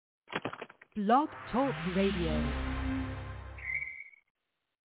Blog Talk Radio.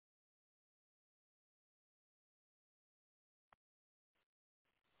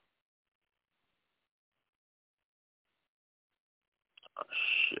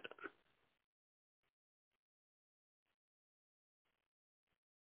 Shit.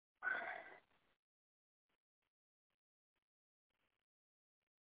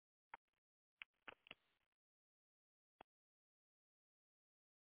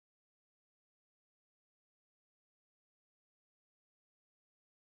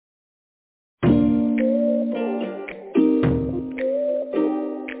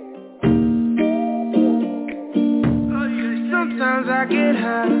 Sometimes I get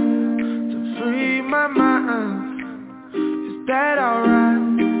high to free my mind. Is that alright?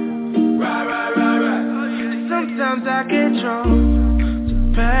 Right. Sometimes I get drunk to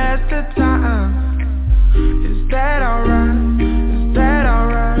pass the time. Is that alright? Is that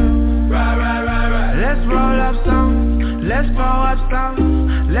alright? Right. Let's roll up some. Let's blow up some.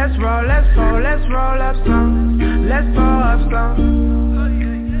 Let's roll up some. Let's blow up some.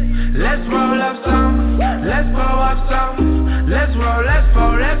 Let's roll up some. Let's blow up some. Let's roll up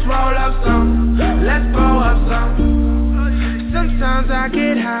some. Let's blow up some. Sometimes I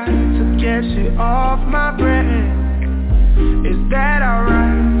get high to get shit off my brain. Is that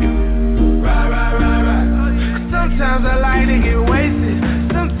alright? Right. Sometimes I like to get wasted.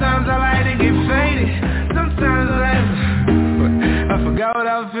 Sometimes I like to get faded. Sometimes I like I forgot what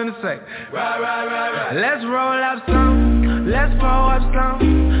I was finna say. Right. Let's roll up some. Let's blow up some.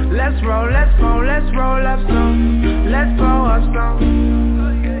 Let's roll up some. Let's blow up some. Let's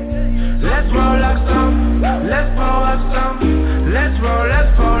roll up some. Let's blow up some. Let's roll up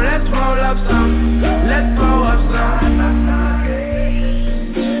some. Let's blow up some.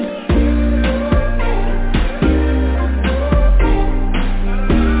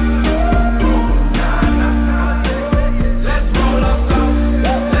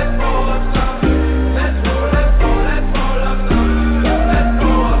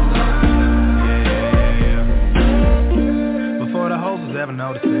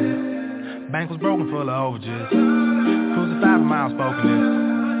 Noticed it. Bank was broken full of overages. Cruising 5 miles spoken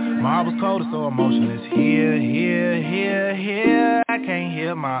this. My heart was cold and so emotionless. Here, I can't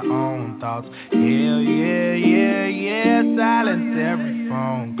hear my own thoughts. Hell yeah, silence every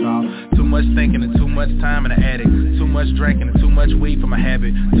phone call. Too much thinking and too much time in the attic. Too much drinking and too much weed for my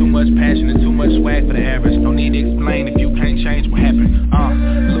habit. Too much passion and too much swag for the average. No need to explain if you can't change what happened.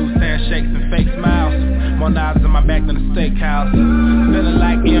 Loose handshakes and fake smiles. More knives in my back than a steakhouse. Feeling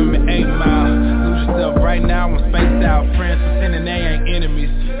like M and 8 Mile. Lose yourself right now, I'm spaced out. Friends pretending they ain't enemies.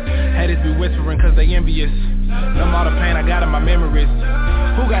 Haters be whispering cause they envious. Them all the pain I got in my memories.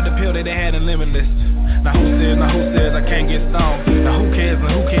 Who got the pill that they had in Limitless? Now who says I can't get stoned? Now who cares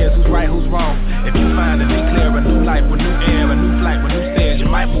who's right, who's wrong? If you find to be clear, a new life with new air, a new flight with new stairs, you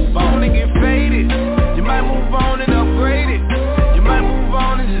might move on and get faded. You might move on and upgrade it. You might move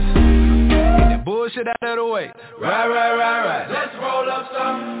on and just bullshit out of the way. Right. Let's roll up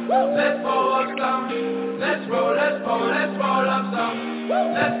some. Let's blow up some. Let's roll up some. Let's blow up some.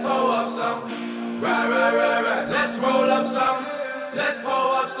 Right. Let's roll up some. Let's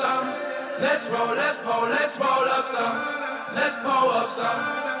blow up some. Let's roll up some. Let's blow up some.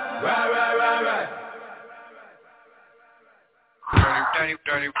 Right.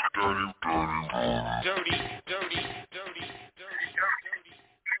 Dirty.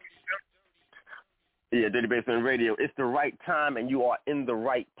 Yeah, Dirty Basement Radio. It's the right time, and you are in the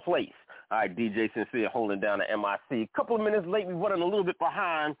right place. All right, DJ Sincere holding down the MIC. A couple of minutes late, we running a little bit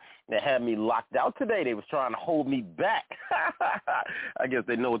behind. They had me locked out today. They was trying to hold me back. I guess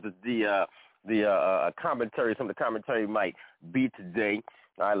they know what the commentary, some of the commentary might be today.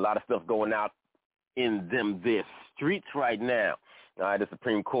 All right, a lot of stuff going out in their streets right now. All right, the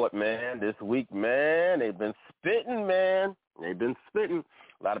Supreme Court, man, this week, man, they've been spitting, man. They've been spitting.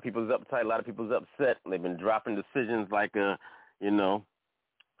 A lot of people's uptight, a lot of people's upset. They've been dropping decisions like a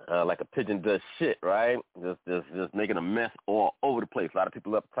pigeon does shit, right? Just making a mess all over the place. A lot of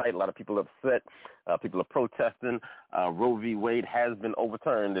people uptight, a lot of people upset. People are protesting. Roe v. Wade has been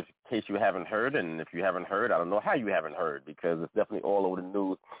overturned, in case you haven't heard. And if you haven't heard, I don't know how you haven't heard, because it's definitely all over the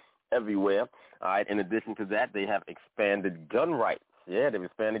news everywhere. All right. In addition to that, they have expanded gun rights. Yeah, they've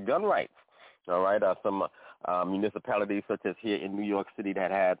expanded gun rights. All right. Some municipalities, such as here in New York City,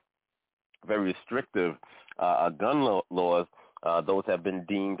 that had very restrictive gun laws, those have been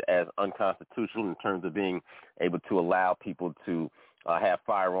deemed as unconstitutional in terms of being able to allow people to have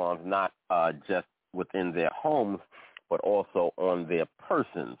firearms not just within their homes, but also on their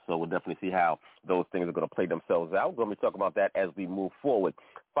person. So we'll definitely see how those things are going to play themselves out. We're going to be talking about that as we move forward.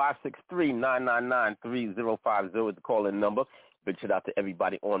 563-999-3050 is the call-in number. Big shout out to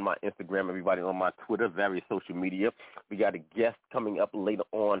everybody on my Instagram, everybody on my Twitter, various social media. We got a guest coming up later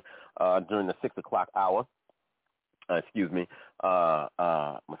on during the 6 o'clock hour.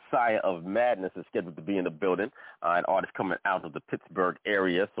 Messiah of Madness is scheduled to be in the building. An artist coming out of the Pittsburgh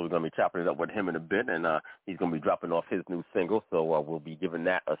area, so we're going to be chopping it up with him in a bit, and he's going to be dropping off his new single, so we'll be giving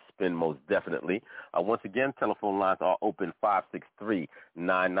that a spin most definitely. Once again, telephone lines are open,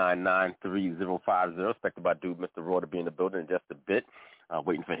 563-999-3050. Expected by dude Mr. Raw to be in the building in just a bit.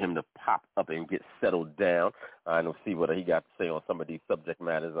 Waiting for him to pop up and get settled down, and we'll see what he got to say on some of these subject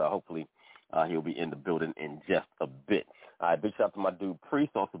matters. Hopefully, he'll be in the building in just a bit. All right, big shout out to my dude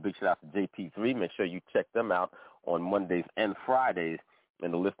Priest. Also, big shout out to JP3. Make sure you check them out on Mondays and Fridays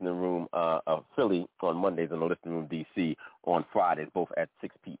in the listening room of Philly on Mondays and the listening room DC on Fridays, both at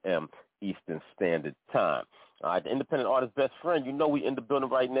 6 p.m. Eastern Standard Time. All right, the independent artist best friend. You know we in the building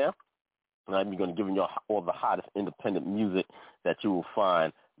right now. I'm going to give you all the hottest independent music that you will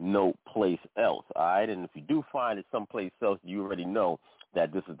find no place else. All right, and if you do find it someplace else, you already know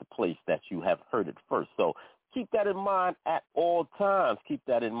that this is the place that you have heard it first. So keep that in mind at all times. Keep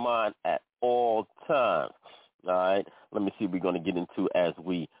that in mind at all times. All right. Let me see what we're going to get into as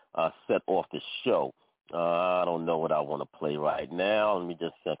we set off the show. I don't know what I want to play right now. Let me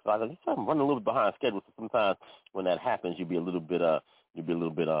just check. I'm running a little bit behind schedule, so sometimes when that happens, you'll be a little bit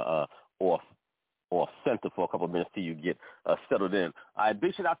off center for a couple of minutes till you get settled in. I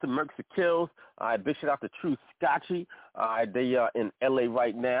big shout out to Mercs Kills. I big shout out to True Scotchy. They are in L.A.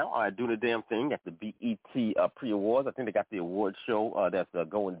 right now. Doing the damn thing at the BET pre-awards. I think they got the award show that's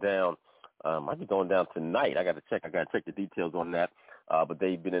going down. Might be going down tonight. I got to check the details on that. But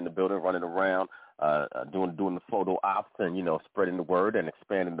they've been in the building, running around, doing the photo ops and, spreading the word and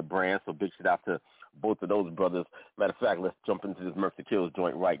expanding the brand. So big shout out to both of those brothers. Matter of fact, let's jump into this Mercs Kills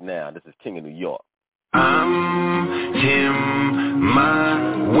joint right now. This is King of New York. I'm him,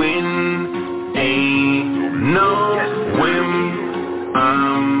 my win, ain't no whim,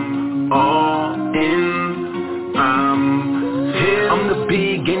 I'm all in, I'm him. I'm the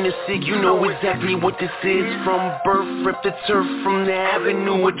big and the sick, you know exactly what this is. From birth, rip the turf, from the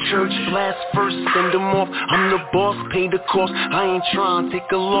avenue of church. Blast first, send them off, I'm the boss, pay the cost. I ain't trying to take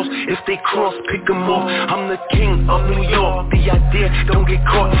a loss, if they cross, pick them off. I'm the king of New York, the idea, don't get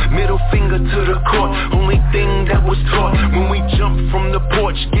caught. Middle finger to the court, only thing that was taught. When we jump from the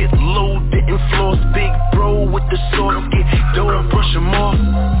porch, get loaded and floss. Big bro with the sauce, get dough, brush them off.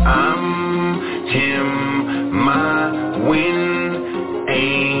 I'm him, my win,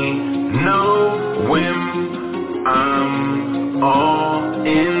 ain't no whim, I'm all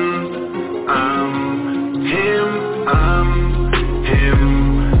in, I'm him,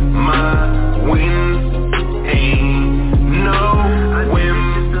 my win, ain't no whim,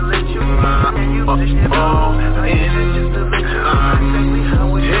 I'm all in,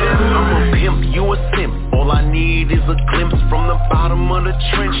 I'm a pimp, you a simp, all I need is a glimpse from the bottom of the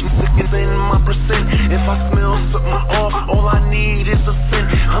trench, niggas in my percent, if I smell something off, all I need is a scent,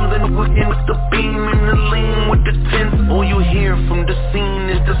 I'm the wicked with the beam and the lean with the tents, all you hear from the scene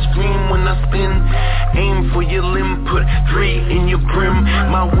is the scream when I spin, aim for your limb, put 3 in your brim,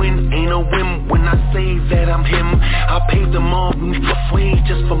 my win ain't a whim, when I say that I'm him, I paved them all halfway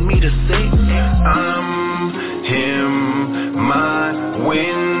just for me to say, I'm him, my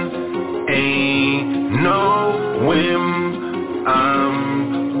win, ain't no whim,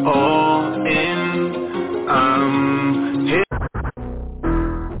 I'm all in, I'm him.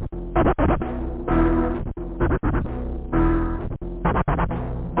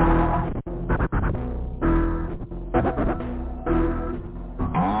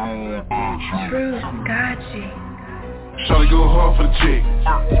 True Scotchy. Shawty go hard for the chick.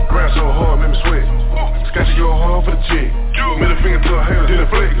 Grab so hard, make me sweat. Scotchy go hard for the chick. Middle finger to her hair, then a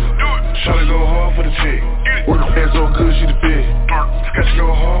flex. Shawty go hard for the chick. Work her ass so good, she the fit. Scotchy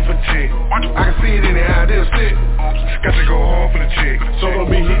go hard for the chick. I can see it in the eye, they'll sit. Scotchy go hard for the chick. So don't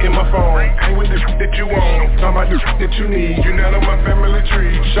be hitting my phone. Ain't with the shit that you want. Talking about the shit that you need. You not on my family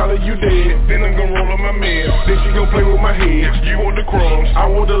tree. Shawty, you dead. Then I'm gonna roll on my man. Then she gon' play with my head. You want the crumbs, I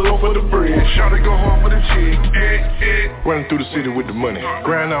want the loaf of the bread. Shawty go hard for the chick. Running through the city with the money.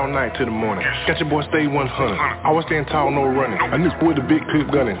 Grind all night till the morning. Got your boy stay 100. Always staying tall, no running. I knew with a big clip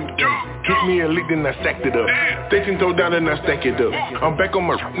gunning. Hit me a lick, then I stacked it up. 13 toe down, then I stack it up. I'm back on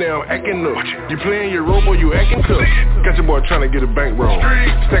my now, I'm acting up. You playing your role, boy, you acting tough. Got your boy trying to get a bankroll.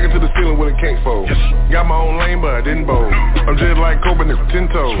 Stack it to the ceiling with a can't fold. Got my own lane, but I didn't bowl. I'm just like Cobra, nigga, 10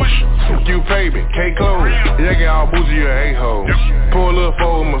 toes. You paving, K-Close. Yeah, get all boozy, you a a-hole. Pour a little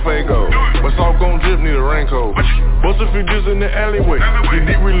fold in my Fago. But soft gon' drip, need a raincoat. Bust a few just in the alleyway. You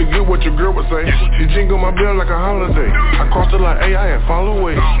did really good what your girl would say. You jingle my bell like a holiday. I crossed the line, AI and follow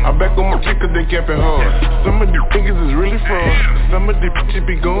away. I back on my chick cause they kept it hard. Some of these niggas is really fraud. Some of these bitches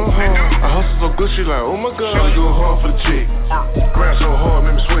be going hard. I hustle so good, she like, oh my god. Shawty go hard for the chick. Grind so hard,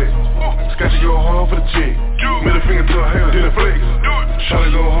 make me sweat. Scotchy go hard for the chick. Middle finger to her hair, did a flex.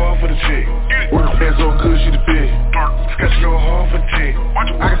 Shawty go hard for the chick. Work fast so good, she the fit. Scotchy go hard for the chick.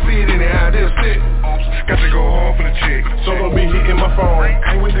 I can see it in the eye, they'll sit. Scotchy go hard for the chick. So don't be hitting my phone.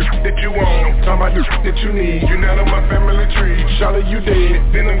 Ain't with the that you want. Talking about the that you need. You not on my family tree. Shawty, you dead.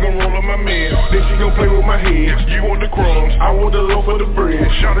 Then I'm gon' roll up my meds. Then she gon' play with my head. You want the crumbs, I want the loaf of the bread.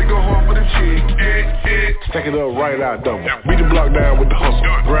 Shawty go hard for the chick. Stack it up right out double. Beat the block down with the hustle.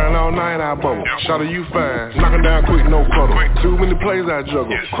 Grind all night, I bubble. Shawty, you fine. Knockin' down quick, no puddle. Too many plays I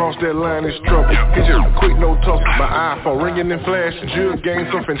juggle. Cross that line, it's trouble. Hit you quick, no tussle. My iPhone ringing and flashing. Jug game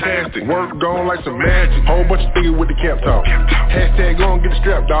so fantastic. Work gone like some magic. Whole bunch of niggas with the cap talk. Hashtag go and get the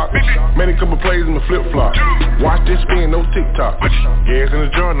strap, doc. Made a couple plays in the flip flop. Watch this spin, no TikTok. Gas in the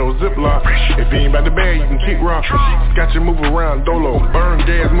jar, no ziplock. If you ain't about the bag, you can kick rock. Got you move around dolo. Burn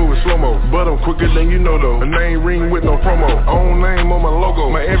gas, moving slow-mo. But I'm quicker than you know though. A name ring with no promo. Own name on my logo.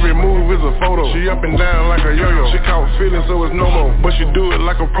 My every move is a photo. She up and down like a yo-yo. She caught feeling so it's no more. But she do it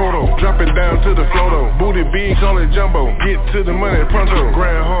like a proto. Drop it down to the flow though. Booty big, call it jumbo. Get to the money pronto.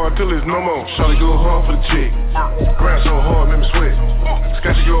 Grind hard till it's no more. Shawty go hard for the chick. Grind so hard, make me sweat.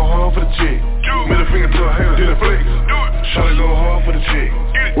 Scotchy go hard for the chick. Middle finger to her hair, did a flex. Shawty go hard for the chick.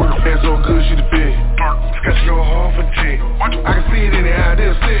 Work fast so good, she the fit. Scotchy go hard for the chick. I can see it in the eye,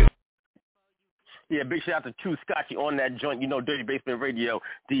 they'll sit. Yeah, big shout out to True Scotchy on that joint. You know, Dirty Basement Radio,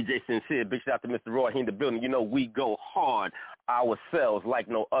 DJ Sincere. Big shout out to Mr. Roy, he in the building. You know, we go hard ourselves like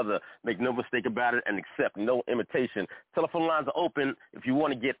no other. Make no mistake about it and accept no imitation. Telephone lines are open. If you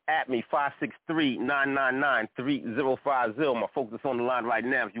want to get at me, 563-999-3050. My folks that's on the line right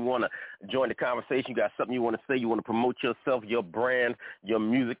now. If you want to join the conversation, you got something you want to say, you want to promote yourself, your brand, your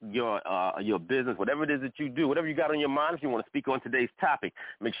music, your business, whatever it is that you do, whatever you got on your mind. If you want to speak on today's topic,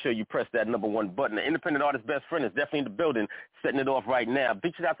 make sure you press that number one button. The independent artist best friend is definitely in the building, setting it off right now.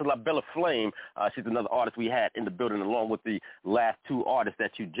 Big shout out to La Bella Flame. She's another artist we had in the building along with the last two artists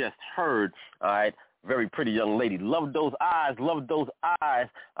that you just heard. All right. Very pretty young lady. Love those eyes. Love those eyes.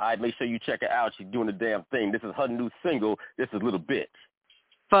 All right. Make sure you check her out. She's doing the damn thing. This is her new single. This is Little Bitch.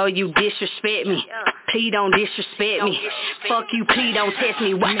 For you disrespect me, please don't disrespect me. Fuck you, please don't test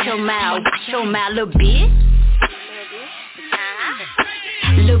me. Watch your mouth, little bitch.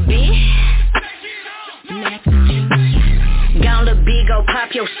 Little bitch. Gone little big, go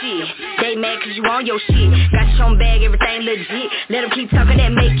pop your shit. They mad cause you on your shit. Got your own bag, everything legit. Let them keep talking,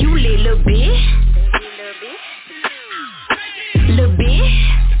 that make you lit, little bitch. Little bitch.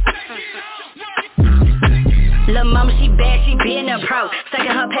 Lil' mama, she bad, she been a pro. Sucking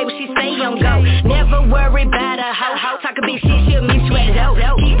her paper, she stay on go. Never worry about a hoe. Talk a big shit, she'll meet you at the door.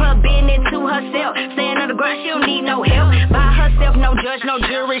 Keep her business to herself. Staying on the ground, she don't need no help. By herself, no judge, no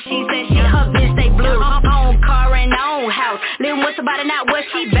jury. She said shit, her bitch, they blurry. Own car and own house. Living with somebody, not what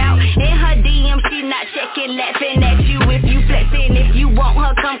she bout. In her DM, she not checking, laughing at you if you flexing. If you want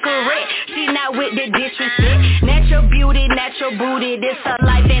her, come correct. She not with the disrespect. Natural beauty, natural booty. This her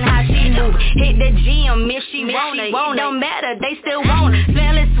life and how she move. Hit the gym if she want it. Don't matter, they still want it.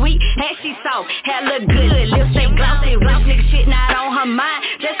 Smelling sweet, and she soft. Hair look good, lips stay glossy. Rich nigga shit not on her mind.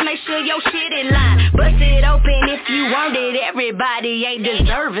 Just make sure your shit in line. Bust it open if you want it. Everybody ain't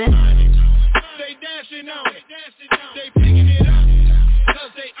deserving. They dancing on it. They picking it up.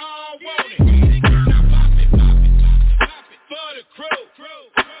 Cause they all want it. Now pop it. For the crew.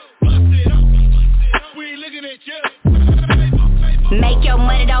 Bust it up. We looking at you. Make your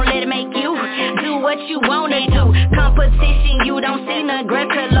money, don't let it make you. Do what you wanna do. Competition, you don't see none.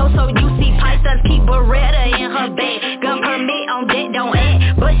 Greta low, so you see Pythons keep Beretta in her bag. Gun permit on deck, don't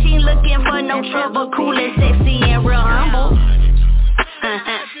act. But she looking for no trouble. Cool and sexy and real humble.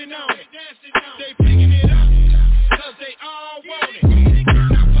 They picking it up. Cause they all want it.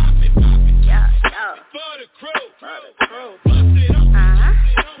 Now pop it. For the crew. Bust it up.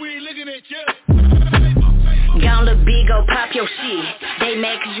 We looking at you. Gone look big, go pop your shit. They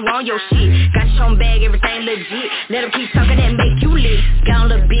mad cause you on your shit. Got your own bag, everything legit. Let them keep talking, that make you lit. Gone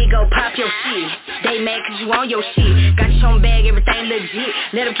look big, go pop your shit. They ain't mad cause you on your shit. Got your own bag, everything legit.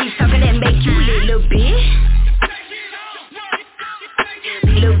 Let them keep talking that make you lit, little bitch.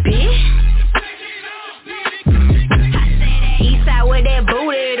 Little bitch. Eastside with that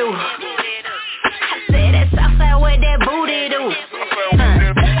booty do. I said that Southside with that booty do. I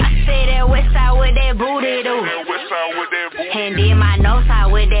said that Westside with that booty do. And then my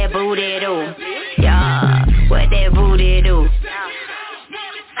Northside with that booty do. Yeah, what that booty do?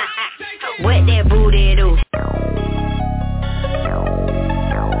 What that booty do?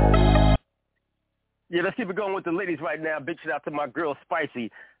 Yeah, let's keep it going with the ladies right now. Big shout out to my girl Spicy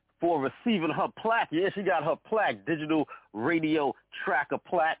for receiving her plaque. Yeah, she got her plaque, digital radio tracker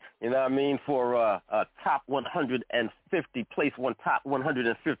plaque, you know what I mean, for a top 150, place one top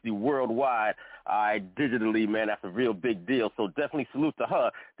 150 worldwide, digitally, man. That's a real big deal. So definitely salute to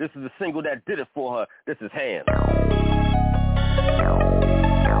her. This is the single that did it for her. This is Hands.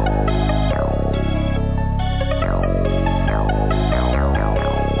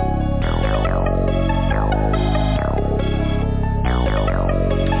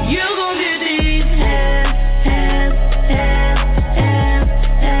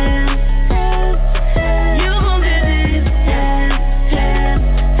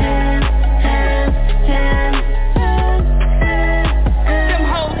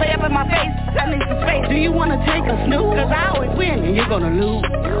 Do you wanna take a snooze? Cause I always win and you're gonna lose. I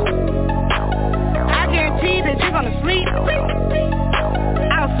guarantee that you're gonna sleep.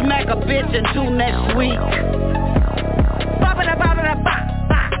 I'll smack a bitch until next week.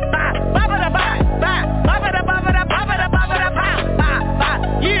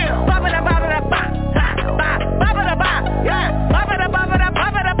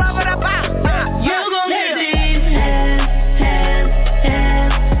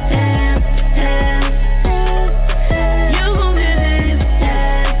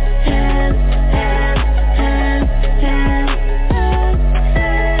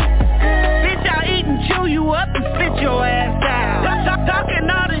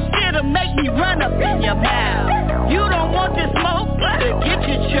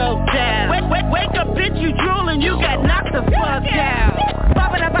 Wake up, bitch, you drooling, you got knocked the fuck out.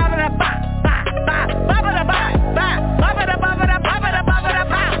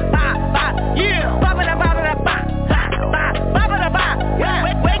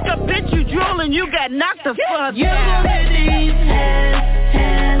 Wake up, bitch, you drooling, you got knocked the fuck out. You gon' get these hands,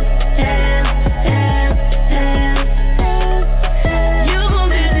 hands, hands, hands, hands. You gon'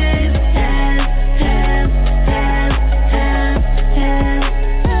 get these hands, hands, hands, hands, hands.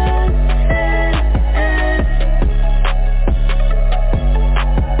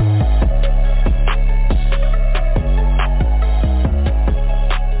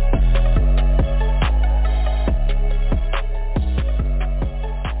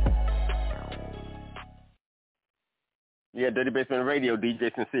 Yeah, Dirty Basement Radio,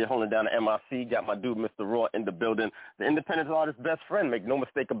 DJ Sincere holding down the MIC. Got my dude, Mr. Raw, in the building. The independent artist's best friend. Make no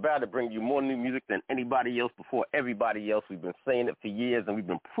mistake about it. Bring you more new music than anybody else before everybody else. We've been saying it for years, and we've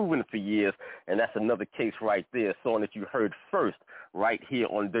been proving it for years. And that's another case right there. Song that you heard first right here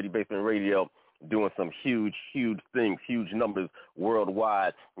on Dirty Basement Radio. Doing some huge, huge things, huge numbers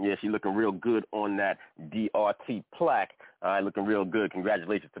worldwide. Yeah, she's looking real good on that DRT plaque. All right, looking real good.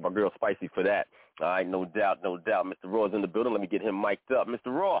 Congratulations to my girl Spicy for that. All right, no doubt, no doubt. Mr. Raw's in the building. Let me get him mic'd up. Mr.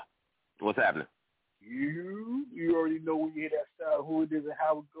 Raw, what's happening? You already know when you hear that style, who it is and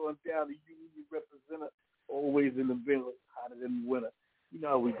how it's going down. The union representative, always in the middle, hotter than the winter. You know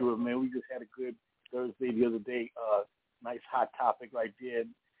how we do it, man. We just had a good Thursday the other day. Nice hot topic right there.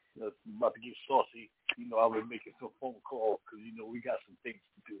 You know, it's about to get saucy. You know, I was making some phone calls because, you know, we got some things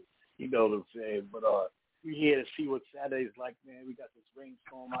to do. You know what I'm saying? But we're here to see what Saturday's like, man. We got this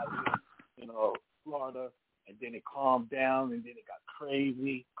rainstorm out here in Florida, and then it calmed down, and then it got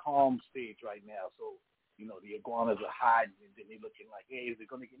crazy. Calm stage right now. So, you know, the iguanas are hiding, and then they're looking like, hey, is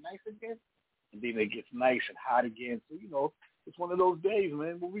it going to get nice again? And then it gets nice and hot again. So, you know, it's one of those days,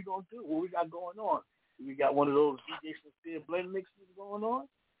 man. What we going to do? What we got going on? We got one of those DJ Sincere blend mixes going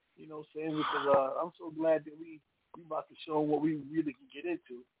on. You know what I'm saying? Because I'm so glad that we about to show them what we really can get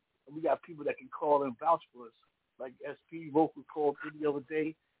into. And we got people that can call and vouch for us. Like SP Vocal called the other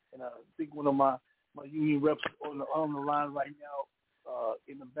day, and I think one of my union reps on the line right now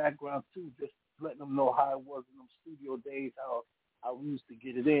in the background too, just letting them know how it was in them studio days, how we used to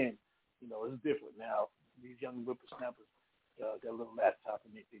get it in. You know, it's different now. These young whippersnappers got a little laptop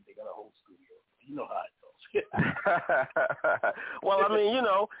and they think they got a whole studio. You know how it goes. Well, I mean, you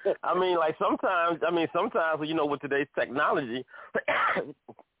know, like sometimes, you know, with today's technology,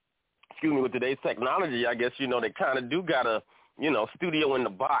 with today's technology, I guess, you know, they kind of do got a, you know, studio in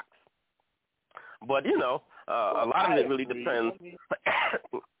the box. But, you know, a lot of it really depends.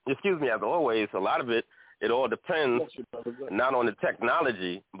 Excuse me, as always, a lot of it all depends not on the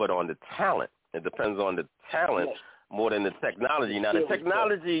technology, but on the talent. It depends on the talent more than the technology. Now, the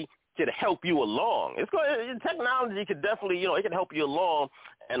technology could help you along. Technology could definitely, it can help you along,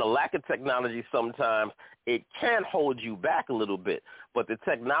 and a lack of technology sometimes, it can hold you back a little bit. But the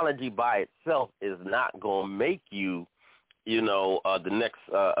technology by itself is not going to make you, the next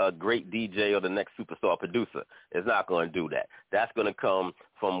great DJ or the next superstar producer. It's not going to do that. That's going to come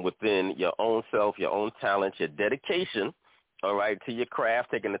from within your own self, your own talent, your dedication, all right, to your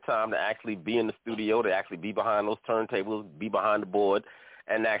craft, taking the time to actually be in the studio, to actually be behind those turntables, be behind the board,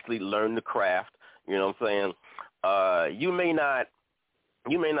 and actually learn the craft. You know what I'm saying? You may not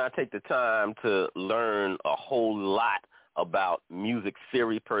take the time to learn a whole lot about music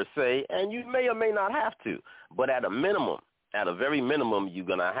theory per se, and you may or may not have to. But at a very minimum, you're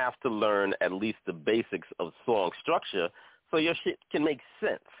going to have to learn at least the basics of song structure so your shit can make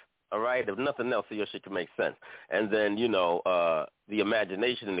sense. All right? If nothing else, so your shit can make sense. And then, the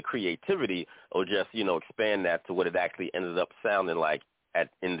imagination and the creativity will just, expand that to what it actually ended up sounding like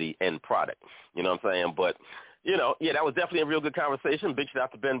in the end product. You know what I'm saying? But, that was definitely a real good conversation. Big shout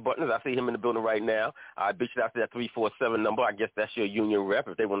out to Ben Buttons. I see him in the building right now. Big shout out to that 347 number. I guess that's your union rep.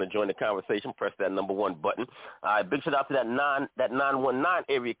 If they want to join the conversation, press that number 1 button. Big shout out to that 919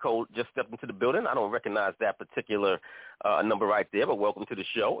 area code just stepped into the building. I don't recognize that particular number right there, but welcome to the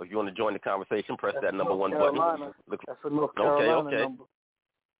show. If you want to join the conversation, press that number 1 button. That's a North Carolina number.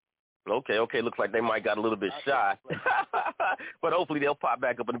 Okay. Looks like they might got a little bit shy. But hopefully they'll pop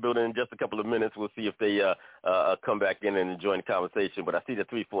back up in the building in just a couple of minutes. We'll see if they come back in and join the conversation. But I see the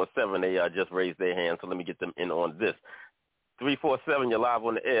 347, they just raised their hand, so let me get them in on this. 347, you're live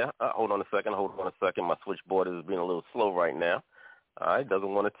on the air. Hold on a second. My switchboard is being a little slow right now. All right,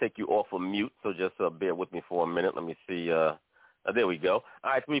 doesn't want to take you off of mute, so just bear with me for a minute. Let me see. There we go.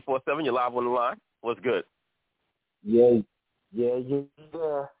 All right, 347, you're live on the line. What's good? Yeah.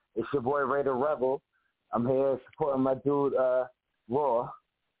 It's your boy Ray the Rebel. I'm here supporting my dude Raw,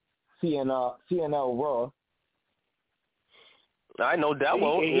 CNL Raw. I know that.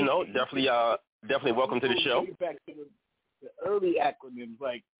 Well, definitely welcome to the show. Back to the early acronyms,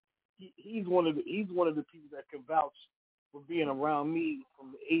 like he's one of the people that can vouch for being around me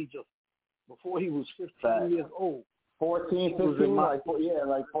from the age of before he was 15 years old. 14, 15, like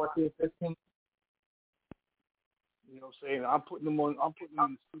 14, 15. You know what I'm saying? I'm putting them in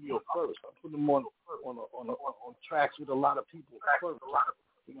the studio first. I'm putting them on tracks with a lot of people first.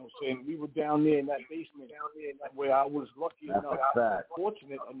 You know what I'm saying? We were down there in that basement where I was lucky enough,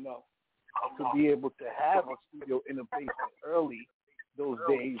 fortunate enough to be able to have a studio in the basement early those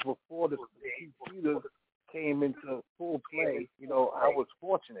days before the computers came into full play. I was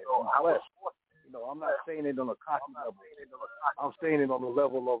fortunate and blessed. I'm not saying it on a cocky level. I'm saying it on the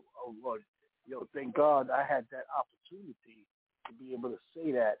level of thank God I had that opportunity to be able to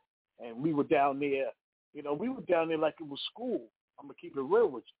say that. And we were down there, like it was school. I'm going to keep it real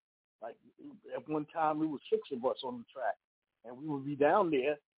with you. Like at one time, we were 6 of us on the track. And we would be down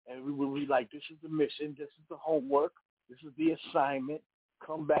there, and we would be like, this is the mission, this is the homework, this is the assignment.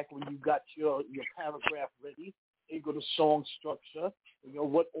 Come back when you got your paragraph ready. Here go the song structure.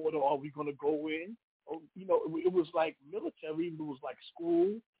 What order are we going to go in? It was like military. It was like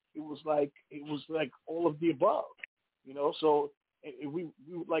school. It was like all of the above, So we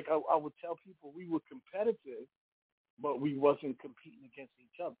like I would tell people we were competitive, but we wasn't competing against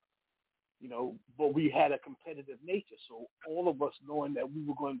each other, But we had a competitive nature. So all of us knowing that we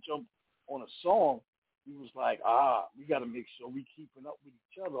were going to jump on a song, we was like, we got to make sure we keeping up with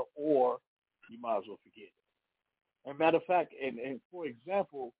each other, or you might as well forget it. And matter of fact, and for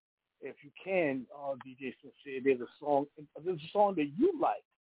example, if you can, DJ Sincere, there's a song that you like.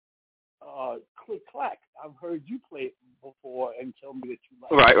 Click Clack. I've heard you play it before and tell me that you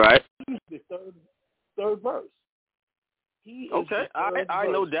like it. Right. He's the third verse. Okay, I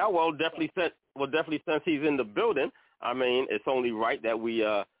know that. Well, definitely since he's in the building, I mean, it's only right that we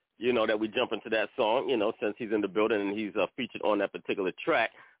that we jump into that song, since he's in the building and he's featured on that particular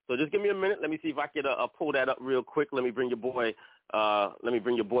track. So just give me a minute. Let me see if I can pull that up real quick. Let me bring your boy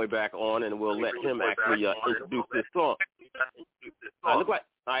back on, and we'll let him actually introduce this song. It looks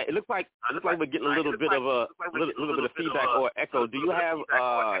like we're getting a little bit of feedback or echo. Do you have us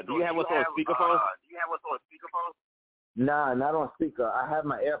on speakerphone? Nah, not on speaker. I have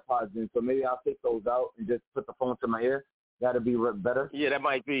my AirPods in, so maybe I'll take those out and just put the phone to my ear. That'll be better. Yeah, that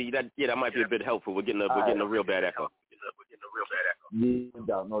might be a bit helpful. We're getting a real bad echo.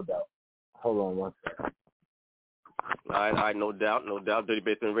 No doubt. Hold on one second. All right, no doubt. Dirty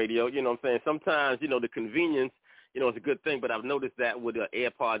Basement Radio. You know what I'm saying? Sometimes, the convenience, it's a good thing, but I've noticed that with the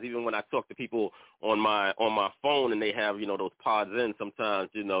AirPods, even when I talk to people on my phone and they have, those pods in, sometimes,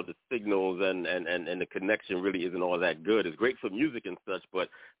 the signals and the connection really isn't all that good. It's great for music and such, but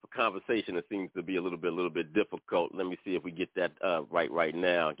for conversation, it seems to be a little bit difficult. Let me see if we get that right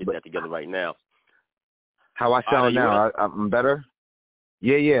now, that together right now. How I sound now? I'm better?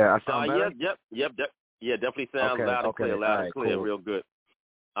 Yeah, I sound better? Yep. Yeah, definitely sounds loud and clear, cool. Real good.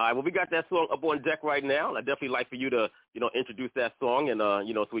 All right, well, we got that song up on deck right now. I'd definitely like for you to, introduce that song and,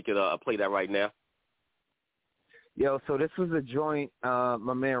 so we could play that right now. Yo, so this was a joint,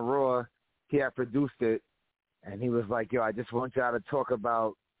 my man Raw, he had produced it, and he was like, yo, I just want y'all to talk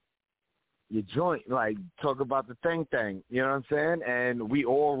about your joint, like talk about the thing, you know what I'm saying? And we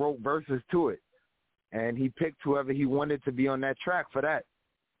all wrote verses to it. And he picked whoever he wanted to be on that track for that.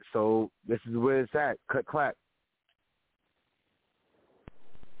 So this is where it's at. Cut clap.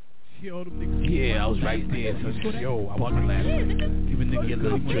 Yeah, I was right there. So, yo, I wasn't laughing. Give a nigga a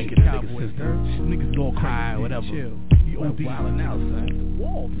little drink in the nigga system. Niggas all cry, whatever. Chill. You all wildin' out, son.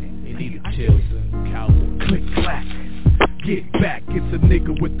 Wall, man. They need to chill, son. Cowboy. Click, clack. Get back, it's a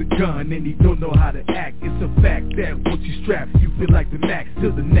nigga with the gun and he don't know how to act. It's a fact that once you strap, you feel like the max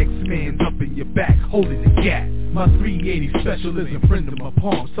till the next man's up in your back, holding the gap. My 380 special is a friend of my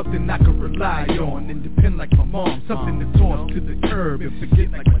palm, something I can rely on and depend like my mom. Something to toss to the curb and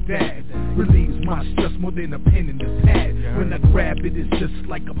forget like my dad. Relieves my stress more than a pen in the pad. When I grab it, it's just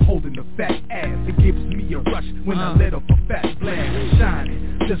like I'm holding a fat ass. It gives me a rush when I let off a fat blast.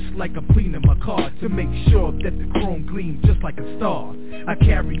 Shining, just like I'm cleaning my car to make sure that the chrome gleams just like a star. I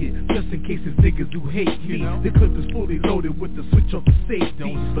carry it just in case it's niggas who hate me. The clip is fully loaded with the switch off the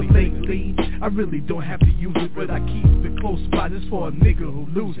safety. But lately, I really don't have to use it, but I keep it close by just for a nigga who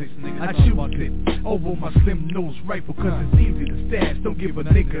loses. I choose it over my slim nose rifle cause it's easy to stash. Don't give a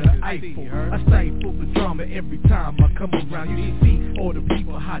nigga an eyeful. I stifle the drama every time I come around. You should see all the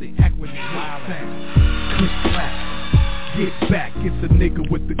people how they act when they wild sound. Click clap. Get back, it's a nigga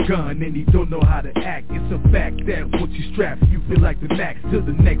with the gun and he don't know how to act. It's a fact that once you strap, you feel like the max till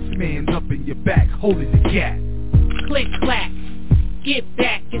the next man's up in your back, holding the gap. Click clack. Get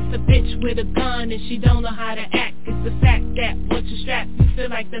back, it's a bitch with a gun and she don't know how to act. It's the fact that once you strap, you feel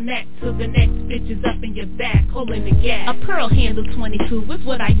like the Mac till the next bitch is up in your back, holding the gas. A pearl handle 22 is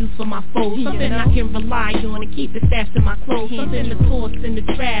what I use for my foes. Something I can rely on and keep it stashed in my clothes. Something to toss in the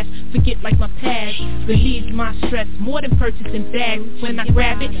trash, forget like my past. Relieves my stress more than purchasing bags. When I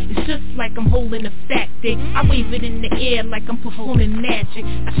grab it, it's just like I'm holding a fat dick. I wave it in the air like I'm performing magic.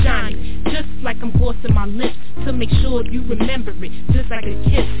 I shine it just like I'm glossing my lips to make sure you remember it. Just like a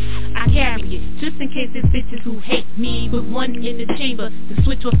kiss, I carry it just in case there's bitches who hate me. With one in the chamber to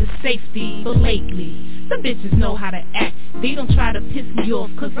switch off the safety. But lately, the bitches know how to act. They don't try to piss me off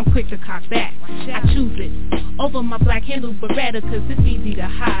cause I'm quick to cock back. I choose it over my black handle Beretta cause it's easy to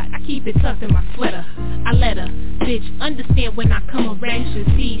hide. I keep it tucked in my sweater. I let a bitch understand when I come around. You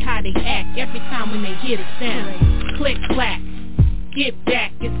should see how they act every time when they hear the sound. Click clack. Get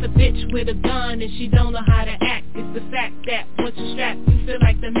back, it's a bitch with a gun and she don't know how to act. It's the fact that once you strap, you feel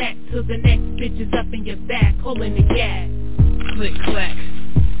like the Mac till the next bitch is up in your back, holding the gas. Click clack.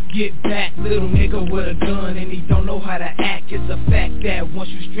 Get back, little nigga with a gun and he don't know how to act. It's a fact that once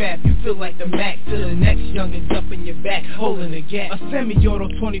you strap, you feel like the Mac till the next youngin's up in your back, holding the gap. A semi-auto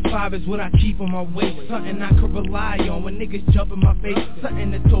 25 is what I keep on my waist. Something I could rely on when niggas jump in my face.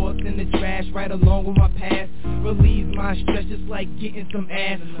 Something to toss in the trash right along with my past. Relieves my stress just like getting some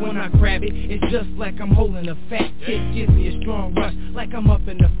ass. When I grab it, it's just like I'm holding a fat tip. Gives me a strong rush like I'm up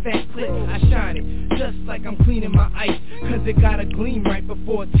in a fat clip. I shine it just like I'm cleaning my ice cause it got a gleam right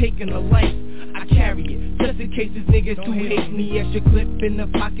before taking a life. I carry it just in case there's niggas who hate me. Extra clip in the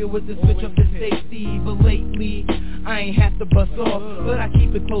pocket with the switch up the safety. But lately, I ain't have to bust off, but I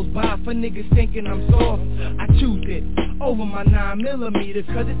keep it close by for niggas thinking I'm soft. I choose it over my 9mm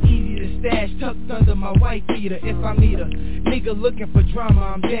cause it's easy to stash tucked under my white beater. If I meet a nigga looking for drama,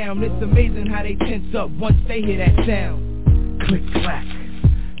 I'm down. It's amazing how they tense up once they hear that sound. Click clack.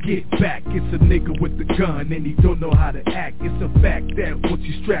 Get back, it's a nigga with the gun and he don't know how to act. It's a fact that once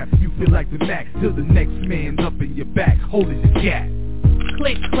you strap, you feel like the Mac till the next man's up in your back, holding the gap.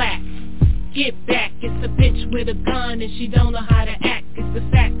 Click clack. Get back, it's a bitch with a gun and she don't know how to act. It's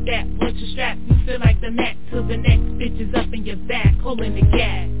the fact that once you strap, you feel like the Mac till the next bitch is up in your back, holding the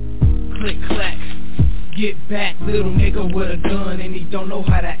gas. Click clack. Get back, little nigga with a gun and he don't know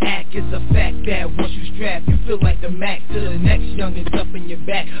how to act. It's a fact that once you strap, you feel like the Mac till the next youngin's up in your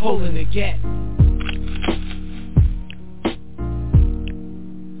back, holding the gap.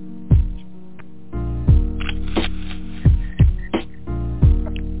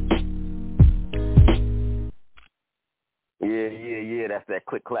 that's that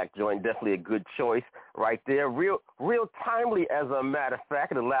click-clack joint. Definitely a good choice right there. Real timely, as a matter of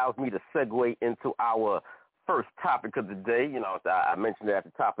fact. It allows me to segue into our first topic of the day. You know, I mentioned it at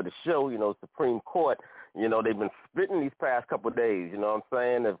the top of the show. You know, Supreme Court, you know, they've been spitting these past couple of days. You know what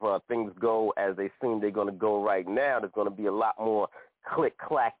I'm saying? If things go as they seem they're going to go right now, there's going to be a lot more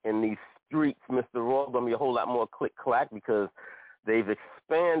click-clack in these streets, Mr. Raw. Going to be a whole lot more click-clack because they've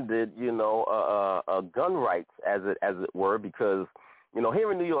expanded, you know, gun rights, as it were, because, you know,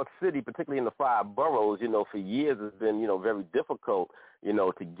 here in New York City, particularly in the 5 boroughs, you know, for years it's been, you know, very difficult, you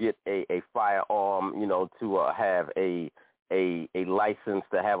know, to get a firearm, you know, to have a license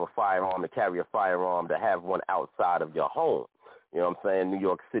to have a firearm, to carry a firearm, to have one outside of your home. You know what I'm saying? New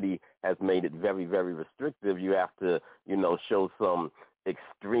York City has made it very, very restrictive. You have to, you know, show some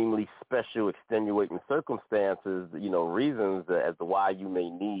extremely special extenuating circumstances, you know, reasons as to why you may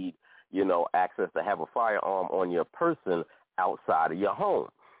need, you know, access to have a firearm on your person outside of your home.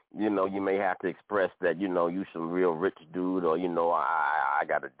 You know, you may have to express that, you know, you some real rich dude, or, you know, I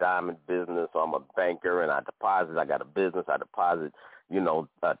got a diamond business, or I'm a banker and I got a business, I deposit, you know,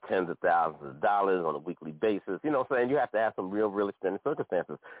 tens of thousands of dollars on a weekly basis. You know what I'm saying? You have to have some real extended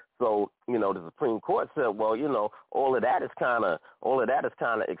circumstances. So, you know, the Supreme Court said, well, you know, all of that is kind of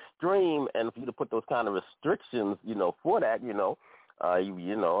extreme, and for you to put those kind of restrictions, you know, for that, you know,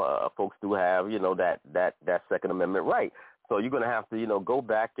 folks do have, you know, that Second Amendment right. So you're going to have to, you know, go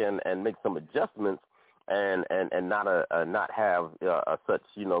back and make some adjustments and not have such,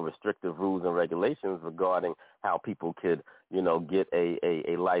 you know, restrictive rules and regulations regarding how people could, you know, get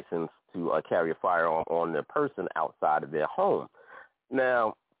a license to carry a firearm on their person outside of their home.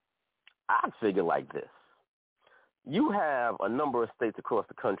 Now, I figure like this. You have a number of states across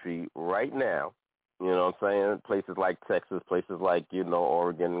the country right now, you know what I'm saying, places like Texas, places like, you know,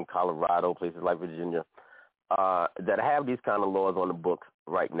 Oregon, Colorado, places like Virginia, that have these kind of laws on the books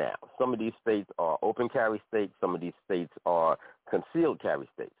right now. Some of these states are open carry states. Some of these states are concealed carry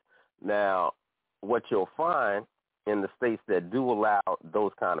states. Now, what you'll find in the states that do allow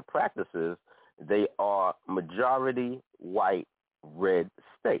those kind of practices, they are majority white red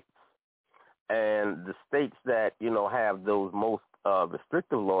states. And the states that, you know, have those most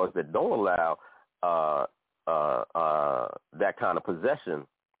restrictive laws that don't allow that kind of possession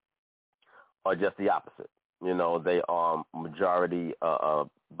are just the opposite. You know, they are majority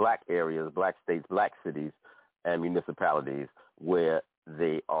black areas, black states, black cities, and municipalities where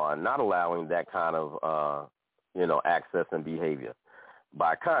they are not allowing that kind of, you know, access and behavior.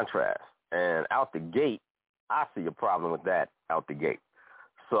 By contrast, and out the gate, I see a problem with that out the gate.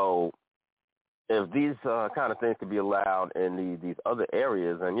 So if these kind of things could be allowed in these other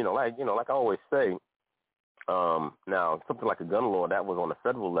areas, and, like I always say, now something like a gun law, that was on the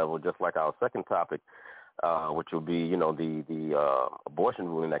federal level, just like our second topic, which will be, the abortion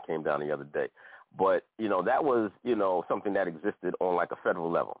ruling that came down the other day. But, that was, something that existed on like a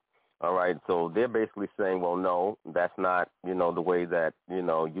federal level. All right. So they're basically saying, well, no, that's not, the way that,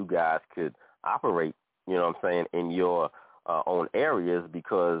 you guys could operate, in your own areas,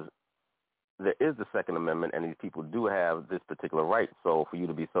 because there is the Second Amendment and these people do have this particular right. So for you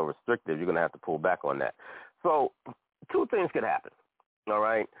to be so restrictive, you're going to have to pull back on that. So two things could happen. All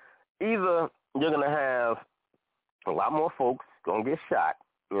right. Either you're going to have a lot more folks going to get shot.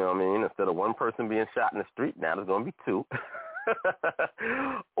 Instead of one person being shot in the street, now there's going to be two.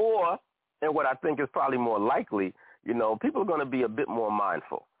 Or, and what I think is probably more likely, people are going to be a bit more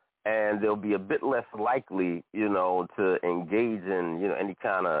mindful, and they'll be a bit less likely, to engage in, any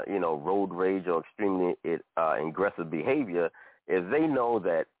kind of, road rage or extremely aggressive behavior if they know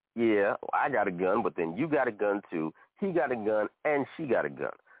that, yeah, I got a gun, but then you got a gun too, he got a gun, and she got a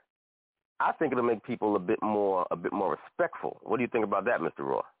gun. I think it'll make people a bit more respectful. What do you think about that, Mr.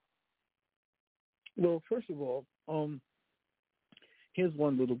 Roy? Well, first of all, here's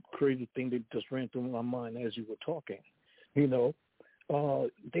one little crazy thing that just ran through my mind as you were talking.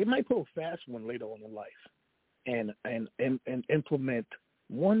 They might put a fast one later on in life and implement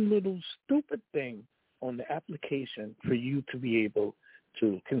one little stupid thing on the application for you to be able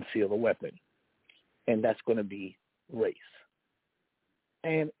to conceal a weapon, and that's going to be race.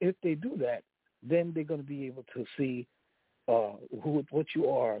 And if they do that, then they're going to be able to see what you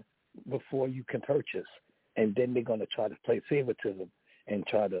are before you can purchase, and then they're going to try to play favoritism and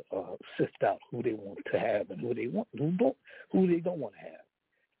try to sift out who they want to have and who they don't want to have.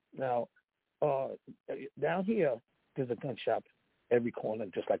 Now, down here, there's a gun shop every corner,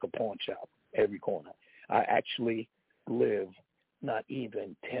 just like a pawn shop every corner. I actually live not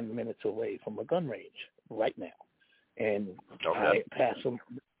even 10 minutes away from a gun range right now. And I pass them.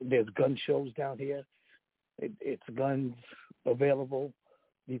 There's gun shows down here. It's guns available.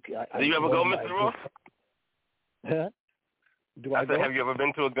 Do you ever go, Mr. Ross? Huh? I said, have you ever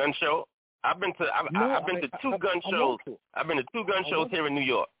been to a gun show? I've been to two gun shows. I've been to two gun shows here in New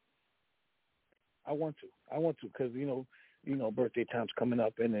York. I want to, because you know, birthday time's coming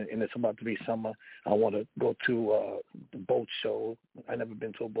up, and it's about to be summer. I want to go to the boat show. I never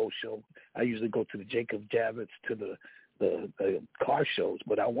been to a boat show. I usually go to the Jacob Javits, to the car shows,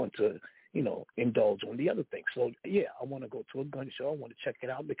 but I want to, you know, indulge on the other things. So yeah, I want to go to a gun show. I want to check it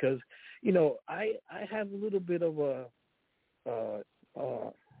out because, you know, I have a little bit of a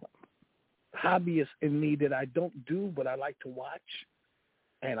hobbyist in me that I don't do, but I like to watch,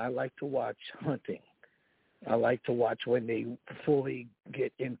 and I like to watch hunting. I like to watch when they fully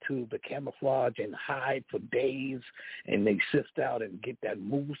get into the camouflage and hide for days, and they sift out and get that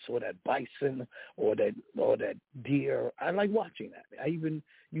moose or that bison or that deer. I like watching that. I even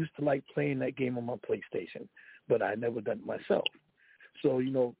used to like playing that game on my PlayStation, but I never done it myself. So,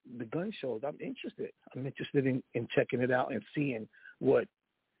 you know, the gun shows, I'm interested. I'm interested in checking it out and seeing what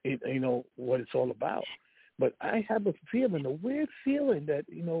it's all about. But I have a weird feeling that,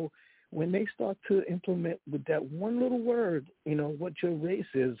 you know, when they start to implement with that one little word, you know, what your race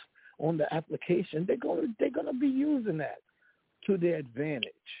is on the application, they're gonna be using that to their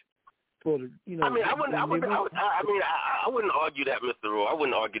advantage. For the, you know, I wouldn't argue that, Mr. Rowe. I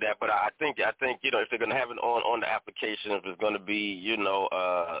wouldn't argue that, but I think you know, if they're gonna have it on the application, if it's gonna be, you know,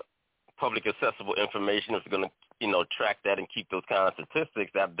 public accessible information, if it's gonna, you know, track that and keep those kind of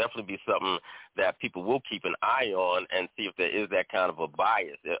statistics, that'd definitely be something that people will keep an eye on and see if there is that kind of a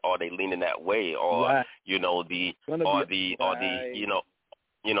bias. Are they leaning that way, or right. You know,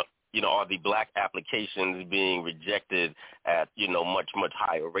 are the black applications being rejected at, you know, much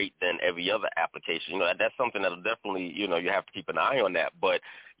higher rate than every other application? You know, that's something that'll definitely, you know, you have to keep an eye on that. But,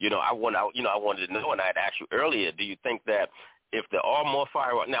 you know, I wanted to know, and I had asked you earlier, do you think that if there are more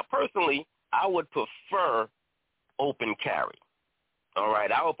firearms, now personally, I would prefer open carry. All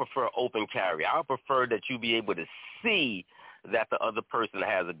right, I would prefer open carry. I would prefer that you be able to see that the other person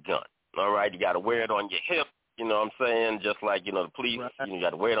has a gun. All right, you got to wear it on your hip. You know what I'm saying? Just like, you know, the police, right. You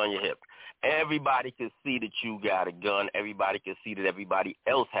got to wear it on your hip. Everybody can see that you got a gun. Everybody can see that everybody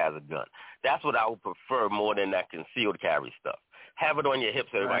else has a gun. That's what I would prefer more than that concealed carry stuff. Have it on your hip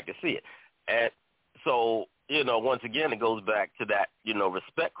so everybody can see it. And so, you know, once again, it goes back to that, you know,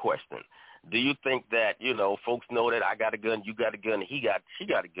 respect question. Do you think that, you know, folks know that I got a gun, you got a gun, she got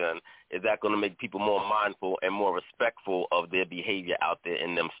a gun? Is that going to make people more mindful and more respectful of their behavior out there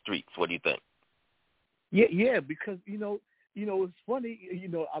in them streets? What do you think? Yeah, because, you know, it's funny, you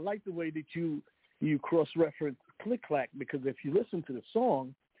know, I like the way that you cross-reference Click Clack, because if you listen to the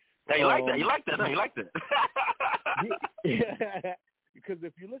song. Now, you like that, huh? You like that. Yeah, because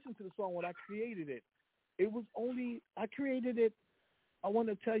if you listen to the song when I created it, I created it, I want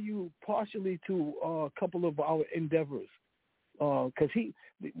to tell you, partially to a couple of our endeavors, because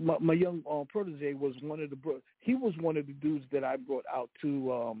my young protege was one of the dudes that I brought out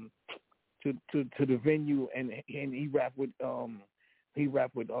to the venue, and he rapped with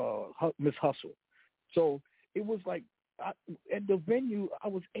Miss Hustle. So it was like at the venue I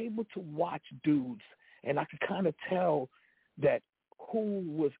was able to watch dudes, and I could kind of tell that who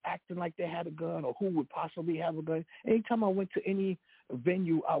was acting like they had a gun or who would possibly have a gun. Anytime I went to any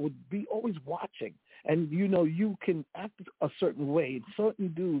venue, I would be always watching. And, you know, you can act a certain way. Certain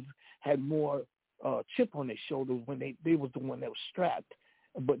dudes had more chip on their shoulders when they was the one that was strapped.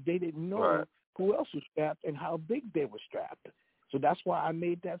 But they didn't know who else was strapped and how big they were strapped. So that's why I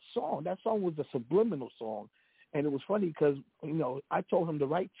made that song. That song was a subliminal song. And it was funny because, you know, I told him to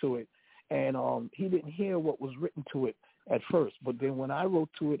write to it, and he didn't hear what was written to it at first. But then when I wrote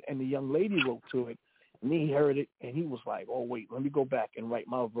to it and the young lady wrote to it, and he heard it, and he was like, oh, wait, let me go back and write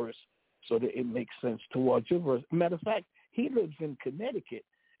my verse so that it makes sense towards your verse. Matter of fact, he lives in Connecticut,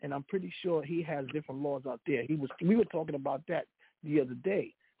 and I'm pretty sure he has different laws out there. We were talking about that the other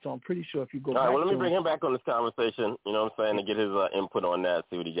day, so I'm pretty sure if you go back. All right, well, let me bring him back on this conversation, you know what I'm saying, and get his input on that,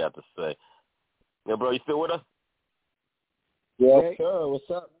 see what he got to say. Yeah, bro, you still with us? Yeah, sure. What's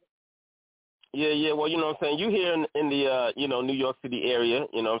up? Yeah, well, you know what I'm saying, you here in the, you know, New York City area,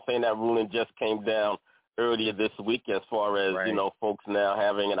 you know what I'm saying, that ruling just came down earlier this week as far as, you know, folks now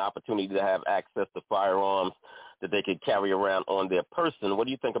having an opportunity to have access to firearms that they could carry around on their person. What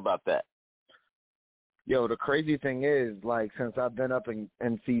do you think about that? Yo, the crazy thing is, like, since I've been up in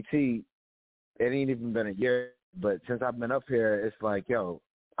CT, it ain't even been a year, but since I've been up here, it's like, yo,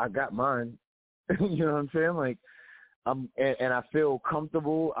 I got mine. You know what I'm saying? Like, and I feel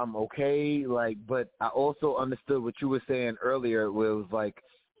comfortable. I'm okay. Like, but I also understood what you were saying earlier, where it was like,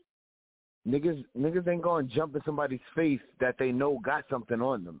 niggas ain't going to jump in somebody's face that they know got something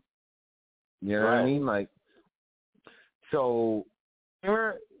on them. You know what I mean? Like, so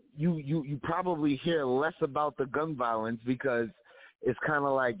you probably hear less about the gun violence because it's kind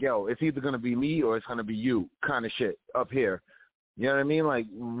of like, yo, it's either going to be me or it's going to be you kind of shit up here. You know what I mean? Like,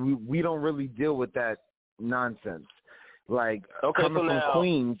 we don't really deal with that nonsense. Like, coming from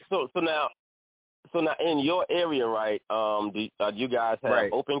Queens. So now in your area, right, do you guys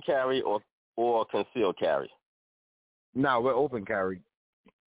have open carry or concealed carry? No, we're open carry.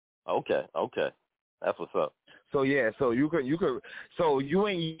 Okay. That's what's up. So yeah, so you could, so you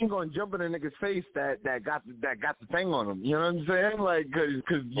ain't gonna jump in a nigga's face that got the thing on him. You know what I'm saying? Like,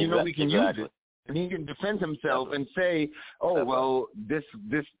 cause you know we can use it, and he can defend himself and say, oh well, this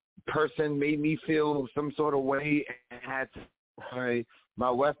person made me feel some sort of way and had to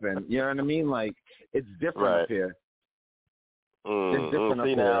my weapon. You know what I mean? Like, it's different up here. It's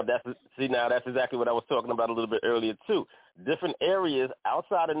different now that's exactly what I was talking about a little bit earlier too. Different areas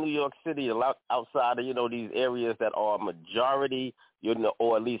outside of New York City, outside of these areas that are majority,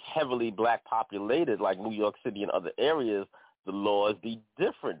 or at least heavily black populated, like New York City and other areas, the laws be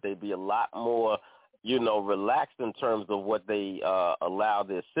different. They be a lot more, relaxed in terms of what they allow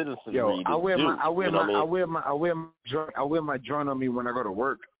their citizenry to do. I wear my joint on me when I go to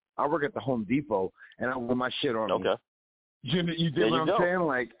work. I work at the Home Depot and I wear my shit on me. You dig what I'm saying?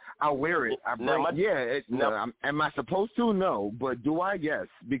 Like, I wear it. Am I supposed to? No. But do I? Yes.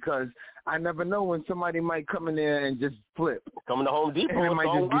 Because I never know when somebody might come in there and just flip. Coming to Home Depot, and it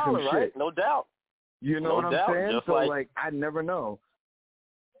might just be some shit. Right? No doubt. You know what I'm saying? Just so, like, I never know.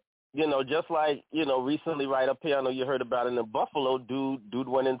 Just like, recently right up here, I know you heard about it in Buffalo, dude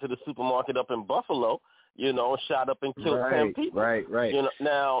went into the supermarket up in Buffalo, shot up and killed 10 people. Right.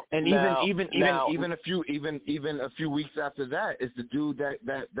 Even a few weeks after that is the dude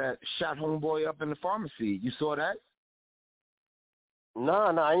that shot homeboy up in the pharmacy. You saw that? No,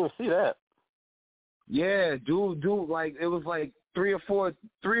 I didn't even see that. Yeah, dude, like it was like three or four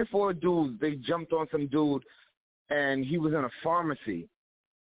dudes. They jumped on some dude, and he was in a pharmacy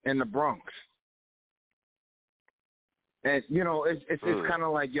in the Bronx. And, it's kind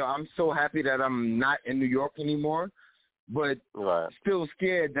of like, yo, I'm so happy that I'm not in New York anymore, but still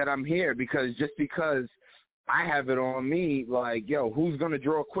scared that I'm here because I have it on me, like, yo, who's going to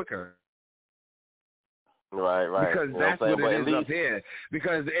draw quicker? Right. Because that's what it is up here.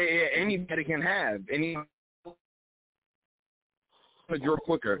 Because anybody can have. Anyone to draw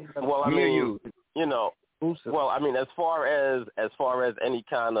quicker. Well, I mean, well, I mean, as far as any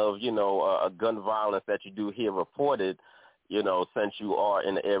kind of, a gun violence that you do hear reported, since you are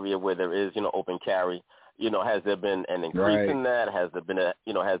in the area where there is, open carry, has there been an increase in that? Has there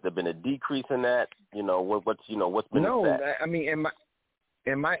been a decrease in that? What's been the stat? I mean,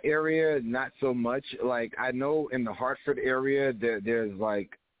 in my area, not so much. Like, I know in the Hartford area, there's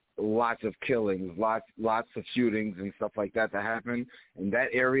like lots of killings, lots of shootings and stuff like that happen in that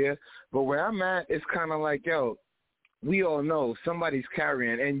area. But where I'm at, it's kind of like, yo, we all know somebody's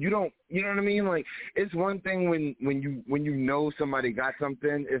carrying, and you know what I mean? Like, it's one thing when you know somebody got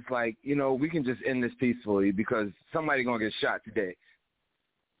something, it's like, we can just end this peacefully because somebody gonna get shot today.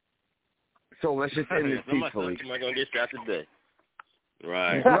 So let's just end this peacefully. Somebody gonna get shot today.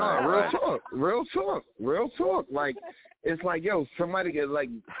 Right. No, real talk. Like, it's like, yo, somebody get, like,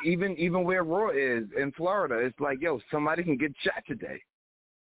 even where Raw is in Florida, it's like, yo, somebody can get shot today.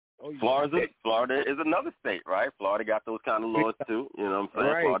 Florida is another state, right? Florida got those kind of laws too. You know what I'm saying?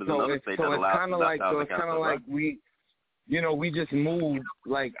 Right. Florida's another state that allows. So it's kind of like we just moved.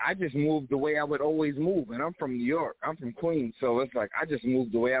 Like, I just moved the way I would always move, and I'm from New York. I'm from Queens, so it's like I just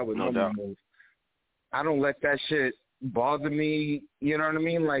moved the way I would normally move. I don't let that shit bother me. You know what I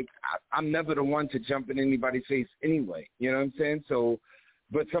mean? Like, I'm never the one to jump in anybody's face anyway. You know what I'm saying? So,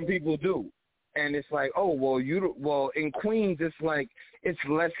 but some people do. And it's like, oh, well, in Queens, it's like, it's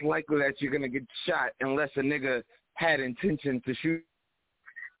less likely that you're going to get shot unless a nigga had intention to shoot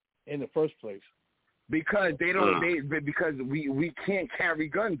in the first place. Because because we can't carry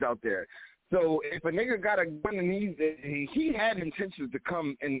guns out there. So if a nigga got a gun and he had intentions to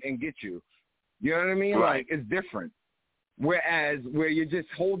come and get you. You know what I mean? Right. Like, it's different. Whereas where you're just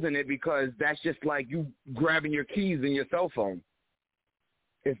holding it because that's just like you grabbing your keys and your cell phone.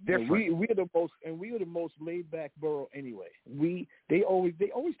 It's different. We are the most laid back borough anyway. They always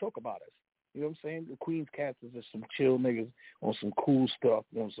talk about us. You know what I'm saying? The Queens cats is just some chill niggas on some cool stuff,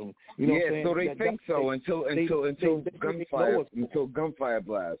 on some. You know what I'm saying? So they think so until gunfire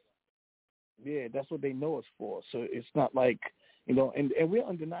blast. Yeah, that's what they know us for. So it's not like You know, and we're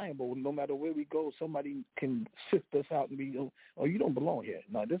undeniable. No matter where we go, somebody can sift us out and be, oh, you don't belong here.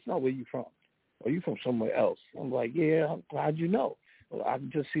 No, that's not where you from. Or you from somewhere else. I'm like, yeah, how'd you know? Well, I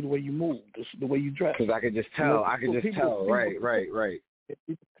can just see the way you move, the way you dress. Because I could just tell. You know, people, Right.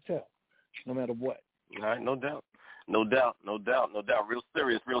 People can tell, no matter what. All right, no doubt. Real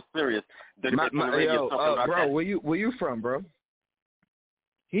serious. Bro, where you from, bro?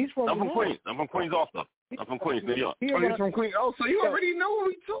 He's from. I'm from Queens. I'm from Queens also. I'm from Queens, New York. Oh, you're from Queens. Oh, so you already know what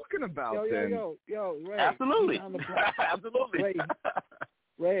we're talking about, then. Yo, Ray. Absolutely. Absolutely.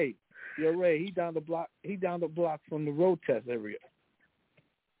 Ray. Yo, Ray. He down the block from the road test area.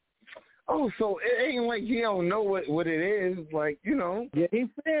 Oh, so it ain't like he don't know what it is, like, you know. Yeah, he's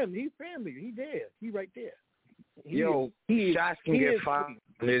family. He there. He right there. Shots can get fired.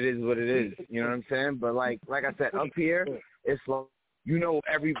 It is what it is. You know what I'm saying? But like I said, up here, it's like, you know,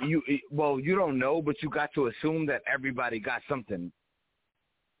 you don't know, but you got to assume that everybody got something.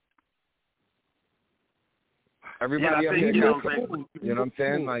 Everybody up here got something. You know what I'm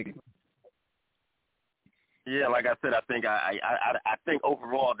saying? Like, yeah, like I said, I think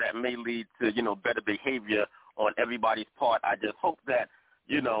overall that may lead to, you know, better behavior on everybody's part. I just hope that,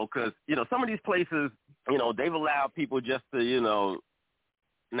 you know, because, you know, some of these places, you know, they've allowed people just to, you know,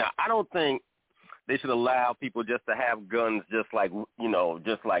 now I don't think they should allow people just to have guns just like, you know,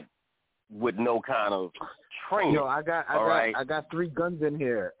 just like with no kind of training. Yo, I got 3 guns in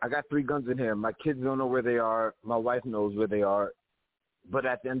here. My kids don't know where they are. My wife knows where they are. But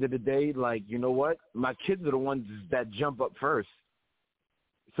at the end of the day, like, you know what? My kids are the ones that jump up first.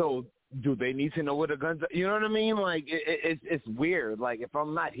 So do they need to know where the guns are? You know what I mean? Like, it's weird. Like, if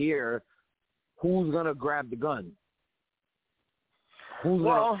I'm not here, who's going to grab the gun?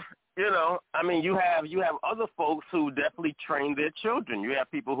 You know, I mean, you have other folks who definitely train their children. You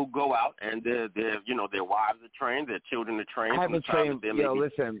have people who go out and their wives are trained, their children are trained. I haven't trained.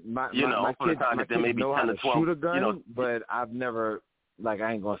 Listen, my kids know how to shoot a gun, you know, but I've never, like,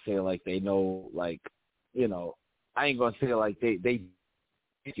 I ain't gonna say like they know, like, you know, I ain't gonna say like they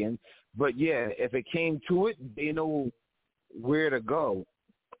but yeah, if it came to it, they know where to go.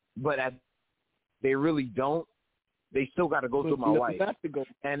 But they really don't. They still got to go through my wife.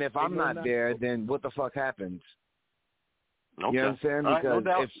 And if I'm not there, then what the fuck happens? Okay. You know what I'm saying? Because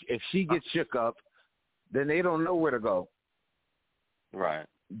no if she gets shook up, then they don't know where to go. Right.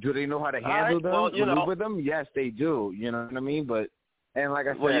 Do they know how to handle them, maneuver them? Yes, they do. You know what I mean? But, and like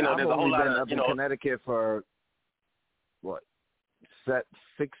I said, I've only been up in Connecticut for,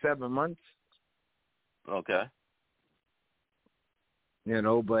 6-7 months? Okay. You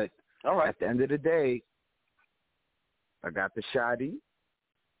know, but at the end of the day, I got the shotty.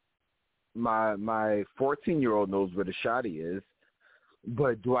 My 14-year-old knows where the shotty is,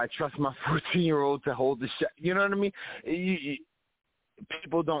 but do I trust my 14-year-old to hold the shot? You know what I mean?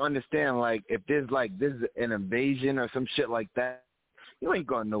 People don't understand. Like, if there's an invasion or some shit like that, you ain't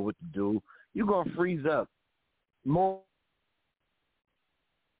gonna know what to do. You're gonna freeze up. More,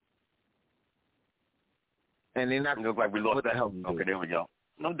 and then look like we lost that. Okay, there we go.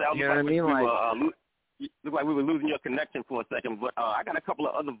 No doubt. You know what I mean? Look like we were losing your connection for a second, but I got a couple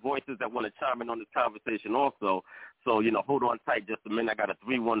of other voices that want to chime in on this conversation also. So, you know, hold on tight just a minute. I got a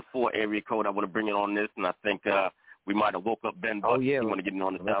 314 area code. I want to bring it on this, and I think we might have woke up Ben Buck. You want to get in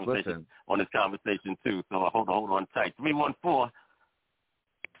on this conversation too. So hold on tight. 314.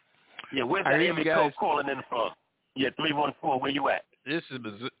 Yeah, where's that area code calling in from? Yeah, 314. Where you at? This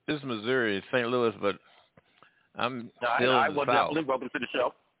is Missouri, St. Louis, but I'm still in the South. Welcome to the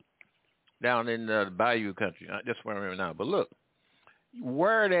show. Down in the Bayou country. That's where I'm at now. But look,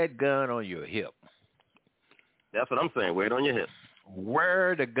 wear that gun on your hip. That's what I'm saying. Wear it on your hip.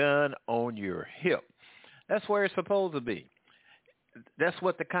 Wear the gun on your hip. That's where it's supposed to be. That's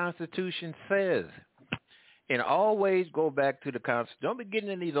what the Constitution says. And always go back to the Constitution. Don't be getting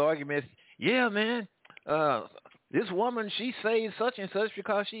in these arguments. Yeah, man, this woman, she saved such and such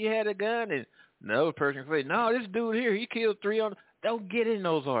because she had a gun. And another person say, no, this dude here, he killed 3 on. Don't get in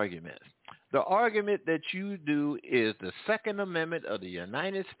those arguments. The argument that you do is the Second Amendment of the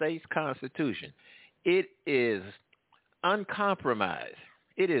United States Constitution. It is uncompromised.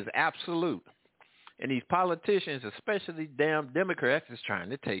 It is absolute. And these politicians, especially damn Democrats, is trying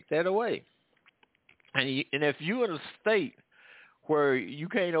to take that away. And if you're in a state where you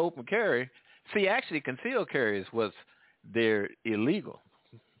can't open carry, actually concealed carry is they're illegal.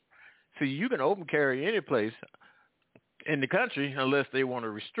 So you can open carry any place in the country unless they want to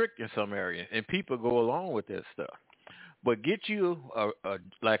restrict in some area, and people go along with that stuff. But get you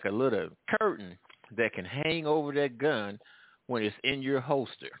like a little curtain that can hang over that gun when it's in your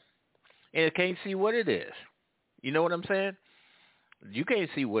holster, and it can't see what it is. You know what I'm saying? You can't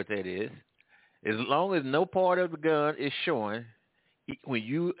see what that is. As long as no part of the gun is showing, when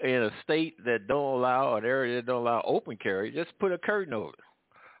you in a state that don't allow, an area that don't allow open carry, just put a curtain over it.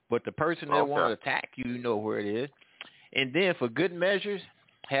 But the person that want to attack you know where it is. And then for good measures,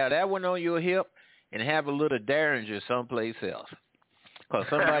 have that one on your hip and have a little Derringer someplace else. Because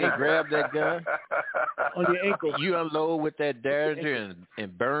somebody grabbed that gun on your ankle. You unload with that Derringer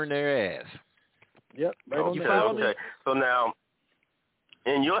and burn their ass. Yep. Right on okay, the okay. So now,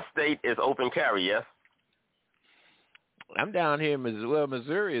 in your state, is open carry, yes? I'm down here in Missouri. Well,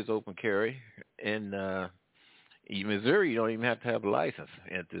 Missouri is open carry. In Missouri, you don't even have to have a license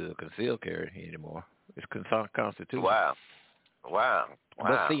to conceal carry anymore. It's constitutional. Wow.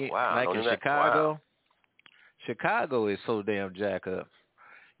 But see, like in Chicago, Chicago is so damn jack up.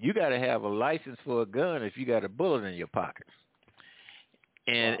 You got to have a license for a gun if you got a bullet in your pocket.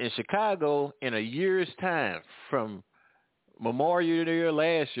 And in Chicago, in a year's time, from Memorial Day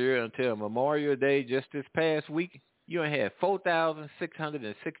last year until Memorial Day just this past week, you had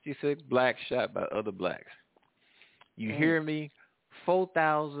 4,666 blacks shot by other blacks. You hear me?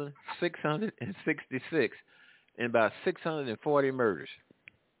 4,666 and about 640 murders.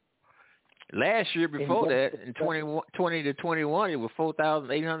 Last year before that, in 2020 to 21, it was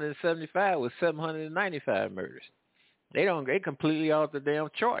 4,875 with 795 murders. They completely off the damn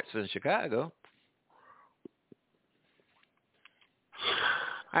charts in Chicago.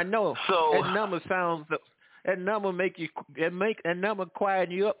 I know. So that number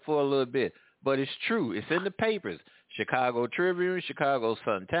quieten you up for a little bit, but it's true. It's in the papers. Chicago Tribune, Chicago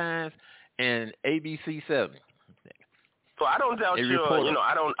Sun-Times, and ABC7. So I don't doubt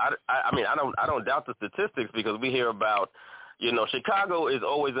I don't doubt the statistics, because we hear about, Chicago is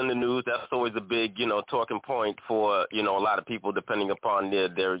always in the news. That's always a big, talking point for, a lot of people, depending upon their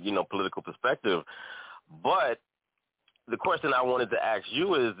political perspective. But the question I wanted to ask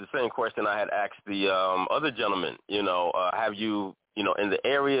you is the same question I had asked the other gentleman. Have you, in the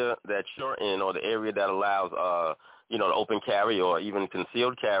area that you're in, or the area that allows, the open carry or even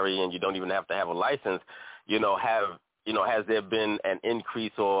concealed carry, and you don't even have to have a license, has there been an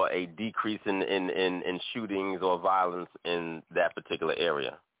increase or a decrease in shootings or violence in that particular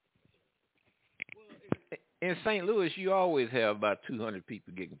area? In St. Louis, you always have about 200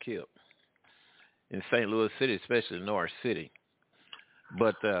 people getting killed. In St. Louis City, especially North City.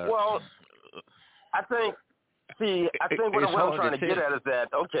 But well, I think what I'm trying to get at is that,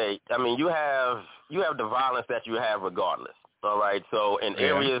 okay, I mean, you have the violence that you have regardless. All right. So in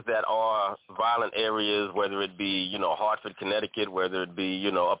areas that are violent areas, whether it be, Hartford, Connecticut, whether it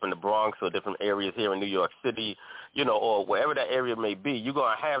be, up in the Bronx or different areas here in New York City, or wherever that area may be, you're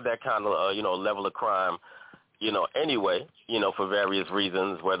going to have that kind of, level of crime, anyway, for various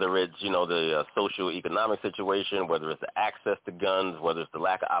reasons, whether it's, the social economic situation, whether it's the access to guns, whether it's the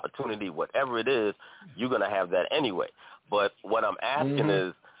lack of opportunity, whatever it is, you're going to have that anyway. But what I'm asking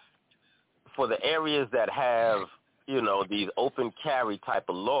is, for the areas that have, these open carry type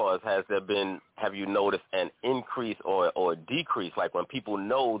of laws, have you noticed an increase or a decrease? Like when people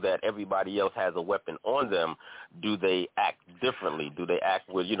know that everybody else has a weapon on them, do they act differently? Do they act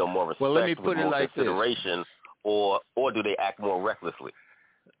with, more respect, with more consideration, or do they act more recklessly?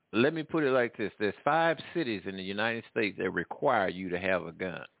 Let me put it like this. There's 5 cities in the United States that require you to have a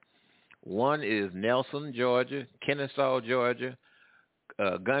gun. One is Nelson, Georgia, Kennesaw, Georgia,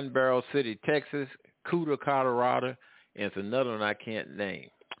 Gun Barrel City, Texas, Cooter, Colorado, and it's another one I can't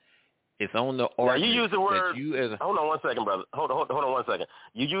name. It's on the ordinance. Now you use the word. Hold on one second, brother. Hold on one second.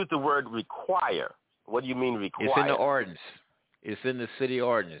 You use the word require. What do you mean require? It's in the ordinance. It's in the city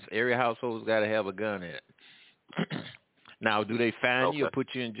ordinance. Every household's got to have a gun in it. Now, do they fine you or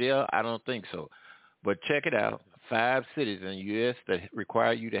put you in jail? I don't think so. But check it out. 5 cities in the U.S. that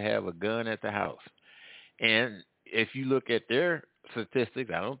require you to have a gun at the house. And if you look at their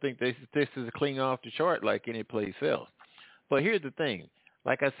statistics, I don't think their statistics are clean off the chart like any place else. But here's the thing.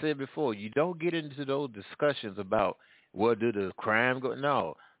 Like I said before, you don't get into those discussions about, well, did the crime go?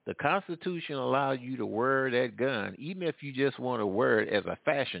 No. The Constitution allows you to wear that gun, even if you just want to wear it as a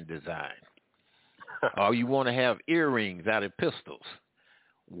fashion design. Or you want to have earrings out of pistols.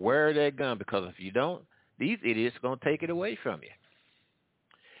 Wear that gun, because if you don't, these idiots are going to take it away from you.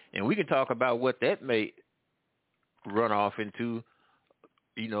 And we can talk about what that may run off into,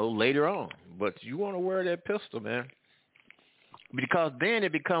 later on. But you want to wear that pistol, man. Because then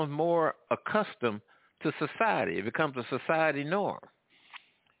it becomes more accustomed to society. It becomes a society norm.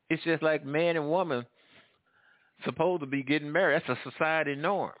 It's just like man and woman supposed to be getting married. That's a society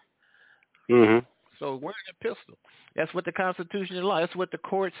norm. So where's the pistol? That's what the Constitution and law. That's what the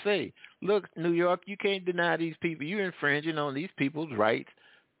courts say. Look, New York, you can't deny these people. You're infringing on these people's rights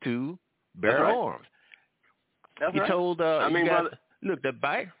to bear arms. That's you right. told, look, the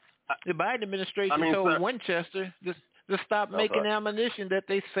Biden administration told sir, Winchester to stop making ammunition that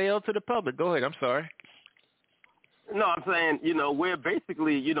they sell to the public. Go ahead. I'm sorry. No, I'm saying, we're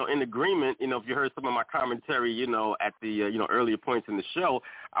basically, in agreement. If you heard some of my commentary, at the, earlier points in the show,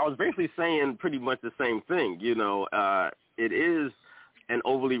 I was basically saying pretty much the same thing. It is an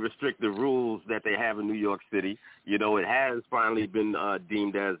overly restrictive rules that they have in New York City. It has finally been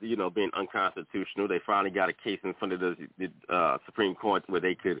deemed as, being unconstitutional. They finally got a case in front of the Supreme Court where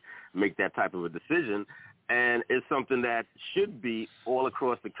they could make that type of a decision. And it's something that should be all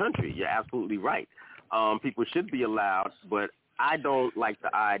across the country. You're absolutely right. People should be allowed, but I don't like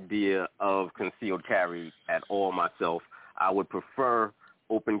the idea of concealed carry at all myself. I would prefer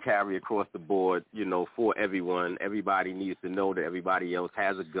open carry across the board, for everyone. Everybody needs to know that everybody else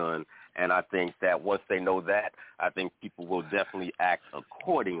has a gun, and I think that once they know that, I think people will definitely act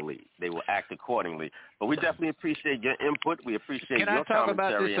accordingly. They will act accordingly. But we definitely appreciate your input. We appreciate your commentary. Can I talk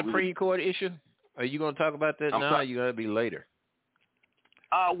about this Supreme Court issue? Are you going to talk about that now, or are you going to be later?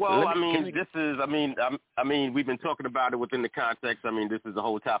 We've been talking about it within the context. This is the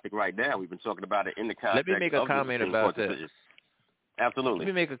whole topic right now. We've been talking about it in the context. Let me make a comment about that. Absolutely. Let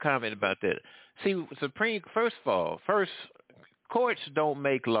me make a comment about that. See, first, courts don't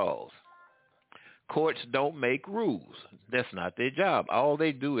make laws. Courts don't make rules. That's not their job. All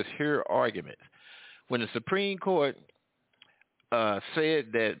they do is hear arguments. When the Supreme Court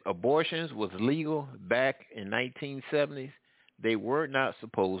said that abortions was legal back in 1970s, they were not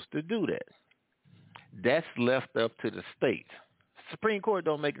supposed to do that. That's left up to the states. Supreme Court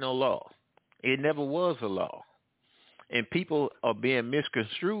don't make no law. It never was a law. And people are being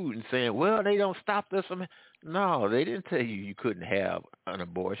misconstrued and saying, well, they don't stop this. No, they didn't tell you couldn't have an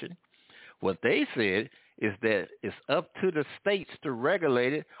abortion. What they said is that it's up to the states to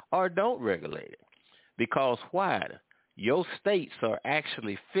regulate it or don't regulate it. Because why? Your states are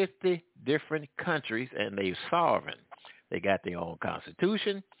actually 50 different countries, and they're sovereign. They got their own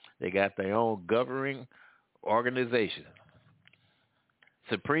constitution. They got their own governing organization.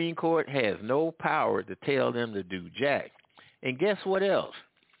 Supreme Court has no power to tell them to do jack. And guess what else?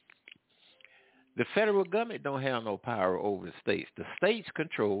 The federal government don't have no power over the states. The states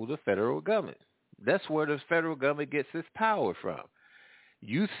control the federal government. That's where the federal government gets its power from.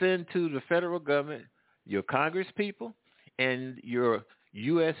 You send to the federal government your Congress people and your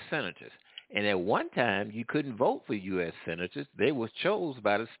U.S. senators. And at one time, you couldn't vote for U.S. senators. They were chosen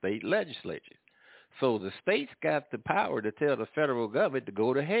by the state legislature. So the states got the power to tell the federal government to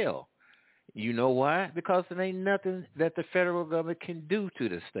go to hell. You know why? Because there ain't nothing that the federal government can do to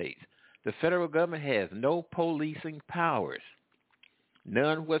the states. The federal government has no policing powers,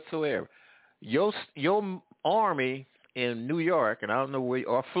 none whatsoever. Your army in New York, and I don't know where,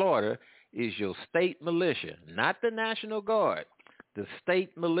 or Florida, is your state militia, not the National Guard. The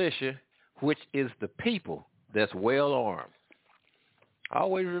state militia, which is the people that's well armed.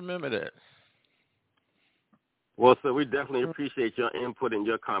 Always remember that. Well, sir, we definitely appreciate your input and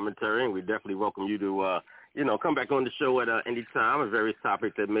your commentary, and we definitely welcome you to, come back on the show at any time, a various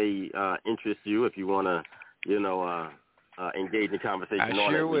topic that may interest you. If you want to, engage in conversation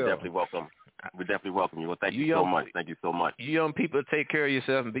on it, we definitely welcome. We definitely welcome you. Well, thank you so much. Thank you so much. You young people, take care of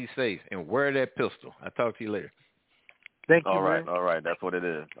yourself and be safe, and wear that pistol. I'll talk to you later. Thank you. All right. That's what it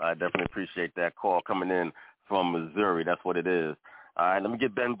is. I definitely appreciate that call coming in from Missouri. That's what it is. All right, let me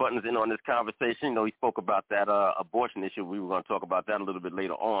get Ben Buttons in on this conversation. He spoke about that abortion issue. We were going to talk about that a little bit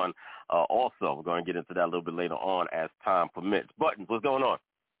later on. Also, we're going to get into that a little bit later on as time permits. Buttons, what's going on?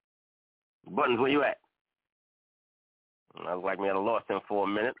 Buttons, where you at? I was like me, I lost him for a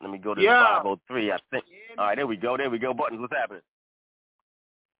minute. Let me go to the 503, I think. All right, there we go. Buttons, what's happening?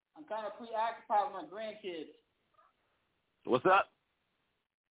 I'm kind of preoccupied with my grandkids. What's up?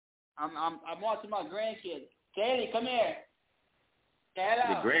 I'm watching my grandkids. Kaylee, come here. The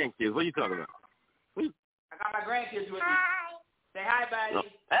grandkids? What are you talking about? I got my grandkids with me. Hi. Say hi, buddy.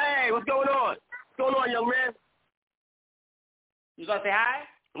 Hey, what's going on? What's going on, young man? You gonna say hi?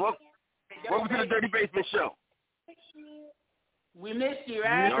 Welcome to the Dirty Basement Show. We missed you,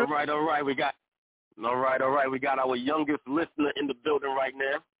 right? All right. We got our youngest listener in the building right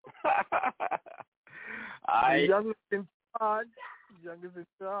now. Youngest in charge. Yeah,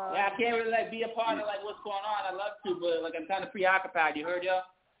 I can't really be a part of what's going on. I love to, but I'm kind of preoccupied. You heard, y'all?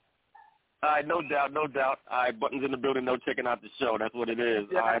 All right, no doubt. All right, Buttons in the building, checking out the show. That's what it is.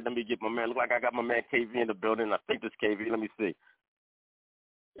 Yeah. All right, let me get my man. Look like I got my man KV in the building. I think this KV. Let me see.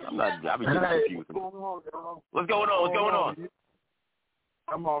 I'm not. I be getting confused. What's going on?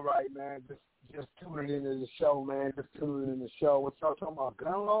 I'm all right, man. Just tuning into the show, man. Just tuning in the show. What y'all talking about?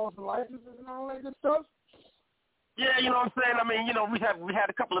 Gun laws and licenses and all that good stuff? Yeah, you know what I'm saying? I mean, you know, we had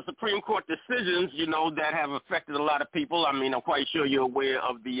a couple of Supreme Court decisions, you know, that have affected a lot of people. I mean, I'm quite sure you're aware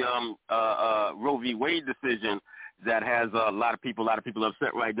of the Roe v. Wade decision that has a lot of people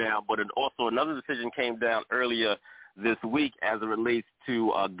upset right now. But also another decision came down earlier this week as it relates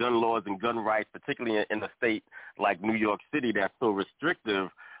to gun laws and gun rights, particularly in a state like New York City that's so restrictive.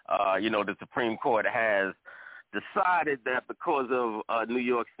 You know, the Supreme Court has decided that because of New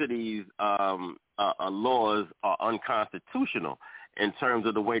York City's laws are unconstitutional in terms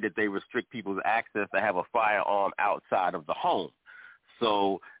of the way that they restrict people's access to have a firearm outside of the home.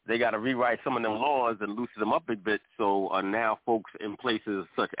 So they got to rewrite some of them laws and loosen them up a bit. So now folks in places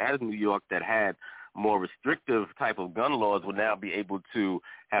such as New York that had more restrictive type of gun laws will now be able to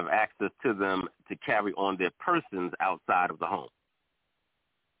have access to them to carry on their persons outside of the home.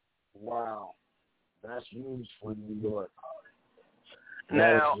 Wow. That's huge for New York.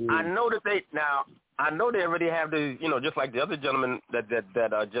 Now, I know they already have the, you know, just like the other gentleman that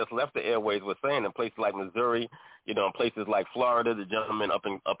just left the airways was saying, in places like Missouri, you know, in places like Florida, the gentleman up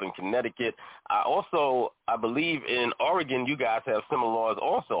in Connecticut. I believe in Oregon, you guys have similar laws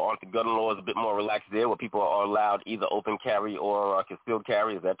also. Aren't the gun laws a bit more relaxed there, where people are allowed either open carry or concealed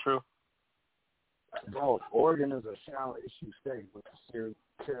carry? Is that true? No, Oregon is a shall issue state with concealed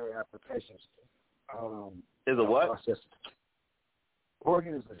carry applications. Is a what?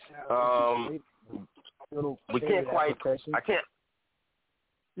 Oregon is a shall issue state. We can't quite. I can't.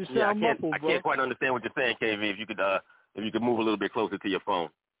 You sound muffled, I can't quite understand what you're saying, KV. If you could move a little bit closer to your phone.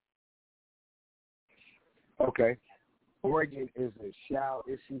 Okay. Oregon is a shall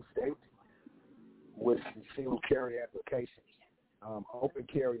issue state with concealed carry applications. Open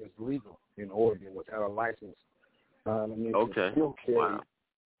carry is legal in Oregon without a license. Concealed carry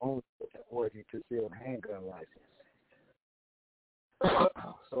only with the Oregon concealed handgun license.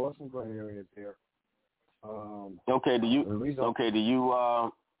 So that's some gray areas there.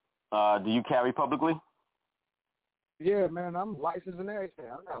 Do you carry publicly? Yeah, man, I'm licensed and everything.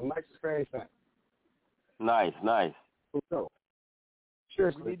 I'm got a license for everything. Nice. So,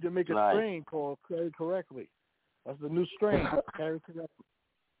 seriously, we need to make a strain called carry correctly. That's the new strain. Carry correctly.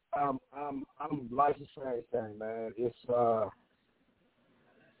 I'm licensed for everything, man.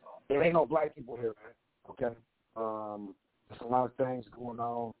 There ain't no black people here, man. Okay. There's a lot of things going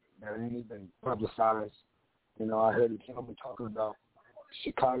on that ain't even publicized. You know, I heard the gentleman talking about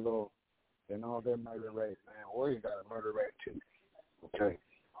Chicago and all their murder rate, man. Oregon got a murder rate too. Okay.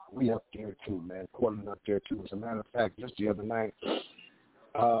 We up there too, man. Portland up there too. As a matter of fact, just the other night,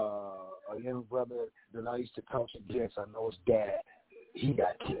 a young brother that I used to coach against, I know his dad, he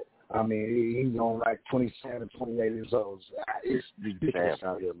got killed. I mean, he's on like 27, 28 years old. It's ridiculous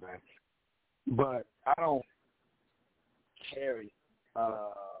out here, man. But I don't carry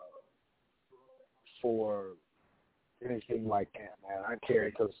for anything like that, man. I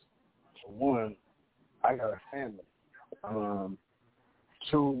carry because, for one, I got a family.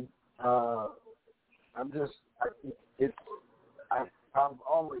 Two, I've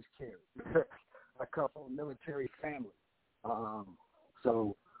always carried. I come from a military family.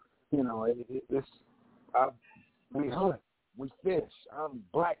 So, you know, we hunt, we fish. I'm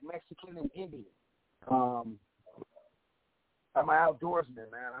black, Mexican, and Indian. I'm an outdoorsman,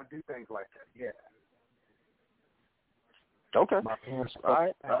 man. I do things like that, yeah. Okay. My parents all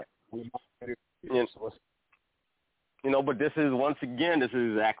right. You know, but this is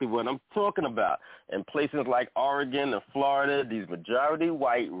exactly what I'm talking about. In places like Oregon and Florida, these majority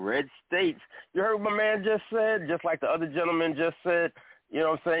white red states, you heard what my man just said, just like the other gentleman just said, you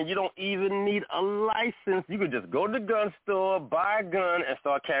know what I'm saying? You don't even need a license. You could just go to the gun store, buy a gun, and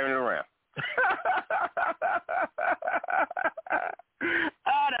start carrying it around.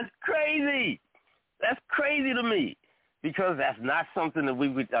 Oh, that's crazy. That's crazy to me. Because that's not something that we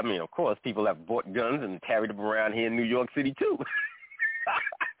would, I mean, of course, people have bought guns and carried them around here in New York City, too.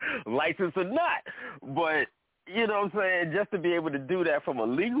 License or not. But, you know what I'm saying, just to be able to do that from a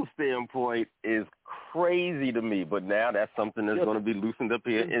legal standpoint is crazy to me. But now that's something that's going to be loosened up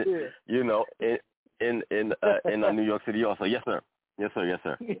here, in New York City also. Yes, sir.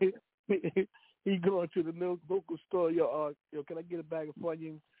 He going to the local store. Yo, can I get a bag of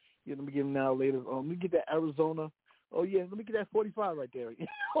Funyuns? Yeah, let me get them now later. Let me get that Arizona. Oh, yeah, let me get that 45 right there. You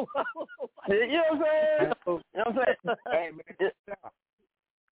know what I'm saying? Hey, man,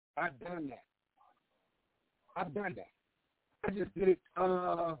 I've done that. I just did it,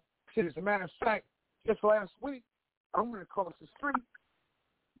 as a matter of fact, just last week, I went across the street,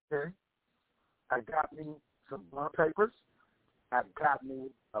 Okay? I got me some bond papers. I got me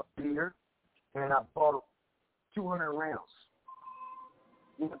a beer. And I bought 200 rounds.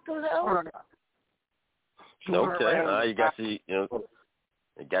 What the hell? Okay.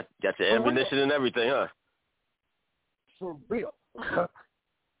 You got your ammunition and everything, huh? For real.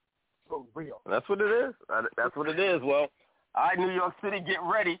 For real. That's what it is. That's what it is. Well, all right, New York City, get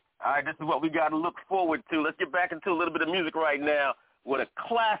ready. All right, this is what we got to look forward to. Let's get back into a little bit of music right now with a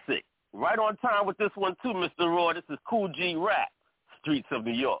classic. Right on time with this one, too, Mr. Raw. This is Cool G Rap, Streets of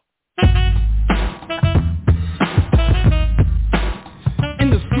New York. In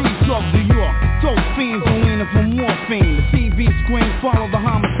the streets of New York, dope fiends are leaning for morphine. The TV screen follow the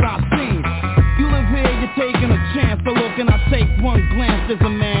homicide scene. You live here, you're taking a chance to look, and I take one glance. There's a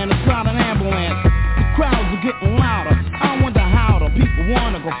man inside an ambulance. The crowds are getting louder. I wonder how the people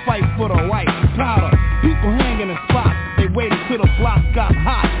wanna go fight for the right powder. People hanging in spots. They waited till the block got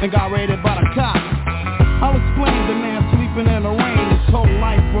hot and got raided by the cops. I'll explain the man sleeping in the rain. His whole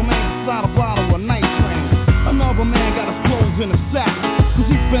life remains inside a bottle of night train. Another man got his clothes in a sack, cause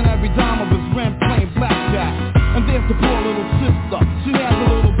he spent every dime of his rent playing blackjack. And there's the poor little sister. She has a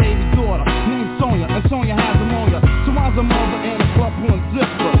little baby daughter named Sonia, and Sonia has pneumonia. So why's her mother in a club pulling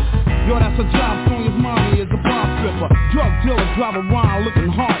zippers? Yo, that's her job. Sonia's mommy is a bar stripper. Drug dealer drive around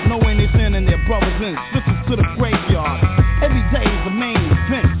looking hard, know anything in their brothers and sisters to the graveyard. Every day is the main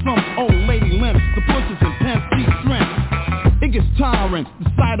event. Some old lady limps, the bushes and pimp see shrimp. It gets tiring,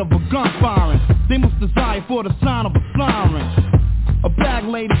 the sight of a gun firing. They must desire for the sound of a siren. A bag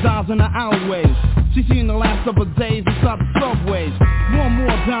lady dies in the alleyways. She seen the last of her days inside the subways. One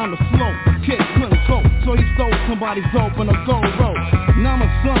more down the slope, the kid couldn't cope, so he stole somebody's dope in a gold rope. Now my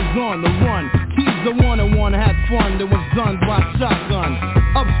son's on the run. He's the one that had fun that was done by shotgun.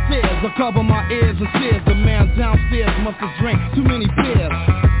 Upstairs, I cover my ears and tears. The man downstairs must have drank too many beers.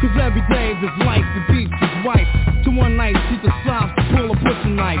 Cause every day of his life he beats his wife. To one night she decides to pull a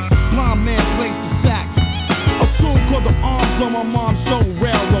butcher knife. Blind man plays the sax. A tune called The Arms on my mom's show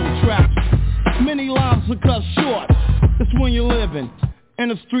railroad tracks. Many lives are cut short. It's when you're living in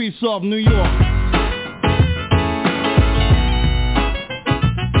the streets of New York.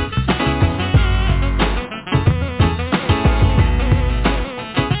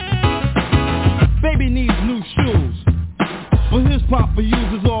 Baby needs new shoes, but his papa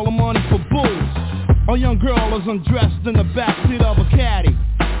uses all the money for booze. A young girl is undressed in the backseat of a caddy,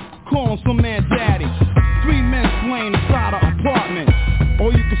 calling some man daddy. 3 men slain inside an apartment.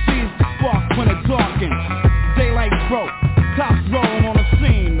 All you can see is the spark when it darkens. Daylight broke, cops rolling on the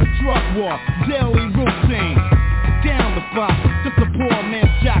scene. The drug war, daily routine. Down the spot, just a poor man's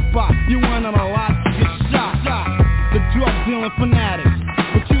jackpot. You win on a lot, you get shot. The drug dealing fanatics,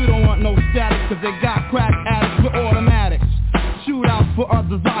 but you don't want no static, cause they got crack addicts with automatics. Shootouts for a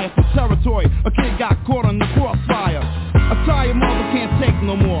desire for territory. A kid got caught on the crossfire. A tired mother can't take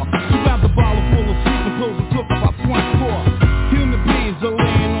no more. She grabbed a bottle full of sleeping pills and took about 24. Human beings are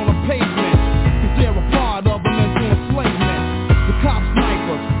laying on the pavement, cause they're a part of a mental enslavement. The cop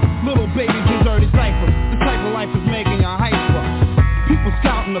snipers, little babies in dirty diapers. This type of life is making a hyper. People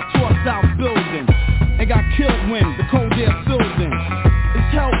scouting a tossed out building and got killed when the cold air filled in. Is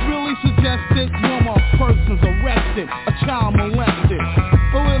help really suggested? One more person's arrested, a child molested.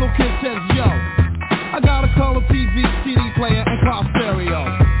 A little kid says, yo, I got a color TV, CD player, and car stereo,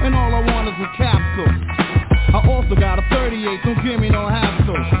 and all I want is a capsule. I also got a 38, don't give me no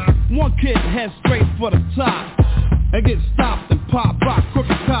hassle. One kid heads straight for the top and gets stopped and pop rock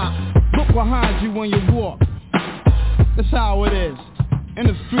crooked cop. Look behind you when you walk. That's how it is in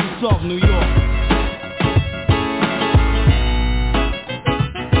the streets of New York.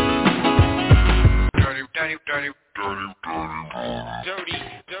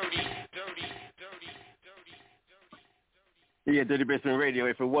 Yeah, Dirty Basement Radio.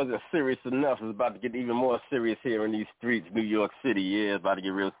 If it wasn't serious enough, it's about to get even more serious here in these streets, New York City. Yeah, it's about to get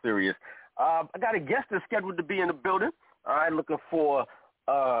real serious. I got a guest that's scheduled to be in the building. All right, looking for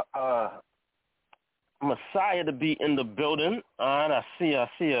Messiah to be in the building. All right, I see a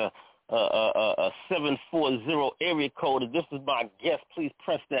 740 area code. If this is my guest, please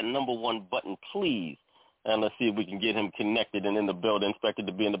press that number 1 button, please. And let's see if we can get him connected and in the building, expected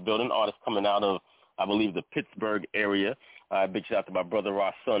to be in the building. Artist coming out of, I believe, the Pittsburgh area. Big shout out to my brother,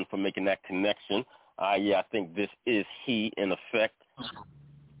 our son, for making that connection. Yeah, I think this is he, in effect.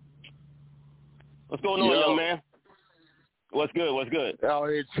 What's going on, young man? What's good? Out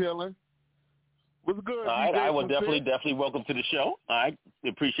here chilling. What's good? All right, I will definitely welcome to the show. All right, we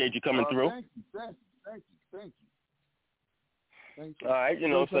appreciate you coming through. Thank you. All right, you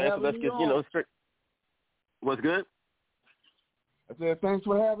know what I'm saying? So let's get, straight. What's good? I said, thanks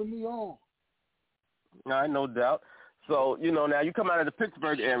for having me on. All right, no doubt. So, now you come out of the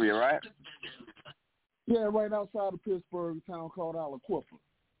Pittsburgh area, right? Yeah, right outside of Pittsburgh, a town called Aliquippa.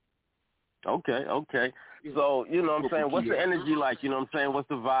 Okay. So, what I'm saying, what's the energy like? What's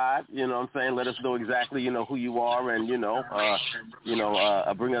the vibe? Let us know exactly, who you are and,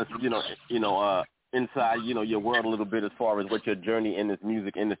 bring us, inside, your world a little bit as far as what your journey in this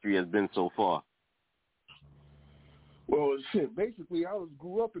music industry has been so far. Well, shit, basically, I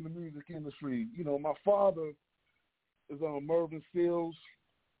grew up in the music industry. My father is Mervyn Stills,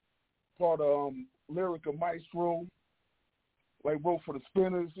 part of Lyrica Maestro, wrote for the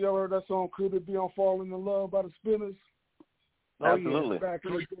Spinners. You ever heard that song, Could It Be on Falling in Love by the Spinners? Absolutely. Yeah, back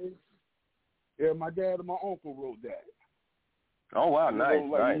in the day. Yeah, my dad and my uncle wrote that. Oh, wow, nice.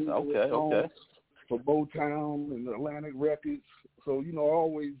 Okay. For Motown and Atlantic Records. So,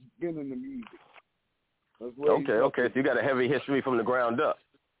 always been in the music. Okay. So you got a heavy history from the ground up.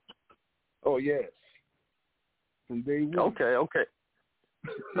 Oh, yes. From day one.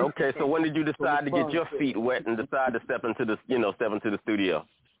 Okay. So when did you decide to get your feet wet and decide to step into the studio?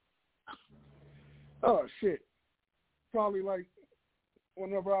 Oh, shit. Probably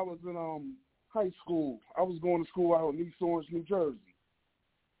whenever I was in high school. I was going to school out in East Orange, New Jersey.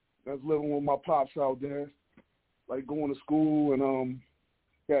 I was living with my pops out there, going to school and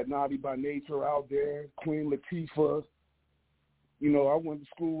got Naughty by Nature out there, Queen Latifah. I went to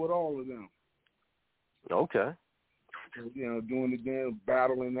school with all of them. Okay. Doing the damn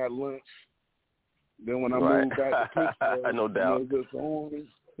battling at lunch. Then when I moved back to Pittsburgh, no doubt. Just on.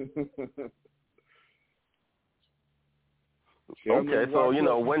 Okay,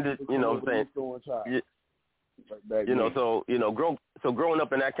 so when did so growing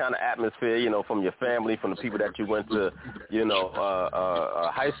up in that kind of atmosphere, from your family, from the people that you went to,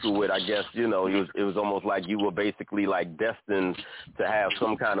 high school with, I guess, it was almost like you were basically destined to have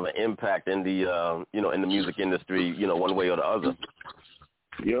some kind of an impact in the in the music industry, one way or the other.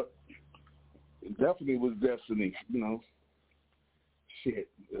 Yep, it definitely was destiny. Shit,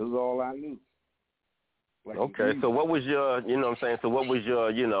 it was all I knew. Okay, so what was your, so what was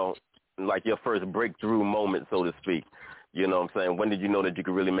your, your first breakthrough moment, so to speak? When did you know that you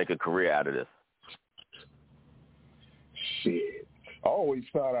could really make a career out of this? Shit, I always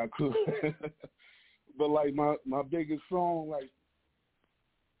thought I could. But my biggest song,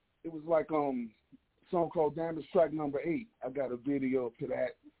 it was a song called Damage Track Number 8. I got a video to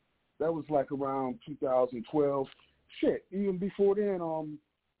that. That was around 2012. Shit, even before then,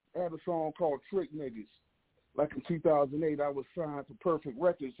 I had a song called Trick Niggas. In 2008, I was signed to Perfect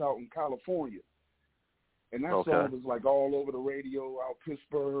Records out in California. And that song was all over the radio out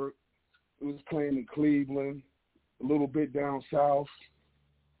Pittsburgh. It was playing in Cleveland, a little bit down south.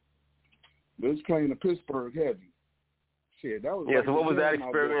 But it was playing in Pittsburgh heavy. Shit, that was so what was that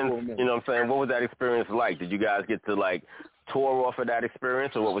experience, what was that experience like? Did you guys get to tour off of that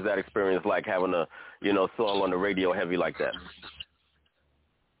experience, or what was that experience like having a, song on the radio heavy like that?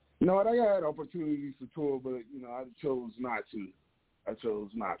 No, I had opportunities to tour, but, I chose not to. I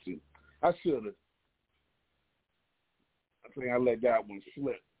should have. I think I let that one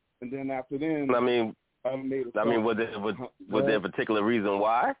slip. And then after then, I made a song. Was there a particular reason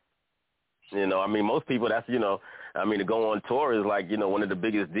why? Most people, that's, to go on tour is one of the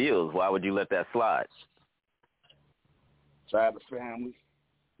biggest deals. Why would you let that slide? So I had a family.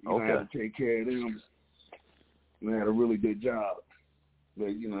 I had to take care of them. And I had a really good job. But,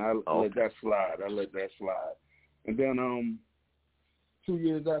 I let that slide. And then 2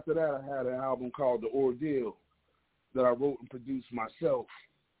 years after that, I had an album called The Ordeal that I wrote and produced myself.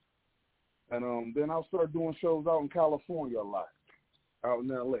 And then I started doing shows out in California a lot, out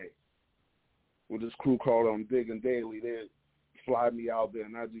in L.A. with this crew called Dig and Daily. They fly me out there,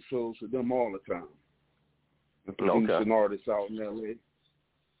 and I do shows for them all the time. And producing artists out in L.A.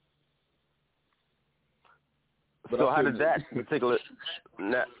 So how did that particular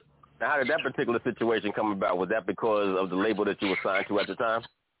situation come about? Was that because of the label that you were signed to at the time?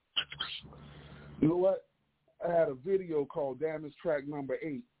 You know what? I had a video called Damage Track Number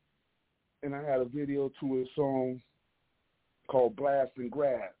 8, and I had a video to a song called Blast and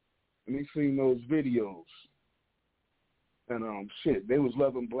Grab, and they seen those videos. And they was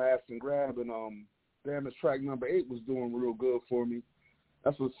loving Blast and Grab, and Damage Track Number 8 was doing real good for me.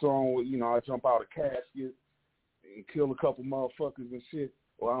 That's a song where, I jump out a casket and kill a couple motherfuckers and shit.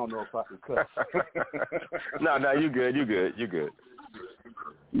 Well, I don't know if I can cuss. No, you good.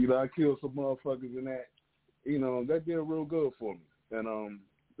 I killed some motherfuckers in that. That did real good for me. And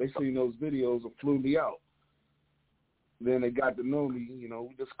they seen those videos and flew me out. Then they got to know me,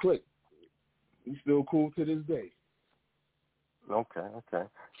 we just clicked. We still cool to this day. Okay.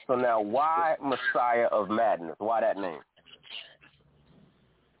 So now, why Messiah of Madness? Why that name?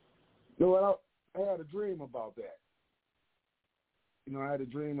 You know what? I had a dream about that. You know, I had a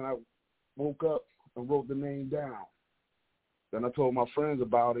dream and I woke up and wrote the name down. Then I told my friends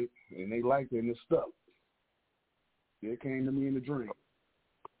about it, and they liked it, and it stuck. It came to me in a dream.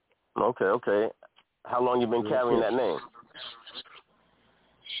 Okay. How long you been carrying that name?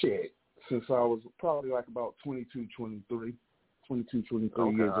 Shit. Since I was probably like about 22, 23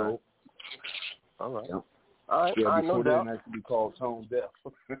 years old. All right. Yeah. All right. Yeah, no before doubt. then I used to be called Tone Deaf.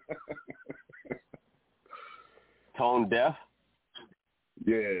 Tone Deaf?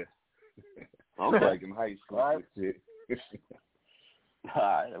 Yeah. Okay. Like in high school. All right. All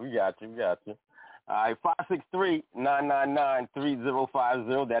right, we got you. All right,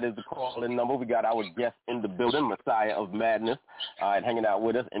 563-999-3050. That is the call-in number. We got our guest in the building, Messiah of Madness. All right, hanging out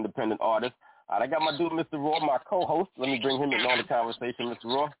with us, independent artist. All right, I got my dude, Mr. Raw, my co-host. Let me bring him in on the conversation, Mr.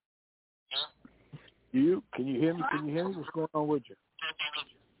 Raw. Can you hear me? What's going on with you?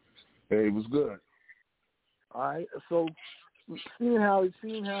 Hey, it was good. All right, so seeing how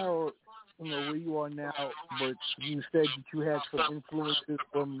you know where you are now, but you said that you had some influences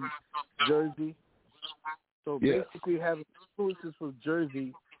from Jersey. So basically, having influences from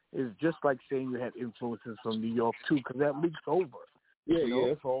Jersey is just like saying you had influences from New York too, because that leaks over. Yeah, you know?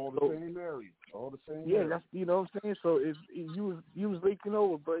 It's all the same area, all the same. Yeah, area. that's what I'm saying. So if you was leaking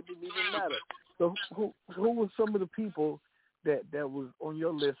over, but it didn't even matter. So who were some of the people that was on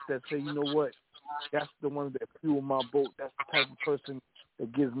your list that say, you know what, that's the one that fueled my boat. That's the type of person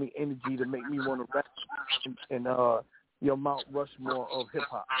that gives me energy to make me want to rap and your Mount Rushmore of hip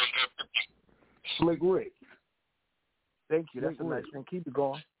hop. Slick Rick. Thank you. That's a nice one. Keep it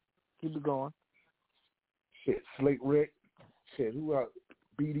going. Shit, Slick Rick. Shit, who else?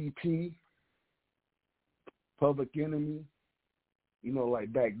 BDP. Public Enemy. You know,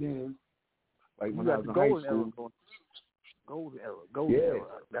 like back then. Like when I was in high school. Golden era.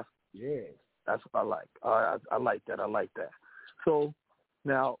 That's what I like. I like that. So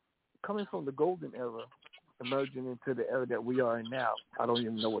now, coming from the golden era, emerging into the era that we are in now, I don't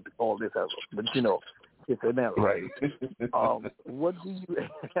even know what to call this era, but you know, it's an era. Right. What do you?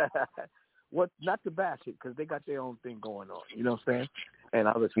 Not to bash it, because they got their own thing going on. You know what I'm saying? And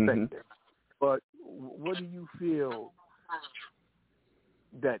I respect it. But what do you feel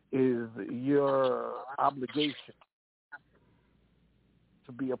that is your obligation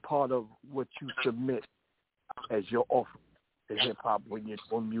to be a part of what you submit as your offer to hip-hop when you're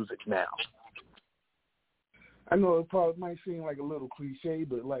doing music now? I know it probably might seem like a little cliche,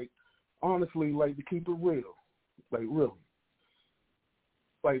 but, like, honestly, like, to keep it real, like, really.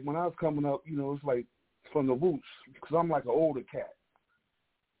 Like, when I was coming up, you know, it's like from the roots, because I'm like an older cat.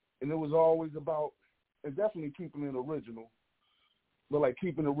 And it was always about, and definitely keeping it original, but, like,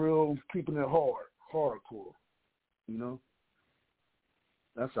 keeping it real, keeping it hardcore, you know?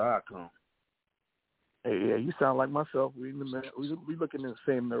 That's how I come. Hey, yeah, you sound like myself. We in the mirror. We looking in the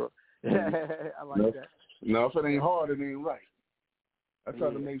same mirror. I like that. No, if it ain't hard, it ain't right. I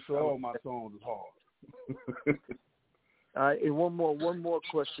try to make sure all my songs is hard. All right, and one more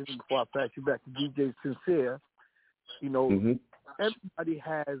question before I pass you back to DJ Sincere. You know, everybody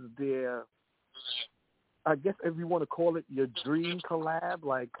has their, I guess if you want to call it your dream collab.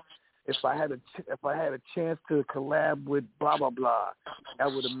 Like, if I had a chance to collab with blah blah blah,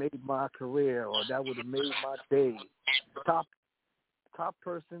 that would have made my career, or that would have made my day. Top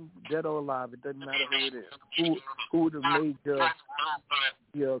person, dead or alive, it doesn't matter who it is. Who would have made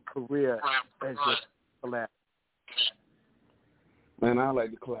your career as your collab? Man, I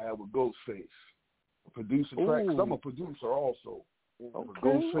like to collab with Ghostface, producer track. Cause I'm a producer also.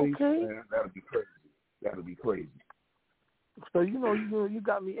 Ghostface, man, that'd be crazy. So you know, you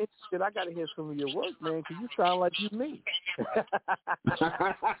got me interested. I got to hear some of your work, man, because you sound like you me.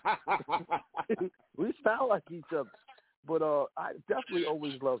 We sound like each other. But I definitely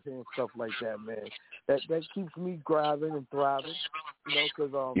always love hearing stuff like that, man. That keeps me driving and thriving, you know,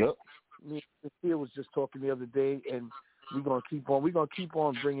 because me and Tia was just talking the other day, and we're gonna keep on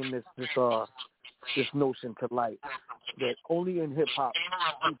bringing this notion to light. That only in hip hop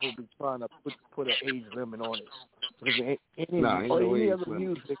people be trying to put an age limit on it. Because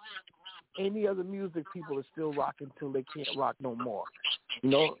any other music people are still rocking till they can't rock no more. You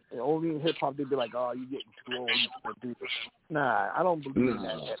know, and only in hip hop they be like, "Oh, you getting too old, you can't do this." Nah, I don't believe in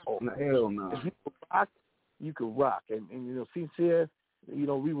that at all. Hell no. If you can rock, you can rock. And you know, Sincere, you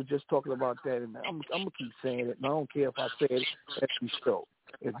know, we were just talking about that, and I'm gonna keep saying it. And I don't care if I say it every show.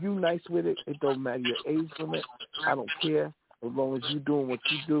 If you nice with it, it don't matter your age limit. I don't care. As long as you doing what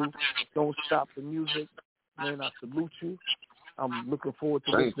you do, don't stop the music. Man, I salute you. I'm looking forward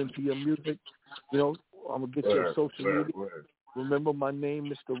to listening to your music. You know, I'm going to get your social media. Remember my name,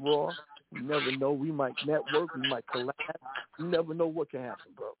 Mr. Raw. You never know. We might network. We might collab. You never know what can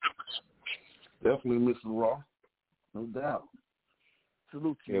happen, bro. Definitely, Mr. Raw. No doubt.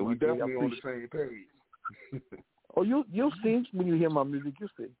 Salute to you. Yeah, we definitely on the same page. Oh, you'll see when you hear my music. You'll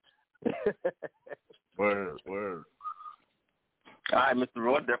see. Word. All right, Mr.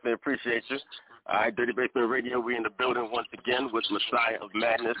 Raw, definitely appreciate you. All right, Dirty Basement Radio, we in the building once again with Messiah of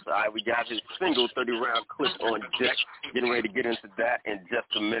Madness. All right, we got his single 30-round clip on deck. Getting ready to get into that in just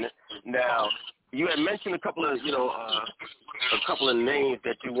a minute. Now, you had mentioned a couple of names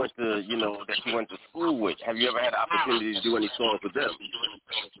that you went to school with. Have you ever had the opportunity to do any songs with them?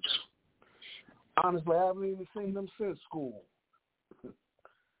 Honestly, I haven't even seen them since school.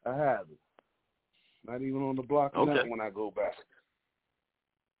 I haven't. Not even on the block when I go back.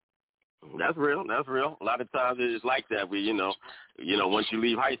 That's real. A lot of times it's like that. We, once you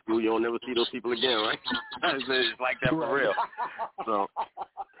leave high school, you don't never see those people again, right? It's like that for real. So,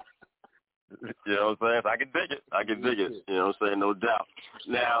 you know what I'm saying? I can dig it. You know what I'm saying? No doubt.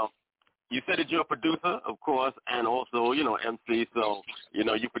 Now, you said that you're a producer, of course, and also, MC. So,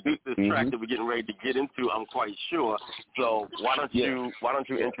 you produced this track that we're getting ready to get into, I'm quite sure. So why don't you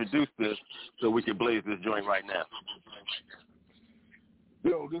introduce this so we can blaze this joint right now?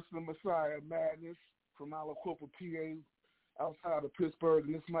 Yo, this is the Messiah of Madness from Aliquippa, PA, outside of Pittsburgh,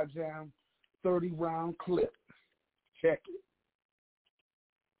 and this is my jam, 30-round clip. Check it.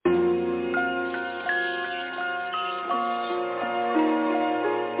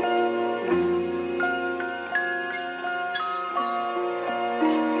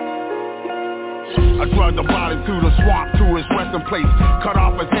 I dragged the body through the swamp to his resting place. Cut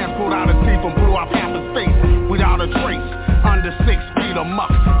off his hands, pulled out his teeth, and blew off half his face without a trace. Under 6 feet of muck,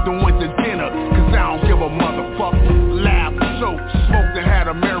 then went to dinner, cause I don't give a motherfucker. Laughed, choked, smoked and had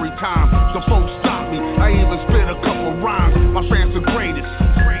a merry time. The folks stopped me, I even spit a couple rhymes. My fans the greatest.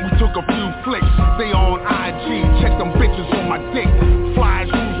 We took a few flicks, they on IG, check them bitches on my dick. Fly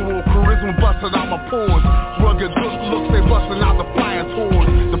as usual, charisma busted out my pores. Rugged good looks, they busting out the flying tours.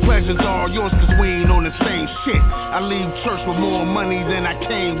 The pleasures are yours cause we ain't on the same shit. I leave church with more money than I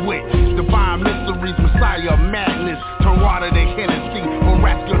came with. Divine mysteries, Messiah of Madness. Turn water to Hennessy or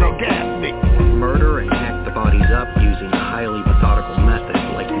rascal or gas stick. Murder and hack the bodies up using a highly methodical method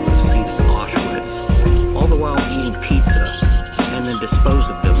like you would have seen in Auschwitz. All the while eating pizza and then dispose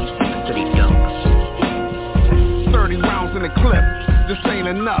of them in the city dump. 30 rounds in the clip, this ain't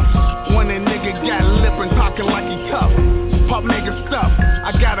enough. When a nigga got lip and talking like he tough. Pop nigga stuff,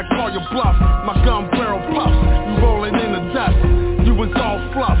 I gotta call your bluff. My gun barrel puffs, you rolling in the dust. You was all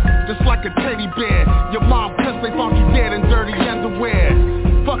fluff, just like a teddy bear. Your mom cussed, they found you dead in dirty underwear.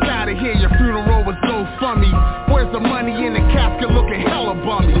 Fuck out of here, your funeral was so funny. Where's the money in the casket looking hella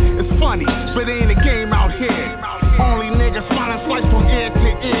bummy? It's funny, but it ain't a game out here. Only niggas finding slice from ear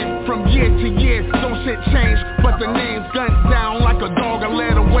to ear. From year to year, don't shit change. But the name's gunned down like a dog and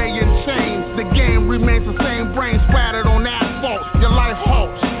led away in chains. The game remains the same, brain splattered on asphalt. Your life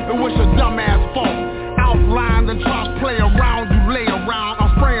halts, it was your dumbass fault. Outlined and try to play around, you lay around.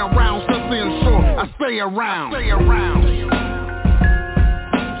 I'm spraying around, so seeing sure I stay around.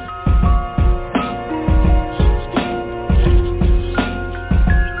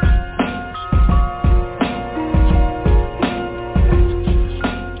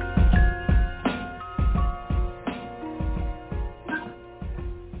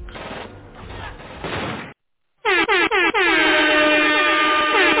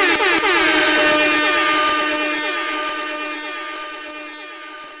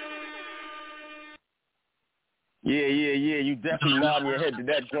 Yeah, you definitely nodding your head to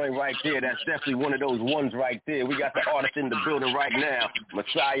that joint right there. That's definitely one of those ones right there. We got the artist in the building right now,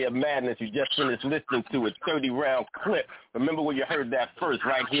 Messiah of Madness. You just finished listening to a 30-round clip. Remember where you heard that first,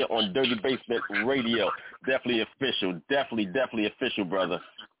 right here on Dirty Basement Radio. Definitely official. Definitely official, brother.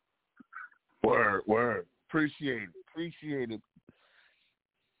 Word. Appreciate it.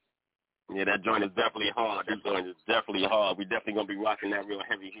 Yeah, that joint is definitely hard. We definitely going to be rocking that real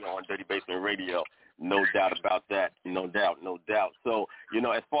heavy here on Dirty Basement Radio. No doubt about that. No doubt. So,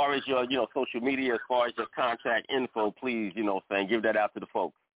 as far as your, social media, as far as your contact info, please, give that out to the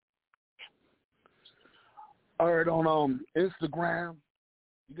folks. All right, on Instagram,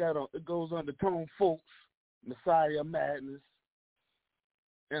 it goes under Tone Folks, Messiah Madness,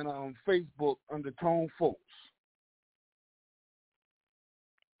 and on Facebook under Tone Folks.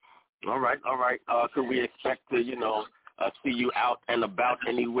 All right. Could we expect to, see you out and about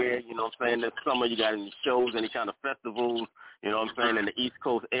anywhere, this summer? You got any shows, any kind of festivals, in the East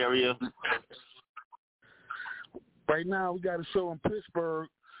Coast area? Right now, we got a show in Pittsburgh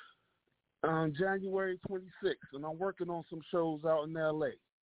on January 26th, and I'm working on some shows out in L.A.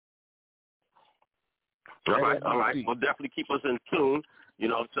 All right. Well, definitely keep us in tune, you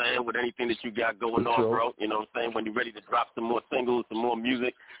know what I'm saying, with anything that you got going on, bro. You know what I'm saying? When you're ready to drop some more singles, some more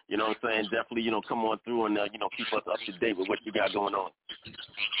music, you know what I'm saying, definitely, you know, come on through and, you know, keep us up to date with what you got going on.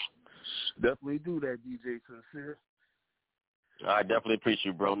 Definitely do that, DJ Sincere. I definitely appreciate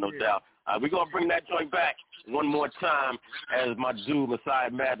you, bro, no doubt. We're going to bring that joint back one more time as my dude,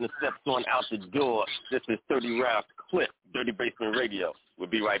 Messiah Madness, steps on out the door. This is 30 Rounds Clip, Dirty Basement Radio. We'll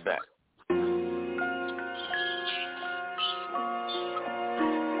be right back.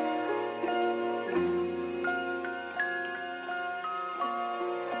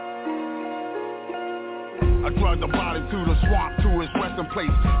 I dragged the body through the swamp to his resting place.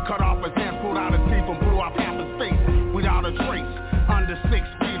 Cut off his hands, pulled out his teeth, and blew off half his face. Without a trace, under 6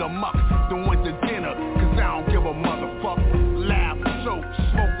 feet of muck. Then went to dinner, cause I don't give a motherfuck. Laughed, joked,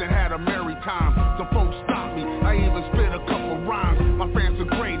 smoked, and had a merry time. Some folks stopped me, I even spit a couple rhymes. My fans are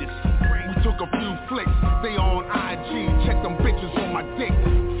greatest. We took a few flicks, they on IG. Check them bitches on my dick.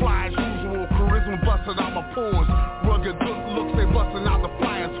 Fly as usual, charisma busted out my pores. Rugged good looks, they busting out the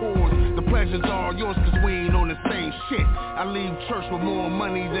fire's whores. The pleasure's all yours, cause we ain't on the same shit. I leave church with more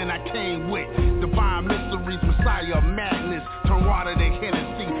money than I came with. Divine mysteries, Messiah Madness. Turn water to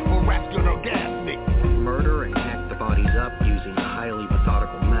Hennessy or rascal orgasmic. Murder and hack the bodies up using a highly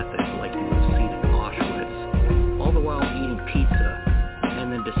methodical method like you would have seen in Auschwitz. All the while eating pizza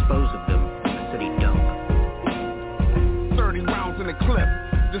and then dispose of them in the city dump. 30 rounds in the clip,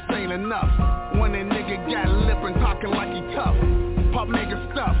 this ain't enough. When a nigga got lip and talking like he tough. Pop nigga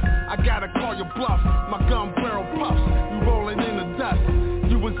stuff, I gotta call your bluff. My gun barrel puffs, you rolling in the dust.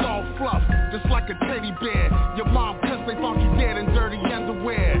 You was all fluff, just like a teddy bear. Your mom cussed, they found you dead in dirty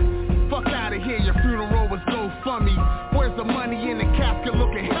underwear. Fuck out of here, your funeral was GoFundMe. Where's the money in the casket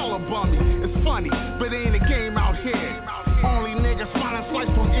looking hella bummy? It's funny, but it ain't a game out here. Only niggas find a slice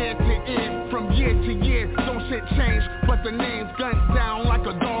from ear to ear. From year to year, don't shit change, but the name's gunned down like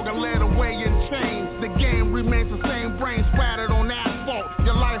a dog and led away in chains. The game remains the same, brain splattered on asphalt.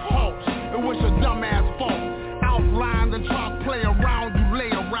 Your life halts, it was your dumbass fault. Outline the chalk, play around, you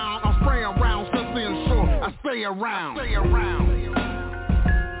lay around. I'm spraying around, just to ensure I stay around. Stay around.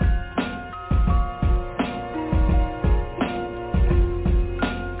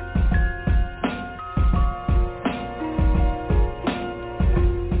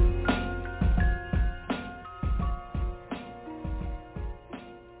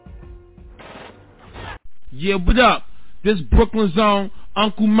 Yeah, what up? This Brooklyn Zone,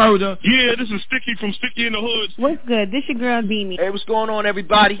 Uncle Murder. Yeah, this is Sticky from Sticky in the Hood. What's good? This your girl Beanie. Hey, what's going on,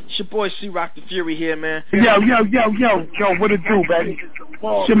 everybody? It's your boy C-Rock the Fury here, man. Yo, what it do, baby?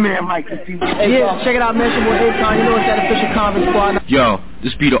 It's your man, Mike. Hey, yeah, check it out, man. It's your boy Akon. You know it's that official Conference Squad. Yo,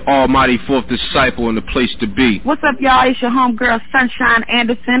 this be the almighty fourth disciple and the place to be. What's up, y'all? It's your homegirl, Sunshine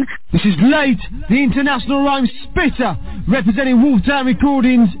Anderson. This is Late, the international rhyme spitter, representing Wolftown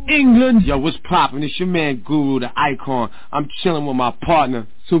Recordings, England. Yo, what's poppin'? It's your man Guru, the icon. I'm chilling with my partner,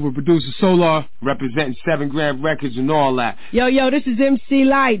 super producer Solar, representing 7 Grand Records and all that. Yo, this is MC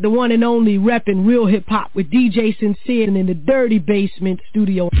Light, the one and only repping real hip hop with DJ Sincere in the Dirty Basement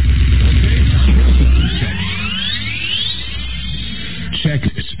studio. Check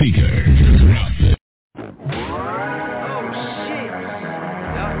speaker.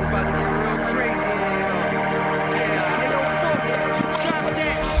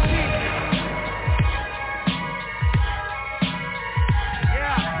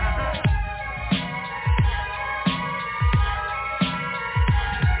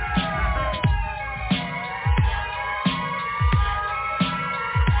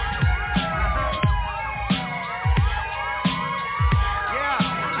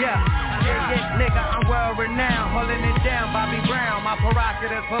 Renowned, holding it down, Bobby Brown, my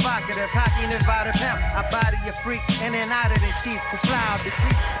provocative, cockiness by the pound. I body a freak, in and out of the sheets, to fly out the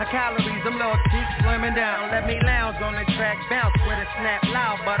creek. My calories, I'm low cheeks, slimming down. Let me lounge on the track, bounce with a snap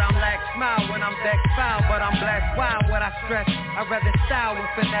loud, but I'm like smile when I'm deck foul, but I'm blessed wild. What I stress, I rather style with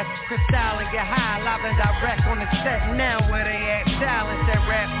finesse, crystal and get high, live and direct on the set. Now where they at, silence that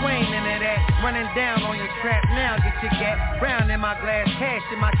rap, queen into that, running down on your trap. Now get your gap, brown in my glass, cash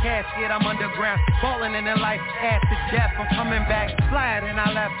in my casket, I'm underground, balling in the life after death. I'm coming back, flyer than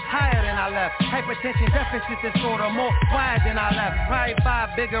I left, higher than I left. Hypertension deficit disorder, more quiet than I left. Probably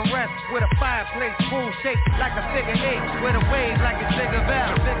 5 bigger rests with a fireplace, full shaped like a figure 8, with a wave like a bigger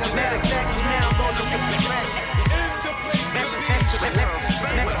bell. Matter of fact, now I'm rolling with the rest.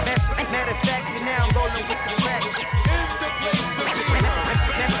 Matter of fact, now I'm rolling with the rest.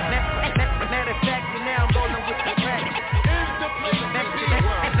 Matter of fact, now I'm rolling with the rest.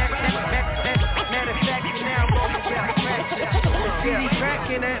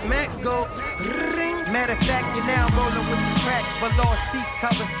 cracking that Mac go ring. Matter of fact, you're now rolling with the crack, but lost seat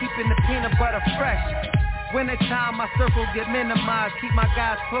covers keeping the peanut butter fresh. Wintertime, my circle get minimized. Keep my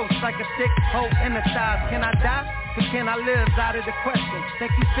guys close like a thick hole in the thighs. Can I die? Cause can I live? Out of the question.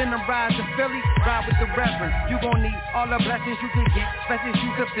 Think you finna ride to Philly? Ride with the Reverend. You gon' need all the blessings you can get, blessings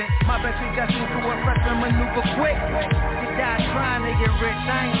you can fit. My best suggestion to a freshman maneuver quick. You die trying to get rich.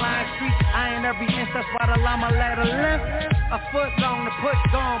 I ain't lying street. I ain't every inch. That's why the llama ladder limp. A foot long to push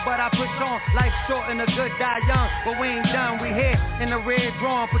gone, but I push on. Life short and a good die young. But we ain't done. We here in the red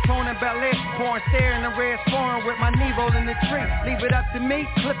drawing, Patron and Bel Air, pouring stare in the red scoring with my knee rolling the tree. Leave it up to me.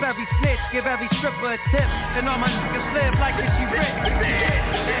 Clip every snitch, give every stripper a tip, and all my niggas live like that she rich.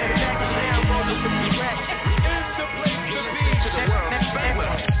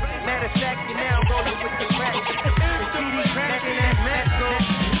 Matter of fact, you now rolling with the rap. CD cracking that Mac go.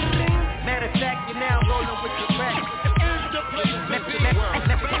 Matter of fact, you now rolling with the rap.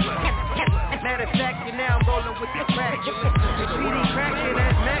 Matter of fact, you now rolling with the rap. CD cracking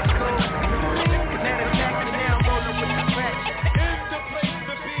that Mac go. Matter of fact, you now rolling with the rap.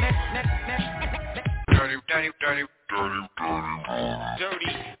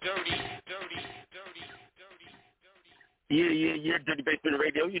 Yeah, Dirty Basement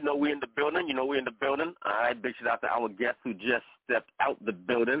Radio. You know we're in the building. All right, big shout out to our guest who just stepped out the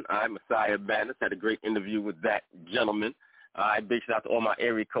building. All right, Messiah Madness. Had a great interview with that gentleman. All right, big shout out to all my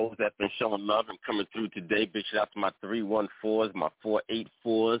area codes that's been showing love and coming through today. Big shout out to my 314s, my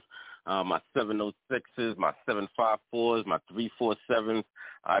 484s, my 706s, my 754s, my 347s.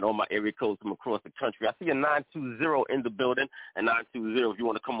 All right, all my area codes from across the country. I see a 920 in the building, and 920, if you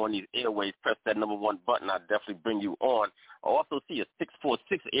want to come on these airways, press that number 1 button. I'll definitely bring you on. I also see a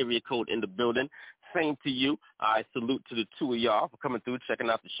 646 area code in the building. Same to you. I salute to the two of y'all for coming through, checking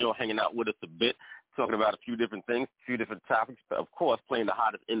out the show, hanging out with us a bit, talking about a few different things, a few different topics, but of course playing the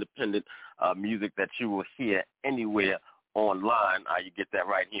hottest independent music that you will hear anywhere online. You get that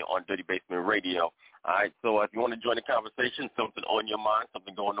right here on Dirty Basement Radio. All right, so if you want to join the conversation, something on your mind,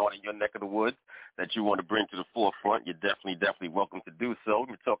 something going on in your neck of the woods that you want to bring to the forefront, you're definitely welcome to do so.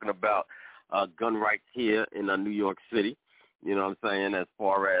 We're talking about gun rights here in New York City. You know what I'm saying? As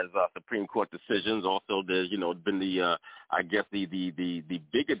far as Supreme Court decisions, also there's been the I guess the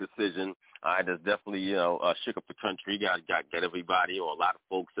bigger decision that's definitely shook up the country, got everybody, or a lot of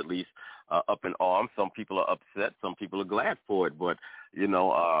folks at least up in arms. Some people are upset, some people are glad for it, but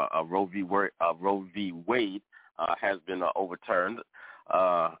Roe v. Wade has been overturned.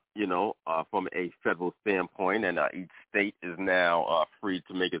 From a federal standpoint, and each state is now free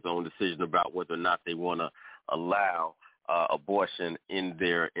to make its own decision about whether or not they want to allow abortion in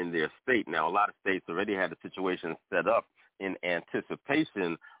their state. Now, a lot of states already had the situation set up in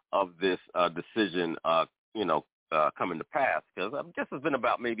anticipation of this decision, coming to pass. Because I guess it's been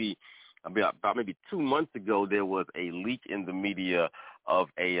about maybe 2 months ago, there was a leak in the media of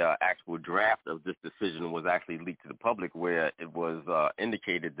a actual draft of this decision was actually leaked to the public, where it was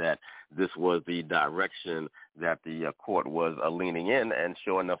indicated that this was the direction that the court was leaning in, and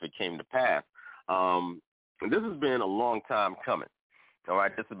sure enough, it came to pass. This has been a long time coming. All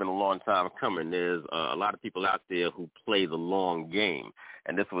right, this has been a long time coming. There's a lot of people out there who play the long game,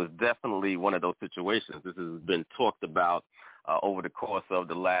 and this was definitely one of those situations. This has been talked about over the course of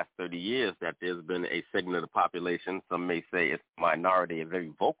the last 30 years, that there's been a segment of the population, some may say it's minority, a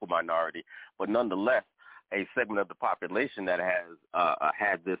very vocal minority, but nonetheless, a segment of the population that has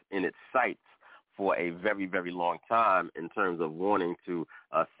had this in its sights for a very, very long time in terms of wanting to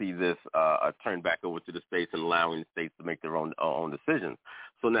see this turned back over to the states and allowing the states to make their own decisions.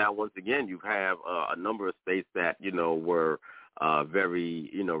 So now, once again, you have a number of states that, were very,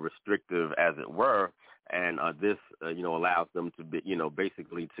 restrictive, as it were, and this, allows them to be,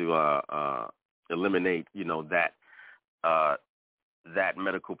 basically to eliminate, that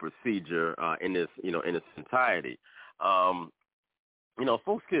medical procedure in its entirety.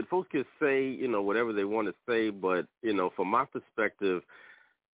 Folks could say, whatever they want to say, but, from my perspective,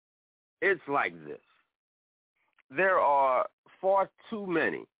 it's like this. There are far too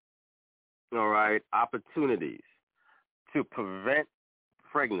many, all right, opportunities to prevent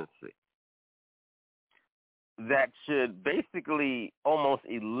pregnancy that should basically almost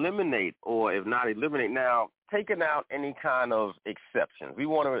eliminate, or if not eliminate now, taking out any kind of exceptions. We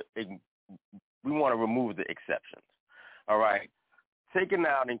want to remove the exceptions, all right? Taken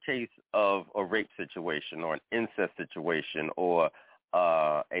out in case of a rape situation or an incest situation or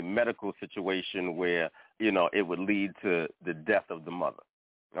a medical situation where, it would lead to the death of the mother.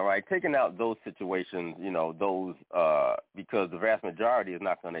 All right, taking out those situations, because the vast majority is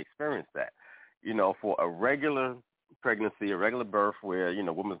not going to experience that. For a regular pregnancy, a regular birth where,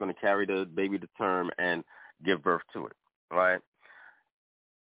 woman's going to carry the baby to term and give birth to it, right?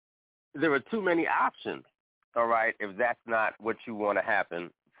 There are too many options, all right, if that's not what you want to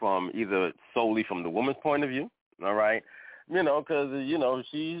happen from either solely from the woman's point of view, all right? Because,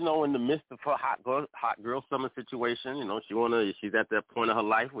 she's, in the midst of her hot girl summer situation, she's at that point of her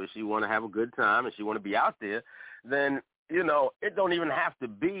life where she want to have a good time and she want to be out there, then, it don't even have to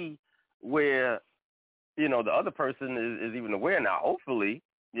be where, the other person is even aware. Now, hopefully,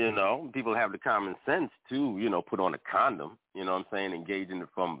 people have the common sense to, put on a condom, engage in it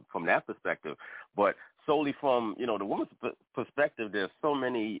from that perspective. But solely from, the woman's perspective, there's so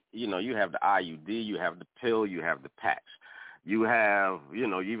many, you have the IUD, you have the pill, you have the patch. You have,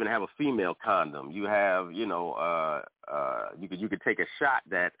 you even have a female condom. You have, you could take a shot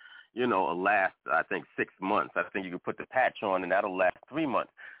that, will last, I think, 6 months. I think you could put the patch on and that'll last 3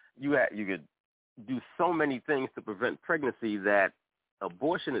 months. You could do so many things to prevent pregnancy that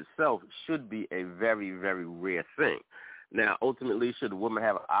abortion itself should be a very, very rare thing. Now, ultimately, should a woman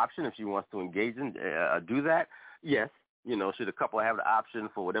have an option if she wants to engage in do that? Yes. Should a couple have the option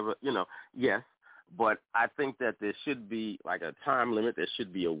for whatever? Yes. But I think that there should be like a time limit. There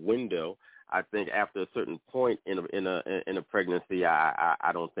should be a window. I think after a certain point in a pregnancy,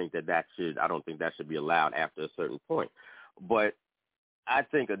 I don't think that should be allowed after a certain point. But I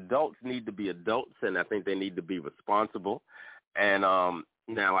think adults need to be adults, and I think they need to be responsible. And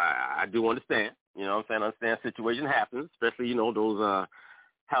now I do understand. I understand situation happens, especially those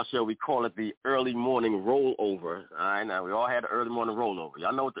how shall we call it, the early morning rollover. All right, now we all had the early morning rollover.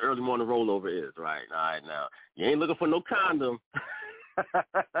 Y'all know what the early morning rollover is, right? All right, now you ain't looking for no condom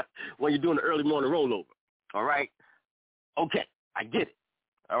when you're doing the early morning rollover. All right, okay, I get it.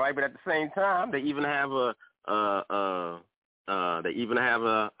 All right, but at the same time, they even have a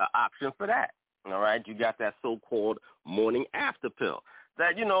option for that. All right, you got that so-called morning after pill.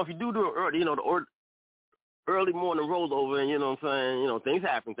 That if you do early, the early morning rollover, and things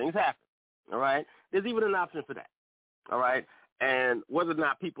happen. All right, there's even an option for that. All right, and whether or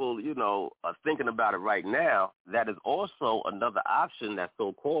not people are thinking about it right now, that is also another option, that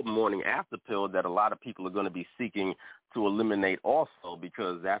so-called morning after pill, that a lot of people are going to be seeking to eliminate also,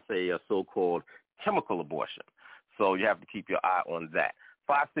 because that's a so-called chemical abortion. So you have to keep your eye on that.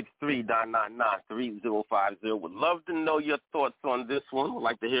 563-999-3050. Would love to know your thoughts on this one. Would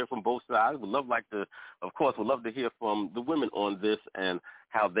like to hear from both sides. Would love to hear from the women on this and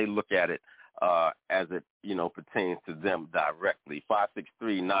how they look at it as it, pertains to them directly.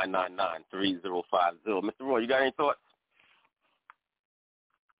 563-999-3050. Mr. Roy, you got any thoughts?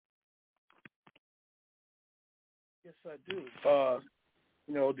 Yes, I do.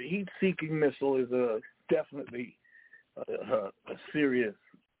 The heat-seeking missile is definitely a serious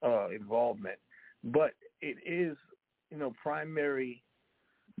involvement, but it is, primary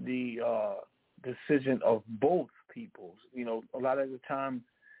the decision of both peoples. A lot of the time,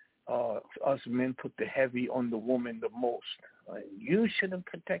 us men put the heavy on the woman the most. You should have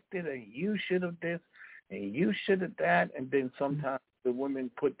protected, and you should have this, and you should have that, and then sometimes the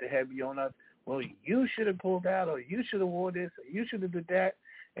women put the heavy on us. Well, you should have pulled out, or you should have wore this, or you should have did that.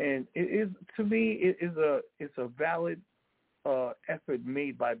 And it is, to me, it's a valid effort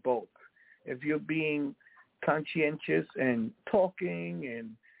made by both. If you're being conscientious and talking,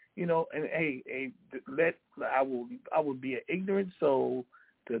 and I will be an ignorant soul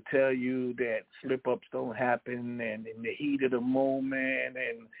to tell you that slip-ups don't happen, and in the heat of the moment,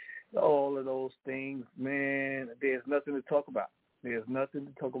 and all of those things, man, there's nothing to talk about. There's nothing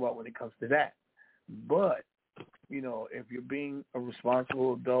to talk about when it comes to that. But if you're being a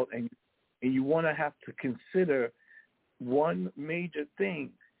responsible adult and you want to have to consider one major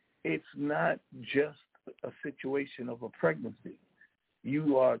thing, it's not just a situation of a pregnancy.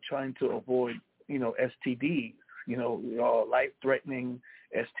 You are trying to avoid, STDs, life-threatening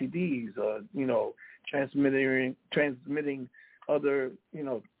STDs, transmitting other,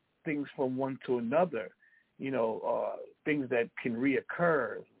 things from one to another, things that can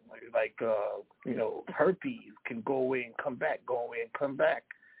reoccur. Like herpes can go away and come back,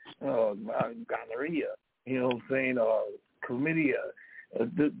 gonorrhea, chlamydia.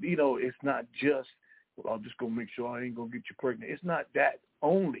 It's not just, well, I'm just going to make sure I ain't going to get you pregnant. It's not that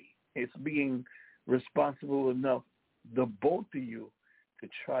only. It's being responsible enough, the both of you, to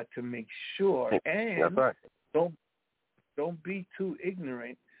try to make sure. And that's right. Don't be too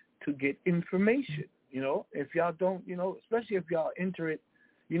ignorant to get information. If y'all don't, especially if y'all enter it.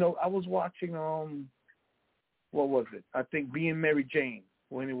 I was watching, what was it? I think Being Mary Jane,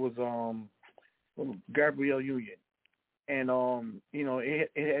 when it was Gabrielle Union. And, it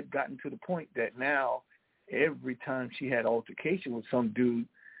had gotten to the point that now every time she had altercation with some dude,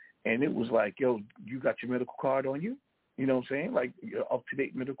 and it was like, yo, you got your medical card on you? You know what I'm saying? Like your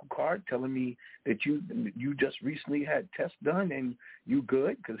up-to-date medical card telling me that you just recently had tests done and you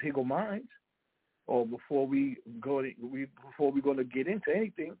good, because here go mine. Or before we going to get into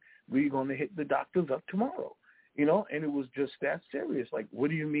anything, we're going to hit the doctors up tomorrow. You know, and it was just that serious. Like, what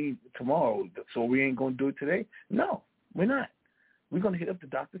do you mean tomorrow? So we ain't going to do it today? No, we're not. We're going to hit up the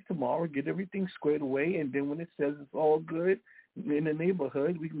doctors tomorrow, get everything squared away, and then when it says it's all good in the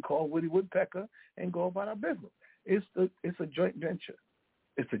neighborhood, we can call Woody Woodpecker and go about our business. It's a joint venture.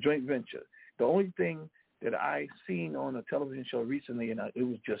 It's a joint venture. The only thing that I seen on a television show recently, and it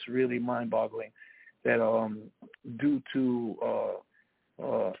was just really mind-boggling, that due to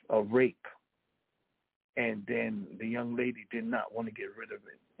a rape, and then the young lady did not want to get rid of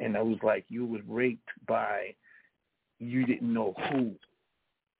it. And I was like, you was raped by, you didn't know who.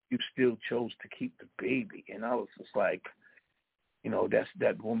 You still chose to keep the baby. And I was just like, you know, that's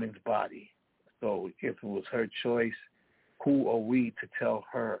that woman's body. So if it was her choice, who are we to tell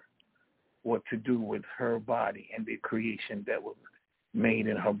her what to do with her body and the creation that was made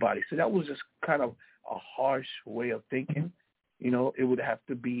in her body? So that was just kind of a harsh way of thinking. You know, it would have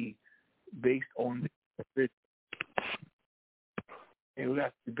to be based on the individual. It would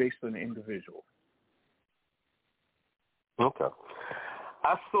have to be based on the individual. Okay.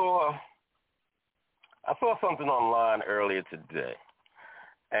 I saw something online earlier today,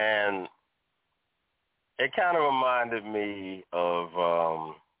 and it kind of reminded me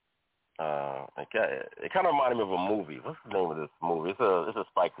of it kind of reminded me of a movie. What's the name of this movie? It's a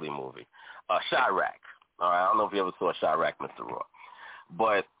Spike Lee movie, Chirac. All right, I don't know if you ever saw Chirac, Mr. Roy,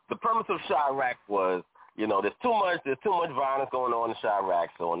 but the premise of Chirac was, you know, there's too much violence going on in Chirac.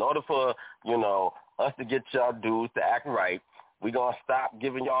 So in order for, you know, us to get y'all dudes to act right, we're gonna stop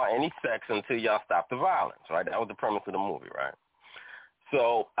giving y'all any sex until y'all stop the violence. Right? That was the premise of the movie, right?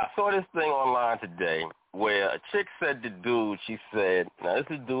 So I saw this thing online today where a chick said to dude, she said, now this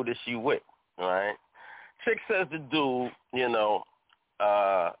is the dude that she with, all right? Chick says to dude, you know,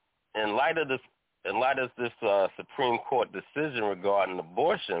 in light of this Supreme Court decision regarding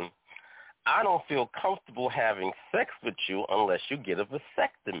abortion, I don't feel comfortable having sex with you unless you get a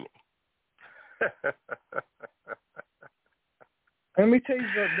vasectomy. Let me tell you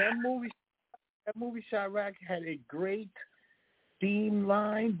something. That movie Chirac had a great theme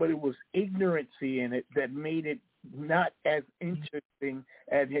line, but it was ignorancy in it that made it not as interesting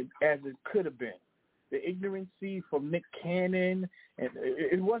as it could have been. The ignorancy from Nick Cannon, and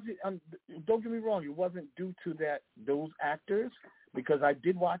it wasn't. Don't get me wrong, it wasn't due to those actors, because I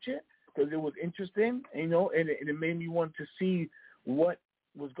did watch it because it was interesting, you know, and it made me want to see what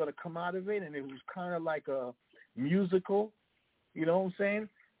was going to come out of it, and it was kind of like a musical, you know what I'm saying?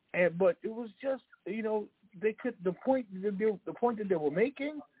 But it was just, you know, the point that they were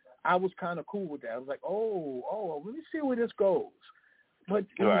making, I was kind of cool with that. I was like, oh, let me see where this goes. But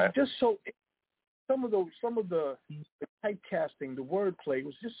it was just so. Some of the typecasting, the wordplay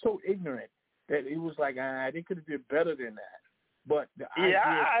was just so ignorant that it was like, they could have did better than that. But the idea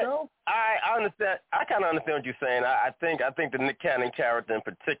itself, I understand. I kind of understand what you're saying. I think the Nick Cannon character in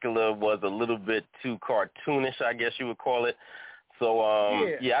particular was a little bit too cartoonish, I guess you would call it. So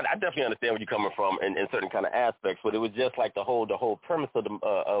I definitely understand where you're coming from in certain kind of aspects. But it was just like the whole premise of the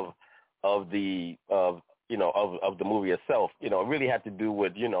movie itself. You know, it really had to do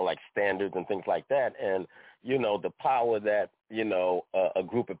with, you know, like standards and things like that, and, you know, the power that, you know, a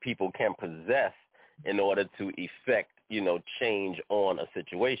group of people can possess in order to effect, you know, change on a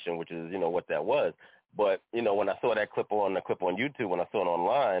situation, which is, you know, what that was. But, you know, when I saw that clip on YouTube, when I saw it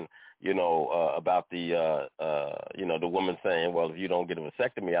online, you know, about the woman saying, well, if you don't get a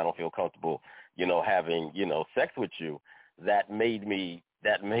vasectomy, I don't feel comfortable, you know, having, you know, sex with you, that made me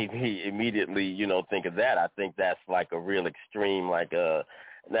immediately, you know, think of that. I think that's like a real extreme, what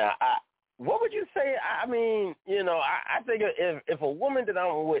would you say? I mean, you know, I think if a woman that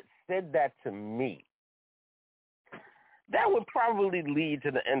I'm with said that to me, that would probably lead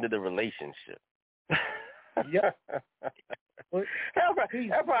to the end of the relationship. Yeah.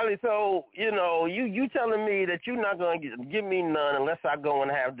 That probably, so, you know, you telling me that you're not going to give me none unless I go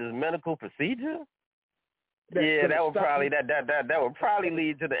and have this medical procedure? That would probably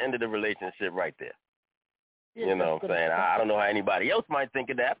lead to the end of the relationship right there. Yeah, you know what I'm saying? I don't know how anybody else might think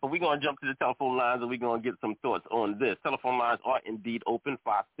of that, but we're going to jump to the telephone lines and we're going to get some thoughts on this. Telephone lines are indeed open,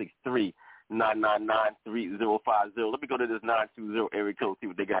 563-999-3050. Let me go to this 920 area code, see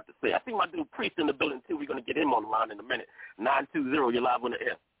what they got to say. I see my dude Priest in the building, too. We're going to get him on the line in a minute. 920, you're live on the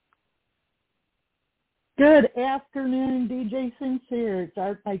air. Good afternoon, DJ Sincere. It's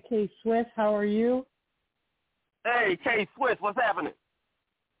Art by K. Swift. How are you? Hey, K Swiss, what's happening?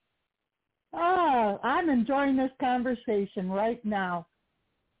 I'm enjoying this conversation right now.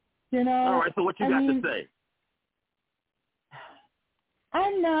 You know. All right, so what you got to say?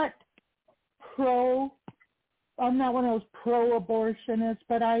 I'm not one of those pro-abortionists,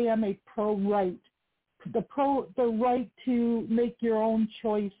 but I am a pro-right. The right to make your own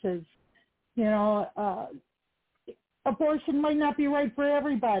choices. You know, abortion might not be right for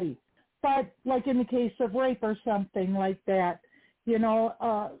everybody, but like in the case of rape or something like that, you know,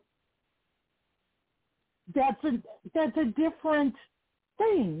 that's a different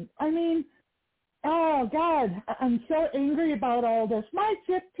thing. I mean, oh God, I'm so angry about all this. My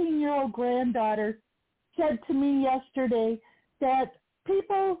 15-year-old granddaughter said to me yesterday that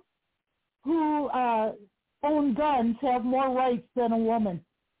people who own guns have more rights than a woman.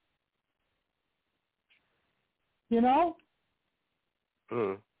 You know?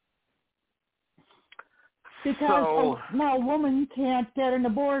 Because a woman can't get an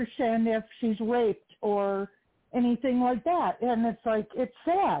abortion if she's raped or anything like that. And it's like, it's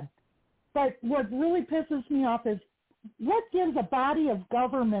sad. But what really pisses me off is what gives a body of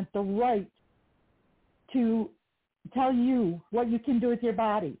government the right to tell you what you can do with your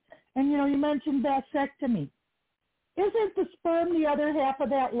body? And, you know, you mentioned vasectomy. Isn't the sperm the other half of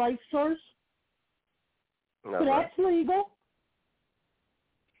that life source? No, so that's legal.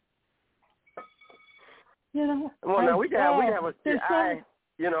 You know. Well, now we have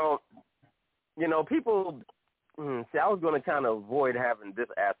people. See, I was going to kind of avoid having this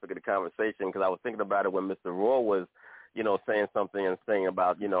aspect of the conversation because I was thinking about it when Mr. Raw was, you know, saying something and saying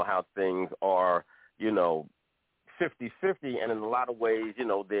about, you know, how things are, you know, 50-50, and in a lot of ways, you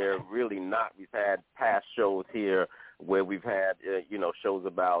know, they're really not. We've had past shows here where we've had, you know, shows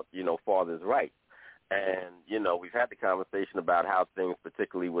about, you know, fathers' rights. And, you know, we've had the conversation about how things,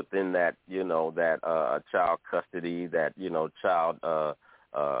 particularly within that, you know, that child custody, that, you know, child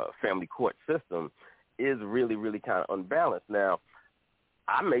family court system is really, really kind of unbalanced. Now,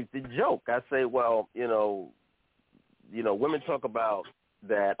 I make the joke. I say, well, you know, women talk about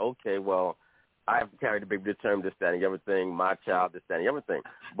that, okay, well, I have to carry the baby to term, this, that, and everything, my child, this, that, and everything.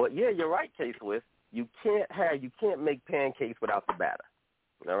 But, yeah, you're right, K-Swiss. You can't make pancakes without the batter.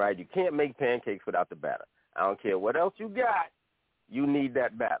 All right? You can't make pancakes without the batter. I don't care what else you got, you need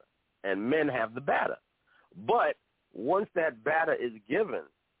that batter. And men have the batter. But once that batter is given,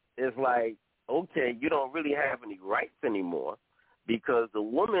 it's like, okay, you don't really have any rights anymore because the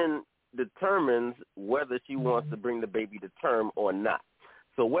woman determines whether she wants to bring the baby to term or not.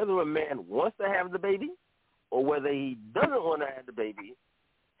 So whether a man wants to have the baby or whether he doesn't want to have the baby,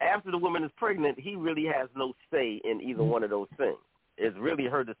 after the woman is pregnant, he really has no say in either one of those things. It's really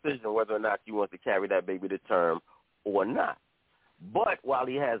her decision whether or not she wants to carry that baby to term or not. But while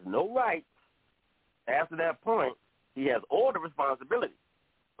he has no rights, after that point, he has all the responsibility,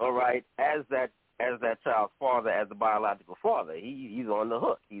 all right, as that child's father, as the biological father. He's on the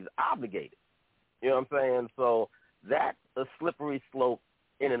hook. He's obligated. You know what I'm saying? So that's a slippery slope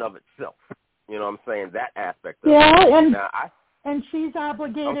in and of itself. You know what I'm saying? That aspect of it. And she's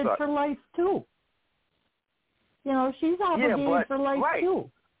obligated for life, too. You know, she's obligated for life,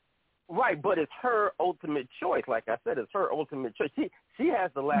 too. Right, but it's her ultimate choice. Like I said, it's her ultimate choice. She has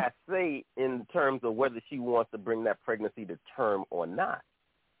the last say in terms of whether she wants to bring that pregnancy to term or not.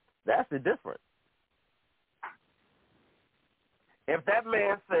 That's the difference. If that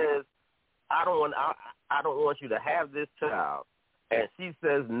man says, I don't want you to have this child, and she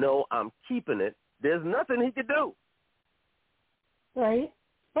says, no, I'm keeping it, there's nothing he could do. Right.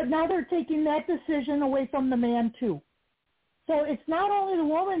 But now they're taking that decision away from the man, too. So it's not only the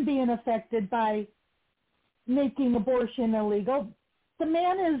woman being affected by making abortion illegal, the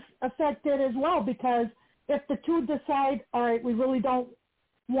man is affected as well, because if the two decide, all right, we really don't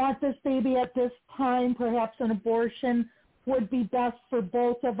want this baby at this time, perhaps an abortion would be best for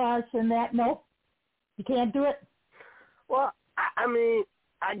both of us, and that, nope, you can't do it. Well, I mean,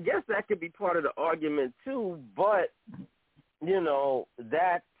 I guess that could be part of the argument, too, but, you know,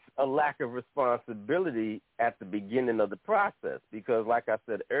 that's a lack of responsibility at the beginning of the process because, like I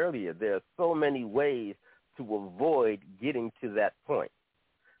said earlier, there are so many ways to avoid getting to that point.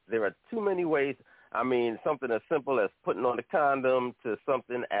 There are too many ways. I mean, something as simple as putting on the condom to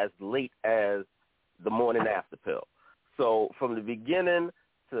something as late as the morning after pill. So from the beginning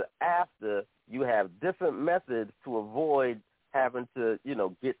to after, you have different methods to avoid having to, you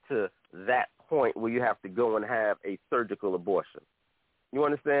know, get to that point where you have to go and have a surgical abortion. You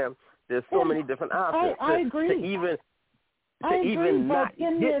understand? There's so many different options I agree. to even not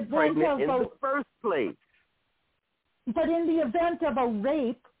get pregnant in the first place. But in the event of a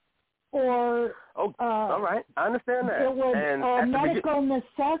rape, or all right, I understand that. It was and a medical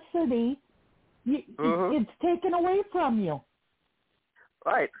necessity. It's taken away from you.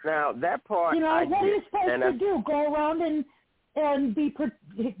 Right. Now, that part what I are you get. supposed to do? Go around and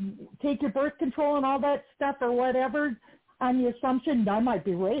take your birth control and all that stuff or whatever on the assumption I might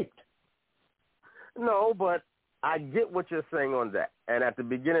be raped? No, but I get what you're saying on that. And at the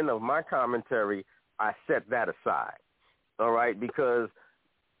beginning of my commentary, I set that aside, all right, because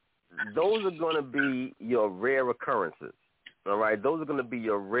those are going to be your rare occurrences, all right? Those are going to be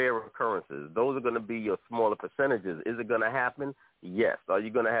your rare occurrences. Those are going to be your smaller percentages. Is it going to happen? Yes. Are you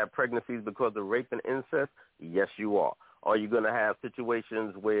going to have pregnancies because of rape and incest? Yes, you are. Are you going to have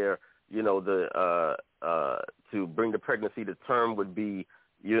situations where, to bring the pregnancy to term would be,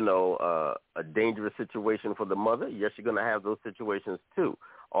 a dangerous situation for the mother? Yes, you're going to have those situations too.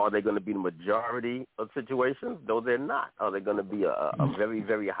 Are they going to be the majority of situations? No, they're not. Are they going to be a very,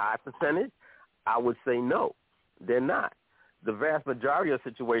 very high percentage? I would say no, they're not. The vast majority of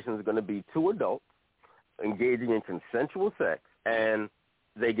situations are going to be two adults engaging in consensual sex, and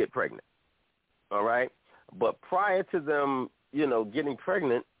they get pregnant, all right? But prior to them, getting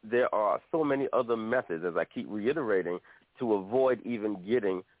pregnant, there are so many other methods, as I keep reiterating, to avoid even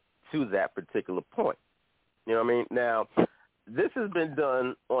getting to that particular point. You know what I mean? Now, this has been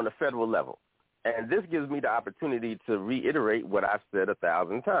done on a federal level, and this gives me the opportunity to reiterate what I've said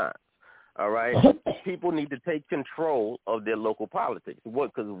 1,000 times. All right? People need to take control of their local politics.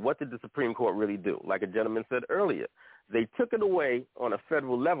 Because what did the Supreme Court really do? Like a gentleman said earlier, they took it away on a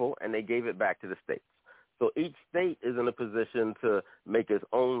federal level, and they gave it back to the states. So each state is in a position to make its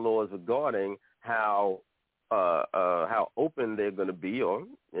own laws regarding how open they're going to be, or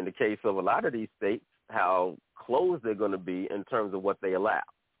in the case of a lot of these states, how closed they're going to be in terms of what they allow,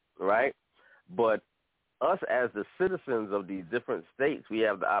 right? But us as the citizens of these different states, we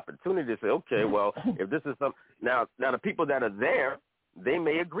have the opportunity to say, okay, well, if this is something, now the people that are there, they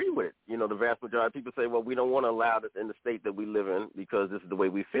may agree with it. The vast majority of people say, well, we don't want to allow this in the state that we live in because this is the way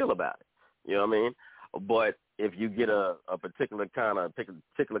we feel about it. You know what I mean? But if you get a particular kind of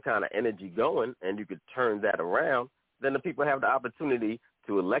energy going and you could turn that around, then the people have the opportunity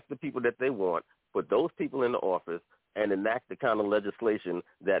to elect the people that they want, put those people in the office, and enact the kind of legislation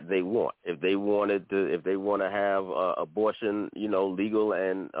that they want. If they want to have abortion, legal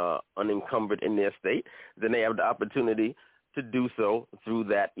and unencumbered in their state, then they have the opportunity to do so through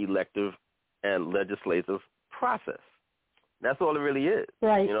that elective and legislative process. That's all it really is.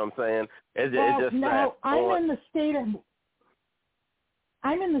 Right. You know what I'm saying? I'm in the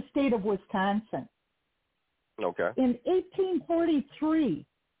state of Wisconsin. Okay. In 1843,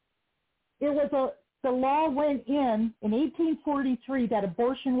 the law went in 1843 that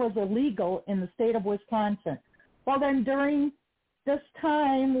abortion was illegal in the state of Wisconsin. Well, then during this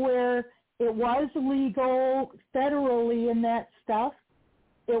time where it was legal federally and that stuff,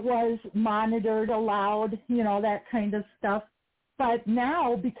 it was monitored, allowed, that kind of stuff. But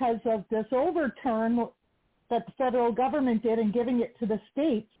now, because of this overturn that the federal government did and giving it to the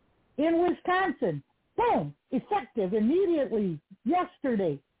states, in Wisconsin, boom, effective immediately,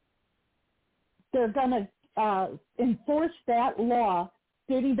 yesterday, they're going to enforce that law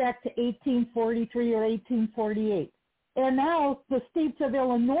dating back to 1843 or 1848. And now the states of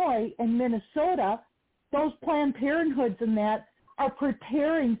Illinois and Minnesota, those Planned Parenthoods and that, are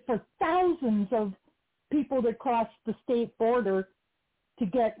preparing for thousands of people to cross the state border to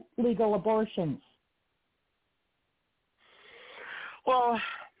get legal abortions. Well,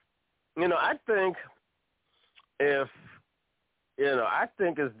 I think I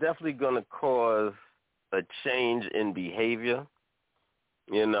think it's definitely going to cause a change in behavior,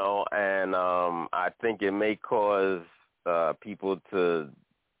 and I think it may cause people to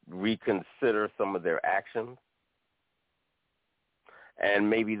reconsider some of their actions. And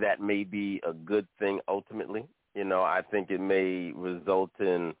maybe that may be a good thing ultimately. I think it may result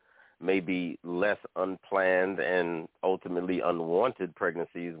in maybe less unplanned and ultimately unwanted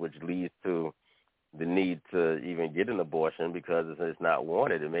pregnancies, which leads to the need to even get an abortion because it's not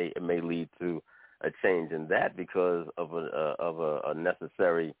wanted. It may lead to a change in that because of a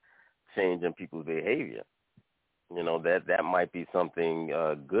necessary change in people's behavior. That might be something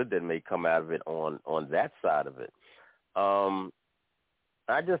good that may come out of it on that side of it.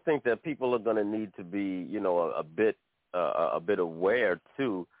 I just think that people are going to need to be, a bit aware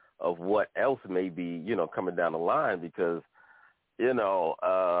too of what else may be, coming down the line because,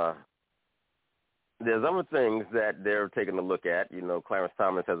 there's other things that they're taking a look at. Clarence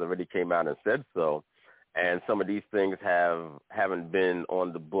Thomas has already came out and said so, and some of these things haven't been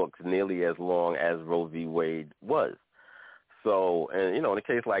on the books nearly as long as Roe v. Wade was. So, and, in a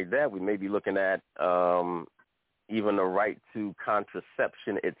case like that, we may be looking at even the right to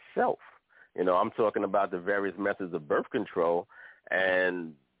contraception itself. I'm talking about the various methods of birth control,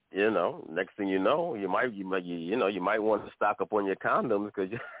 and next thing you know, you might want to stock up on your condoms because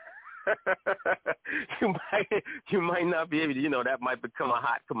you might not be able to. That might become a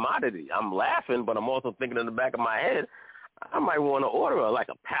hot commodity. I'm laughing, but I'm also thinking in the back of my head, I might want to order like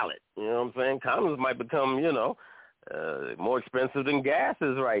a pallet. You know what I'm saying? Condoms might become, more expensive than gas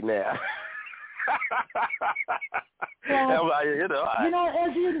is right now. Well,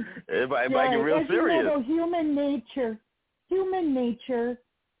 everybody might get real serious. Human nature,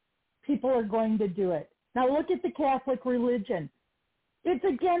 people are going to do it. Now look at the Catholic religion. It's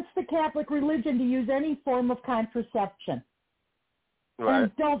against the Catholic religion to use any form of contraception. Right.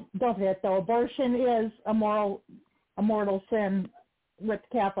 And don't forget though, abortion is a mortal sin with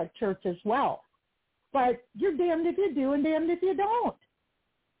the Catholic Church as well. But you're damned if you do and damned if you don't.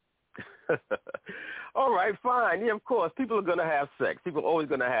 All right, fine. Yeah, of course. People are going to have sex. People are always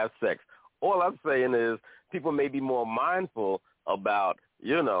going to have sex. All I'm saying is people may be more mindful about,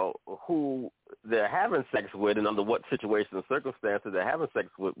 who they're having sex with and under what situations and circumstances they're having sex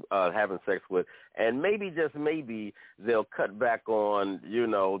with, and maybe, just maybe, they'll cut back on,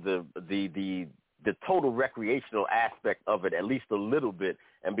 the total recreational aspect of it at least a little bit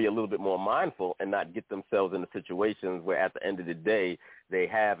and be a little bit more mindful and not get themselves into situations where at the end of the day they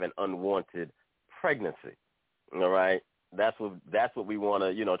have an unwanted pregnancy. All right? That's what we want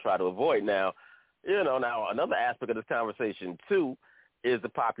to, try to avoid. Now, now another aspect of this conversation too is the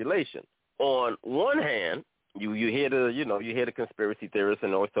population. On one hand, you hear the conspiracy theorists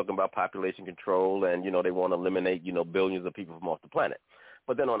and always talking about population control and, they want to eliminate, billions of people from off the planet.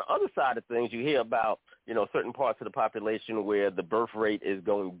 But then on the other side of things, you hear about, certain parts of the population where the birth rate is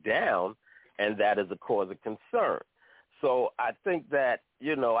going down, and that is a cause of concern. So I think that,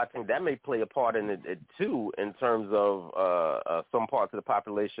 that may play a part in it too, in terms of some parts of the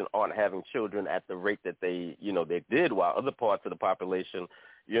population aren't having children at the rate that they did, while other parts of the population,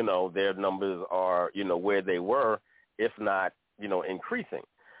 their numbers are, where they were, if not, increasing.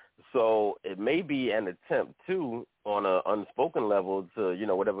 So it may be an attempt, too, on an unspoken level to,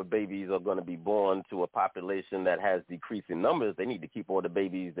 whatever babies are going to be born to a population that has decreasing numbers, they need to keep all the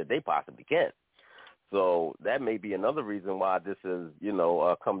babies that they possibly can. So that may be another reason why this has,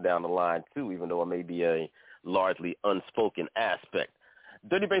 come down the line, too, even though it may be a largely unspoken aspect.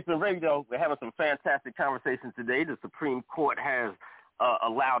 Dirty Basement Radio, we're having some fantastic conversations today. The Supreme Court has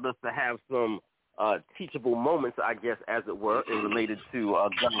allowed us to have some teachable moments, I guess, as it were, in related to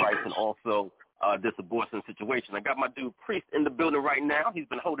gun rights and also this abortion situation. I got my dude Priest in the building right now. He's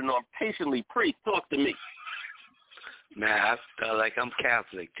been holding on patiently. Priest, talk to me. Man, I feel like I'm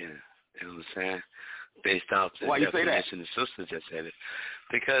Catholic then. You know what I'm saying? Based off the definition the sister just said it.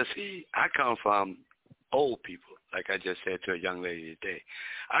 Because, see, I come from old people, like I just said to a young lady today.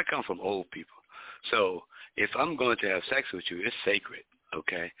 I come from old people. So if I'm going to have sex with you, it's sacred,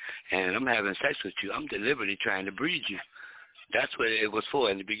 okay? And I'm having sex with you, I'm deliberately trying to breed you. That's what it was for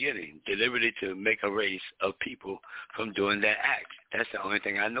in the beginning, deliberately to make a race of people from doing that act. That's the only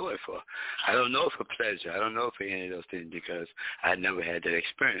thing I know it for. I don't know it for pleasure. I don't know it for any of those things because I never had that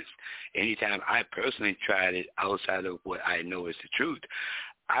experience. Anytime I personally tried it outside of what I know is the truth,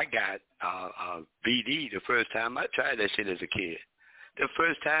 I got BD the first time I tried that shit as a kid. The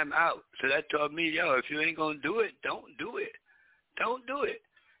first time out. So that taught me, if you ain't going to do it, don't do it. Don't do it.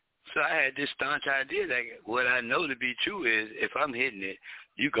 So I had this staunch idea that what I know to be true is if I'm hitting it,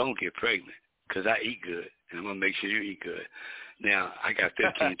 you're going to get pregnant because I eat good, and I'm going to make sure you eat good. Now, I got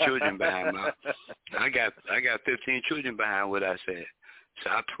 15 children behind I got 15 children behind what I said. So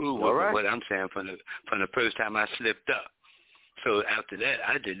I proved what I'm saying from the first time I slipped up. So after that,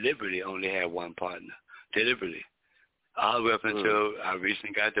 I deliberately only had one partner, deliberately. All the way up until I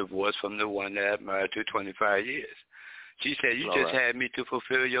recently got divorced from the one that I married to 25 years. She said, you just had me to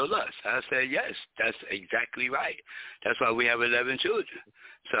fulfill your lust. I said, yes, that's exactly right. That's why we have 11 children.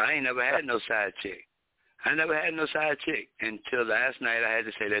 So I ain't never had no side chick. I never had no side chick until last night. I had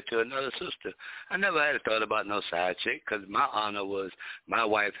to say that to another sister. I never had a thought about no side chick because my honor was my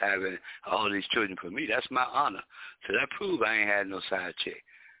wife having all these children for me. That's my honor. So that proved I ain't had no side chick,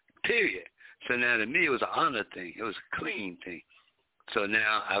 period. So now to me it was an honor thing. It was a clean thing. So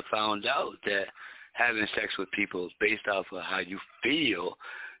now I found out that having sex with people based off of how you feel,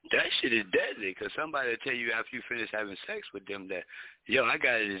 that shit is deadly because somebody will tell you after you finish having sex with them that, I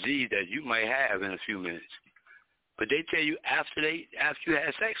got a disease that you might have in a few minutes. But they tell you after you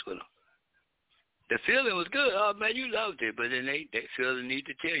had sex with them. The feeling was good. Oh, man, you loved it. But then they feel the need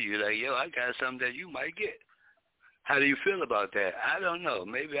to tell you, like, I got something that you might get. How do you feel about that? I don't know.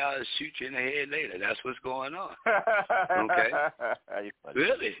 Maybe I'll shoot you in the head later. That's what's going on. Okay?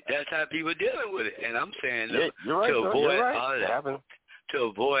 Really? That's how people are dealing with it. And I'm saying, look, to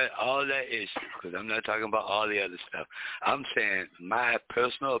avoid all that issue, because I'm not talking about all the other stuff. I'm saying my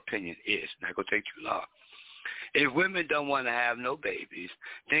personal opinion is, not going to take too long, if women don't want to have no babies,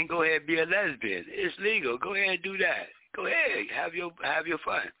 then go ahead and be a lesbian. It's legal. Go ahead and do that. Go ahead. Have your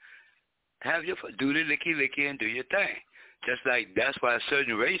fun. Have your fun. Do the licky and do your thing. Just like that's why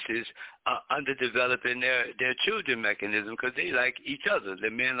certain races are underdeveloping their children mechanism, because they like each other. The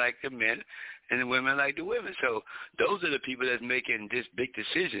men like the men and the women like the women. So those are the people that's making this big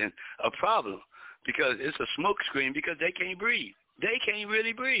decision a problem, because it's a smoke screen, because they can't breathe. They can't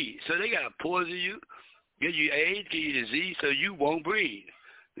really breathe. So they got to poison you, give you AIDS, give you disease, so you won't breathe.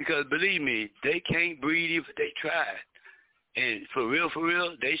 Because believe me, they can't breathe if they try. And for real,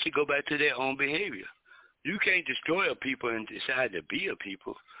 they should go back to their own behavior. You can't destroy a people and decide to be a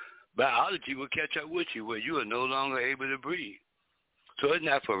people. Biology will catch up with you where you are no longer able to breathe. So it's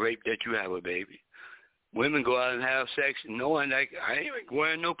not for rape that you have a baby. Women go out and have sex knowing that I ain't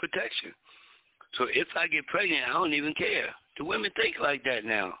wearing no protection. So if I get pregnant, I don't even care. The women think like that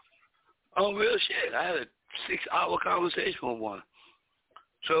now. Oh, real shit. I had a 6-hour conversation with one.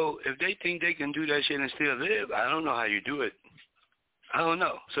 So if they think they can do that shit and still live, I don't know how you do it. I don't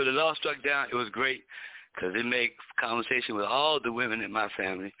know. So the law struck down. It was great because it made conversation with all the women in my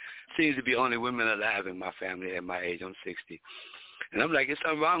family. Seems to be only women alive in my family at my age. I'm 60. And I'm like, there's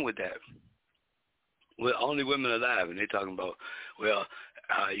something wrong with that. We're only women alive. And they're talking about, well,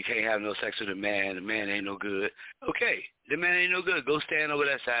 you can't have no sex with a man. The man ain't no good. Okay, the man ain't no good. Go stand over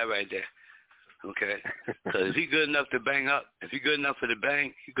that side right there. Okay? Because if he's good enough to bang up, if he's good enough for the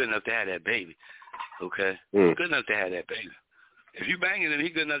bang, he's good enough to have that baby. Okay? He's good enough to have that baby. If you banging him,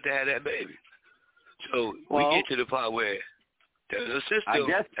 he's good enough to have that baby. So we get to the part where there's a system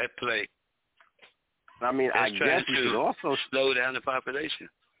at play. I mean, I guess you should also slow down the population.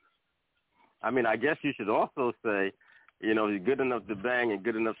 I mean, I guess you should also say, you know, he's good enough to bang and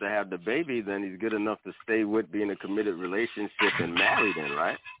good enough to have the baby, then he's good enough to stay with, be in a committed relationship and marry then,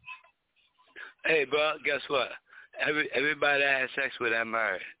 right? Hey, bro, guess what? Everybody I had sex with, I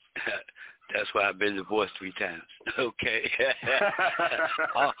married. That's why I've been divorced 3 times. Okay.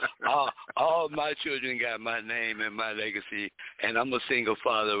 all my children got my name and my legacy, and I'm a single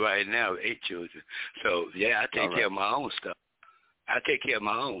father right now with 8 children. So, yeah, I take care of my own stuff. I take care of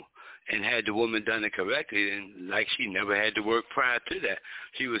my own. And had the woman done it correctly, and like she never had to work prior to that,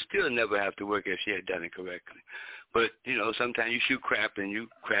 she would still never have to work if she had done it correctly. But, you know, sometimes you shoot crap and you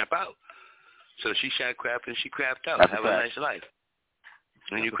crap out. So she shot crap and she crapped out. Have a nice life.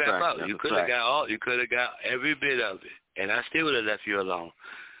 And you crap out. You could have got every bit of it. And I still would have left you alone.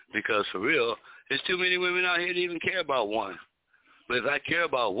 Because for real, there's too many women out here that even care about one. But if I care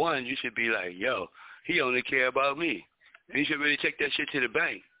about one, you should be like, yo, he only care about me. And you should really take that shit to the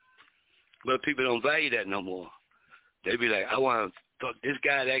bank. But people don't value that no more. They be like, I want to fuck this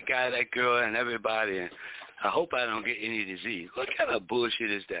guy, that girl, and everybody, and I hope I don't get any disease. What kind of bullshit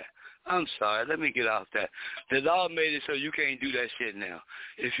is that? I'm sorry. Let me get off that. The law made it so you can't do that shit now.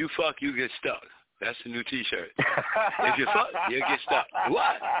 If you fuck, you get stuck. That's the new T-shirt. If you fuck, you get stuck.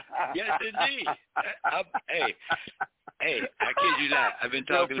 What? Yes, indeed. Hey, I kid you not. I've been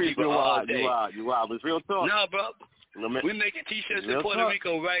talking to people all day. You are. It's real talk. No, bro. We're making T-shirts in Puerto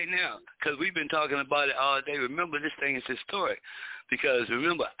Rico right now because we've been talking about it all day. Remember, this thing is historic because,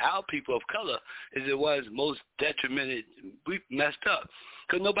 remember, our people of color is the ones most detrimented. We messed up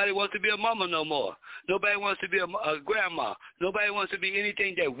because nobody wants to be a mama no more. Nobody wants to be a grandma. Nobody wants to be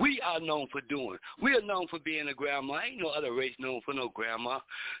anything that we are known for doing. We are known for being a grandma. Ain't no other race known for no grandma.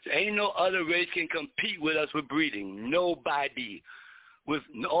 Ain't no other race can compete with us with breeding. Nobody.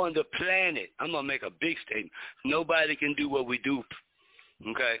 On the planet, I'm going to make a big statement. Nobody can do what we do,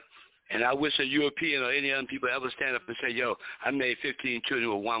 okay? And I wish a European or any other people ever stand up and say, yo, I made 15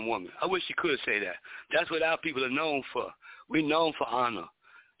 children with one woman. I wish you could say that. That's what our people are known for. We're known for honor.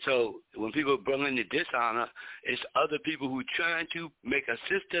 So when people bring in the dishonor, it's other people who are trying to make a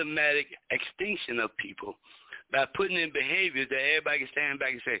systematic extinction of people by putting in behaviors that everybody can stand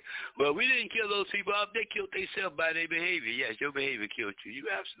back and say, well, we didn't kill those people off. They killed themselves by their behavior. Yes, your behavior killed you.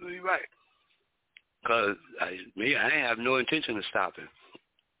 You're absolutely right. Because I ain't have no intention of stopping.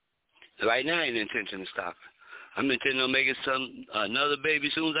 Right now, I ain't intention of stopping. I'm intending on making another baby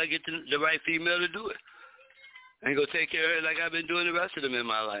as soon as I get the right female to do it. I ain't going to take care of her like I've been doing the rest of them in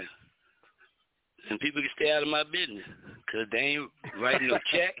my life. And people can stay out of my business because they ain't writing no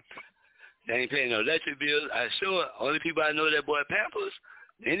check. They ain't paying no electric bills. I sure only people I know that bought Pampers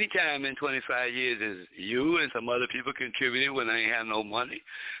Anytime in 25 years is you and some other people contributing when I ain't have no money.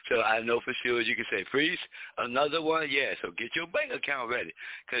 So I know for sure you can say, Priest, another one? Yeah, so get your bank account ready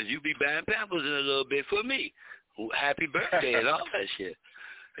because you be buying Pampers in a little bit for me. Happy birthday and all that shit.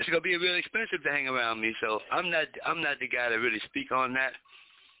 It's going to be real expensive to hang around me, so I'm not the guy to really speak on that.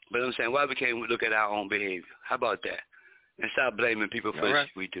 But I'm saying, why we can't look at our own behavior? How about that? And stop blaming people for what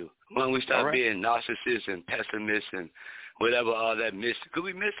we do. When we stop being narcissists and pessimists and whatever, all that because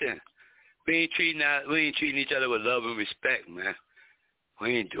we missing. We ain't treating each other with love and respect, man.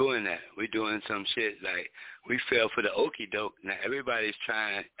 We ain't doing that. We doing some shit like we fell for the okie doke. Now everybody's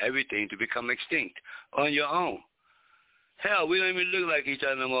trying everything to become extinct on your own. Hell, we don't even look like each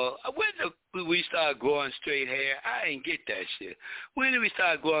other no more. When did we start growing straight hair? I ain't get that shit. When did we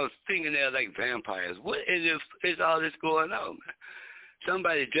start growing fingernails like vampires? What is all this going on, man?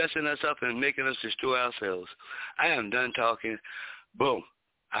 Somebody dressing us up and making us destroy ourselves. I am done talking. Boom.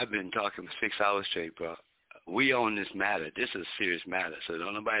 I've been talking for 6 hours straight, bro. We own this matter. This is a serious matter, so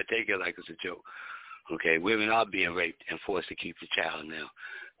don't nobody take it like it's a joke. Okay, women are being raped and forced to keep the child now.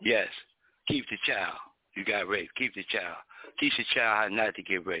 Yes, keep the child. You got raped. Keep the child. Teach the child how not to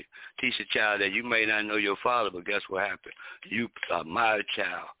get raped. Teach the child that you may not know your father, but guess what happened? You are my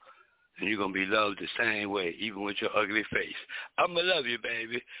child, and you're going to be loved the same way, even with your ugly face. I'm going to love you,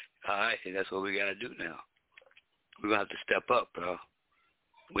 baby. All right, and that's what we got to do now. We're going to have to step up, bro.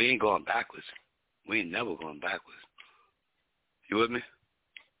 We ain't going backwards. We ain't never going backwards. You with me?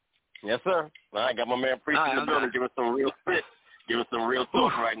 Yes, sir. Well, I got my man Priest in the building. Give us some real spit. Give us some real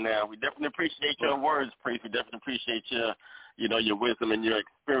talk right now. We definitely appreciate your words, Priest. We definitely appreciate your wisdom and your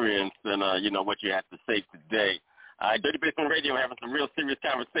experience and, what you have to say today. All right, Dirty Basement Radio, we're having some real serious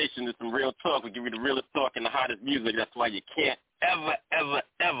conversation and some real talk. We give you the realest talk and the hottest music. That's why you can't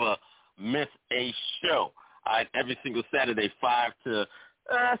ever miss a show. All right, every single Saturday, 5 to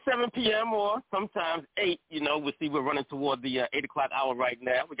 7 p.m. or sometimes 8. We'll see we're running toward the 8 o'clock hour right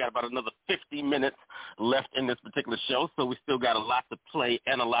now. We got about another 50 minutes left in this particular show, so we still got a lot to play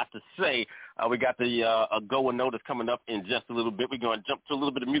and a lot to say. We got the a go and notice coming up in just a little bit. We're going to jump to a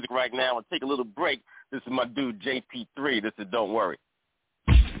little bit of music right now and take a little break. This is my dude, JP3. This is Don't Worry.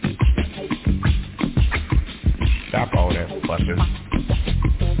 Stop all that fussing.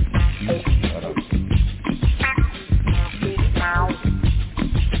 Shut up.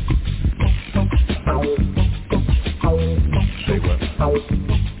 Say what?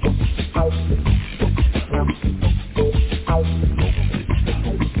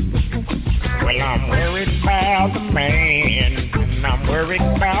 Well, I'm worried about the man, and I'm worried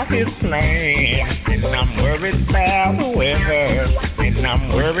about his plan, and I'm worried about the weather, and I'm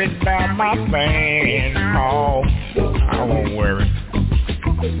worried about my band. Oh, I won't worry.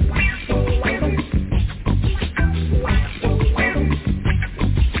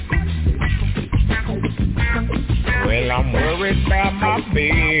 Well, I'm worried about my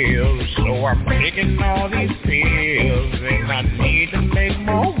bills, so I'm taking all these pills, and I need to make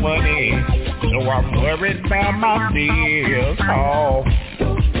more money, so I'm worried about my bills. Oh,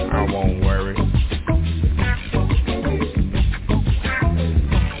 I won't worry.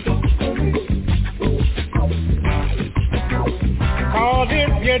 Cause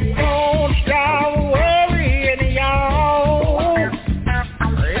if you don't stop worrying, y'all,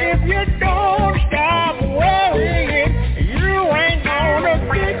 if you don't stop worrying, you ain't gonna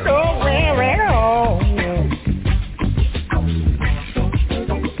get nowhere at all.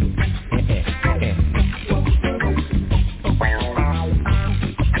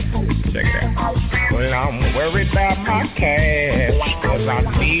 Check it out. Well, I'm worried about my cash, cause I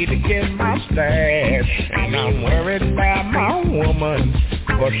need to get my stash. And I'm worried about my woman,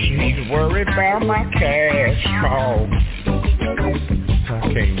 cause she's worried about my cash. Oh,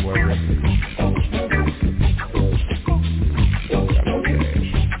 I can't worry.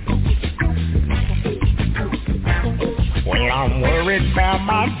 Well, I'm worried about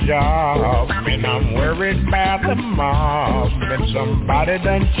my job, and I'm worried about the mob, and somebody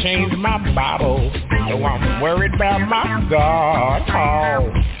done changed my Bible, so I'm worried about my God.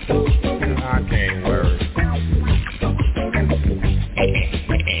 Oh, I can't worry.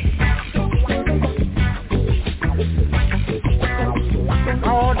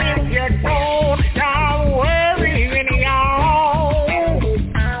 Oh, if you don't stop worrying, y'all,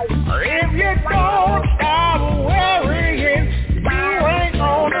 if you don't stop worrying, you ain't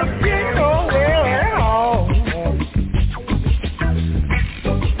gonna get nowhere at all.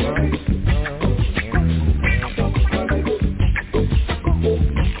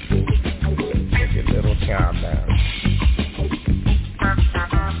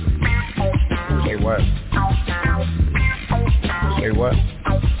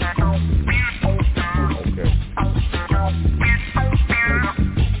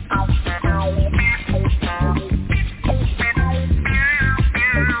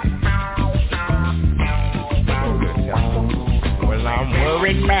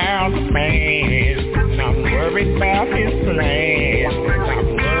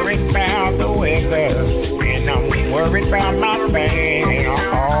 about my thing.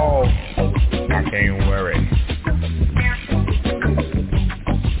 Oh, I can't worry.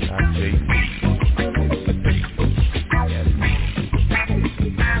 I say,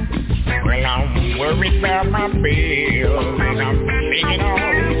 well, I'm worried about my bills, and I'm making all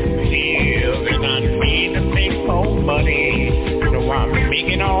these deals, and I need to make more money, so I'm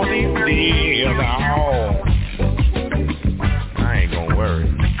making all these deals. Oh, I ain't gonna worry.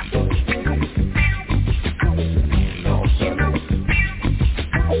 No, sir.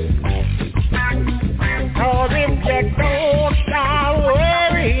 Cause if you don't stop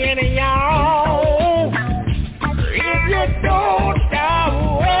worrying, y'all, if you don't stop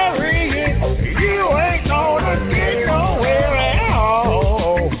worrying, you ain't gonna get nowhere at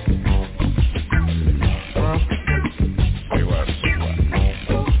all. Say what?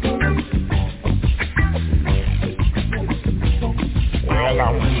 Well,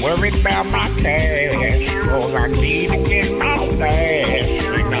 I'm worried about my cash, cause I need to get my stash.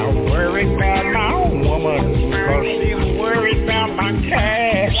 And I'm worried about my woman, cause she's worried about my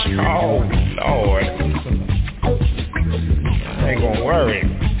cash. Oh, Lord. I ain't gonna worry.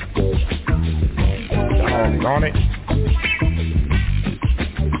 Doggone it.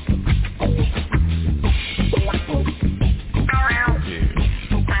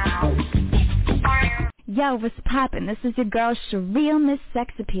 Yo, what's poppin'? This is your girl, Surreal Miss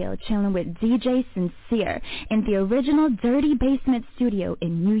Sex Appeal, chillin' with DJ Sincere in the original Dirty Basement studio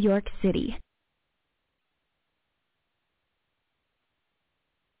in New York City.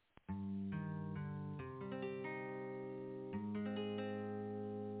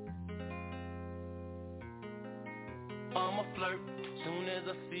 I'm a flirt. Soon as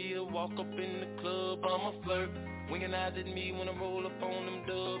I see her walk up in the club, I'm a flirt. Winking eyes at me when I roll up on them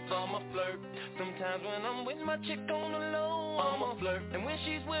dubs, I'm a flirt. Sometimes when I'm with my chick on the low, I'm a flirt. And when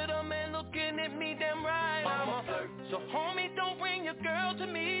she's with a man looking at me damn right, I'm a flirt. So homie, don't bring your girl to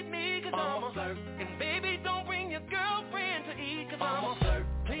meet me, cause I'm a flirt. And baby, don't bring your girlfriend to eat, cause I'm a flirt.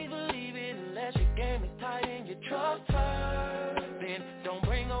 Please believe it unless your game is tight and you trust her. Then don't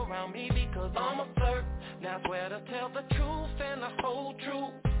bring her around me because I'm a flirt. Now I swear to tell the truth and the whole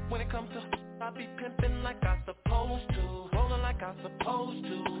truth. When it comes to I be pimping like I supposed to, rolling like I supposed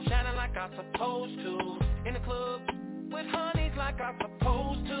to, shining like I supposed to, in the club with honeys like I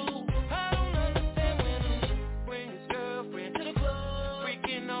supposed to. I don't understand when a bring his girlfriend to the club,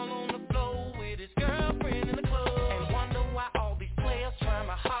 freaking all on the floor with his girlfriend in the club, and wonder why all these players trying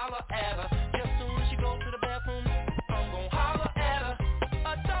to holler at her. Just soon as she goes to the bathroom, I'm gon' holler at her.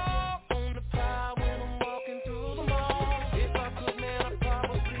 A dog on the prowl when I'm walking through the mall. If I could, man, I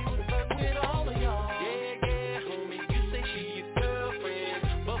probably would flirt with all of y'all. Yeah, yeah, homie, you say she your girlfriend,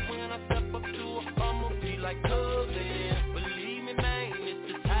 but when I step up to her, I'ma be like cousin. Believe me, man,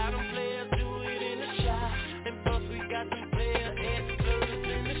 it's just how them players do it in the shot. And plus we got them player ex-flirters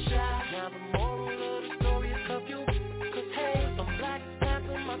in the shot. Now the moral of the story is cuff you, cause hey, I'm black,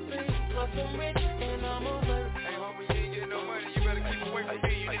 passing my thing, plus I'm rich, and I'm alert. Hey, homie, you ain't get no money, you better keep away from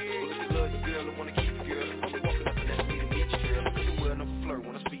me, you nigga. Love you, girl, I wanna keep you, girl. I'm walking up and that's me to meet you, girl. Cause you well enough to flirt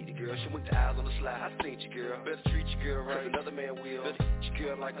when I speak to girl. She went to eyes on the slide, I seen you, girl. Better treat you, girl, right, another man will. Better treat you,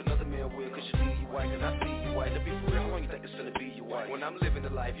 girl, like another man will. Cause you see you white, and I see you white. To be for real, how long you think it's gonna be you white? When I'm living the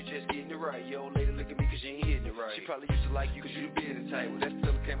life, you just getting it right. Your old lady look at me cause you ain't hitting it right. She probably used to like you cause you the big and tight. Well, that's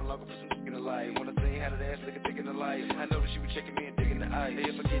still came along for some in the life. When I seen how that ass looking thick in the life, I know that she was checking me and digging the ice. Hey,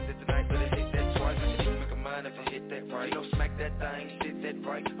 if I get that tonight, better hit that twice. I should make a mind if I hit that right. You know, smack that thing, sit that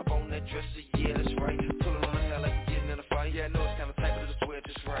right. Up on that dresser, yeah, that's right. Pulling on the hair like getting in a fight. Yeah, I know it's kinda tight, but it'll swear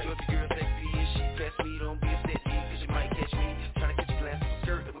just right. So if the girl sexy and she past me, don't be a steady, cause you might catch me trying to catch a glance of a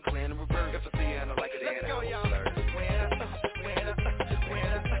skirt of a clan in reverse. If I see her, I don't like it, then I won't flirt.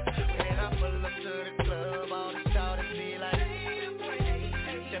 When I pull up to the club, all the shawties be like,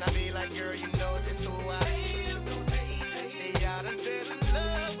 can I be like, girl, you know this who I am. See, I done fell in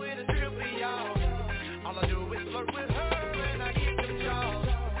love with a strip of y'all. All I do is flirt with her and I get them jaws.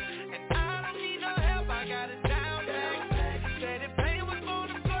 And I don't need no help, I got it down. Said if pain was for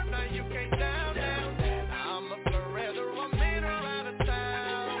the flirt, now you can't down. I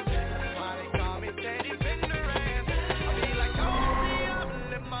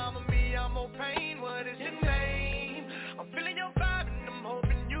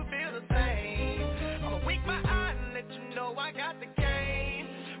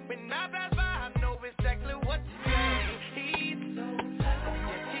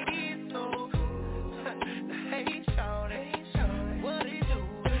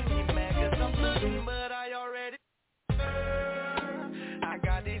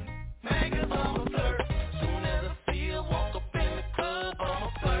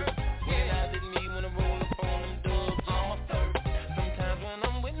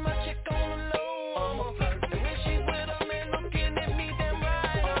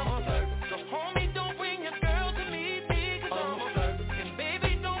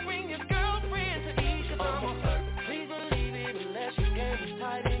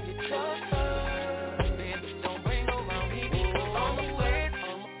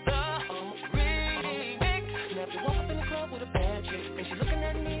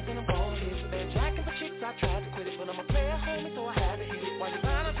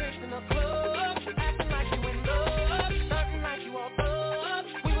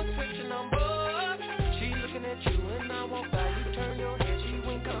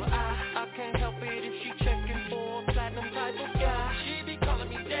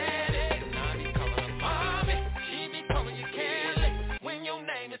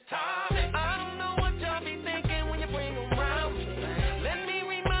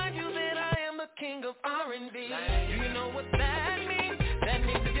B. Do you know what that means? That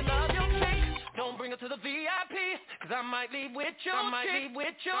means if you love your chick, don't bring her to the VIP, cause I might leave with your chick.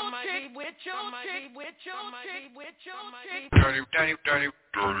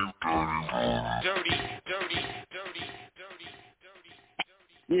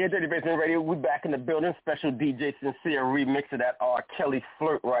 Yeah, Dirty Basement Radio, we back in the building. Special DJ Sincere remix of that R. Kelly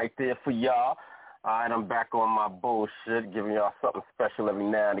Flirt right there for y'all. All right, I'm back on my bullshit, giving y'all something special every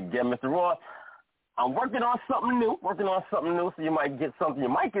now and again. Mr. Ross, I'm working on something new, so you might get something. You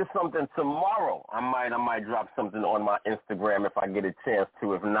might get something tomorrow. I might drop something on my Instagram if I get a chance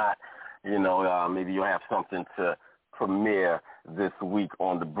to. If not, maybe you'll have something to premiere this week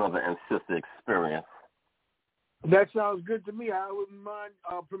on the Brother and Sister Experience. That sounds good to me. I wouldn't mind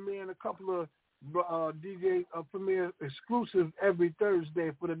premiering a couple of DJ premiere exclusives every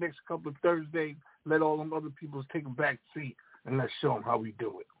Thursday for the next couple of Thursdays. Let all them other people take a back seat and let's show them how we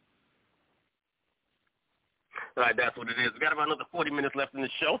do it. All right, that's what it is. We got about another 40 minutes left in the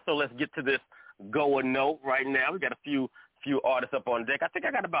show, so let's get to this go or no right now. We got a few artists up on deck. I think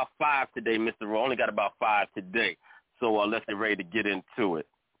I got about 5 today, Mr. Rowe. Only got about 5 today, so let's get ready to get into it.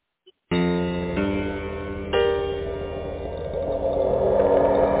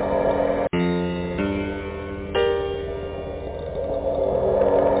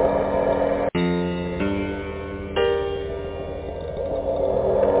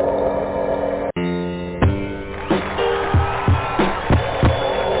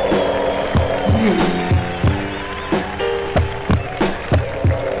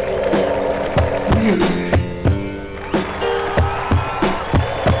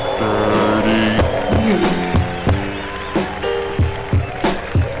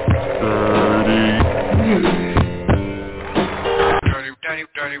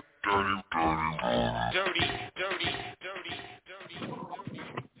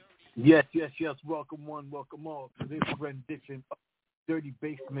 Yes, welcome one, welcome all to this rendition of Dirty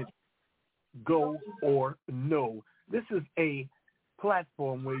Basement Go or No. This is a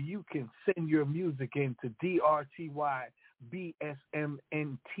platform where you can send your music in to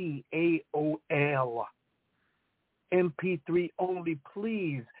DRTYBSMNT AOL. MP3 only,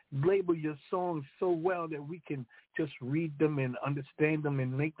 please label your songs so well that we can just read them and understand them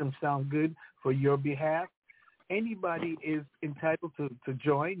and make them sound good for your behalf. Anybody is entitled to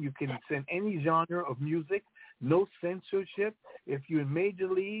join. You can send any genre of music, no censorship. If you're in major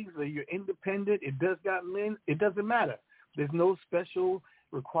leagues or you're independent, it doesn't matter. There's no special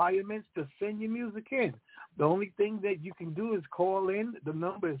requirements to send your music in. The only thing that you can do is call in. The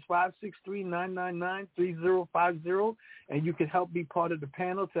number is 563-999-3050, and you can help be part of the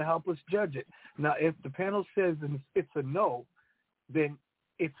panel to help us judge it. Now, if the panel says it's a no, then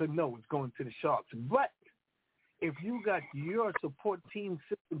it's a no. It's going to the Sharks. But if you got your support team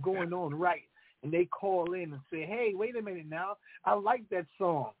system going on right, and they call in and say, hey, wait a minute now, I like that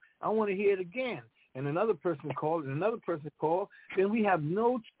song. I want to hear it again. And another person called, and another person called, then we have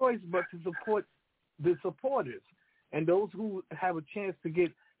no choice but to support the supporters. And those who have a chance to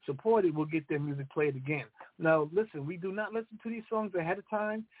get supported will get their music played again. Now, listen, we do not listen to these songs ahead of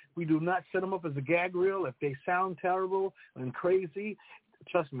time. We do not set them up as a gag reel. If they sound terrible and crazy,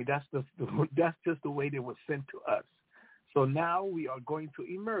 trust me, that's just the way they were sent to us. So now we are going to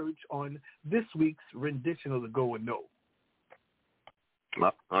emerge on this week's rendition of the Go and No.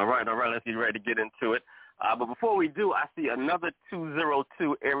 All right. Let's get ready to get into it. But before we do, I see another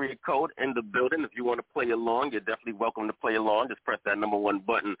 202 area code in the building. If you want to play along, you're definitely welcome to play along. Just press that number 1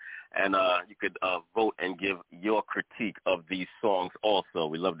 button, and you could vote and give your critique of these songs also.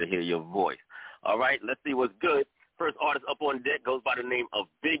 We love to hear your voice. All right, let's see what's good. First artist up on deck goes by the name of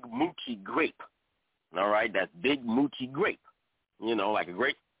Big Moochie Grape. All right, that's Big Moochie Grape. You know, like a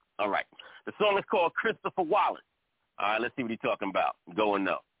grape. All right. The song is called Christopher Wallace. All right, let's see what he's talking about. Go and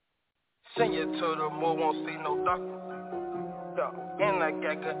know. Send you to the moon, won't see no doctor. Yeah, and I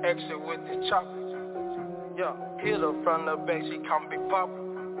got good action with the chopper. Yeah, hit her from the back, she call me Papa.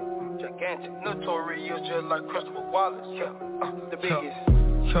 Gigantic, notorious, just like Christopher Wallace. Yeah, the biggest.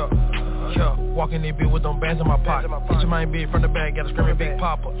 Walking in bed with them bands in my pocket. Picture my big from the back, got a screaming Big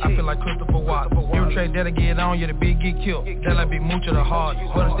Papa. I feel like Christopher Wallace. You trade that'll get on, you the big get killed. That like Big Mooch of the hard.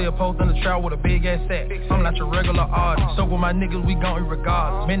 But I still post in the trap with a big ass sack. I'm not your regular artist. So with my niggas, we gon'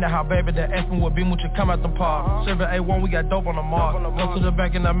 regardless. Man, how baby that ask me what Big Mooch come out the park. Serving A1, we got dope on the mark. Go to the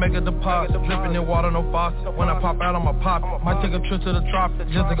back and I make a deposit. Dripping in water, no faucet. When I pop out, I'ma pop it. Might take a trip to the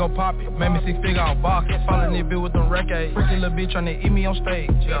tropics just to go pop it. Made me 6 figure on box. Falling in bed with them records. Freaky little bitch trying to eat me on stage.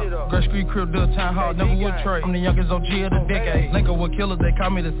 Great street crib, do a town hall, never would trade. I'm the youngest OG of the decade. Link up with killers, they call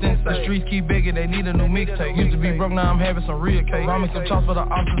me the sensei. The streets keep begging, they need a new mixtape. Used to be broke, now I'm having some real cake. Buy me some chops for the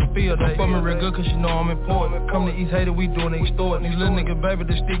options of field day. Fuck me real good, cause you know I'm important. Come to East Hater, we doing extort. These little niggas, baby,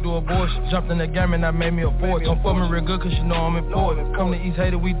 they stick to abortion. Jumped in the game and that made me a fortune. Don't fuck me real good, cause you know I'm important. Come to East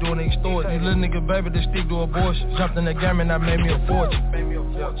Hater, we doing extort. These little niggas, baby, they stick to abortion. Jumped in the game and that made me a fortune.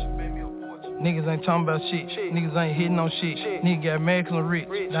 Niggas ain't talking about shit. Niggas ain't hitting on shit. Niggas got mad cause I'm rich.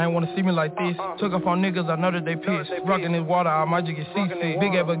 They ain't wanna see me like this. Took off on niggas, I know that they pissed. Rockin' this water, I might just get seasick.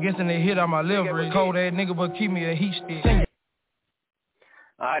 Big ass against and they hit on my leverage. Cold ass nigga, but keep me a heat stick.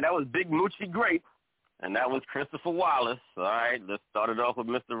 Alright, that was Big Moochie Grape. And that was Christopher Wallace. Alright, let's start it off with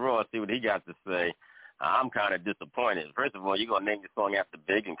Mr. Ross, see what he got to say. I'm kind of disappointed. First of all, you gonna name your song after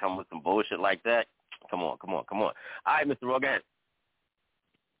Big and come with some bullshit like that? Come on. Alright, Mr. Ross, go ahead.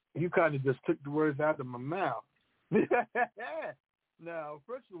 You kind of just took the words out of my mouth. Now,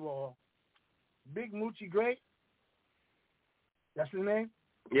 first of all, Big Moochie Grape, that's his name?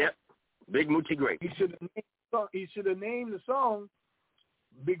 Yep, Big Moochie Grape. He should have named the song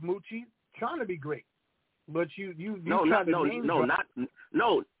Big Moochie Trying to Be Great. But you not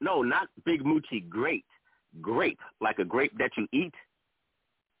Big Moochie Grape. Grape, like a grape that you eat.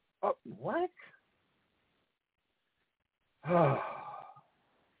 Oh, what?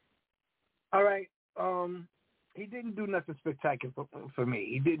 All right. He didn't do nothing spectacular for me.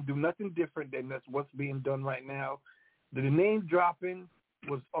 He didn't do nothing different than that's what's being done right now. The name dropping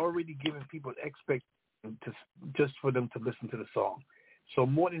was already giving people expectation just for them to listen to the song. So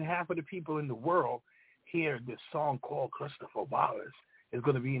more than half of the people in the world hear this song called Christopher Wallace is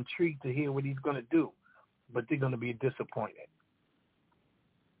going to be intrigued to hear what he's going to do, but they're going to be disappointed.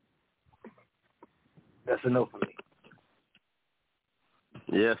 That's a no for me.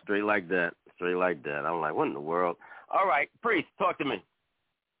 Yeah, straight like that. I'm like, what in the world? All right, Priest, talk to me.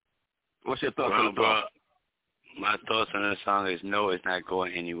 What's your thoughts on the song? My thoughts on the song is no, it's not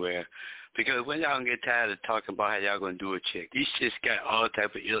going anywhere. Because when y'all get tired of talking about how y'all going to do a chick, these chicks got all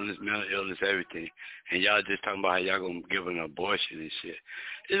type of illness, mental illness, everything, and y'all just talking about how y'all going to give an abortion and shit.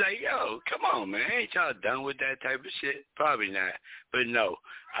 It's like, yo, come on, man. Ain't y'all done with that type of shit? Probably not. But no,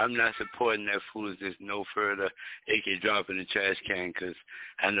 I'm not supporting that foolishness no further. It can drop in the trash can because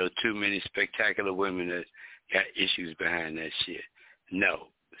I know too many spectacular women that got issues behind that shit. No,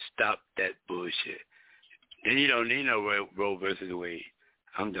 stop that bullshit. Then you don't need no Roe versus Wade.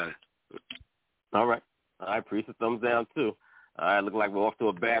 I'm done. All right, Priest, a thumbs down, too. All right, look like we're off to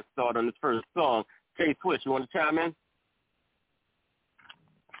a bad start on this first song. K-Swish, you want to chime in?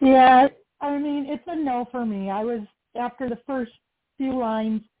 Yeah, I mean, it's a no for me. After the first few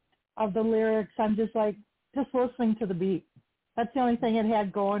lines of the lyrics, I'm just listening to the beat. That's the only thing it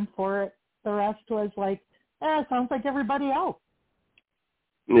had going for it. The rest was like, sounds like everybody else.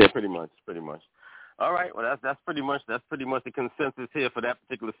 Yeah, pretty much. All right, well, that's pretty much the consensus here for that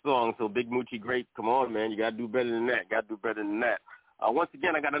particular song. So Big Moochie Grape, come on, man, you got to do better than that. Once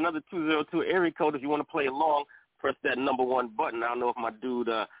again, I got another 202 area code. If you want to play along, press that number 1 button. I don't know if my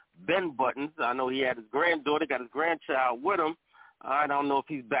dude Ben Buttons. I know he had his granddaughter, got his grandchild with him. I don't know if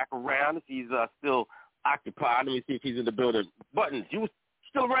he's back around, if he's still occupied. Let me see if he's in the building. Buttons, you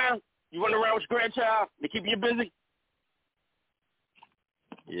still around? You running around with your grandchild? They keep you busy?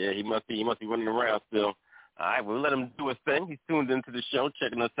 Yeah, he must be running around still. All right, we'll let him do his thing. He's tuned into the show,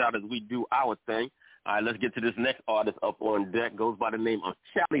 checking us out as we do our thing. All right, let's get to this next artist up on deck. Goes by the name of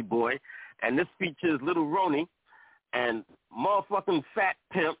Charlie Boy, and this features Little Ronnie and motherfucking Fat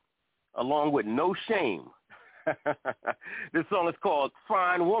Pimp, along with No Shame. This song is called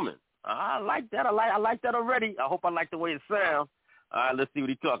Fine Woman. I like that. I like that already. I hope I like the way it sounds. All right, let's see what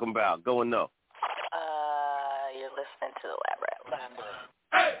he's talking about. Go and know. You're listening to the Lab Rap.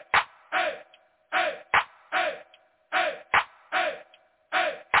 Hey, hey, hey, hey, hey, hey, hey,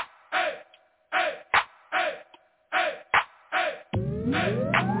 hey, hey, hey, hey, hey.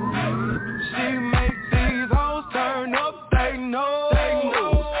 She makes these hoes turn up, they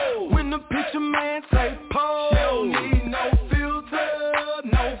know. When the picture man say pose, she don't need no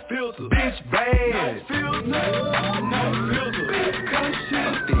filter. Bitch bad, no filter. Bitch, 'cause she a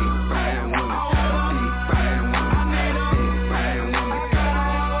deep fine woman.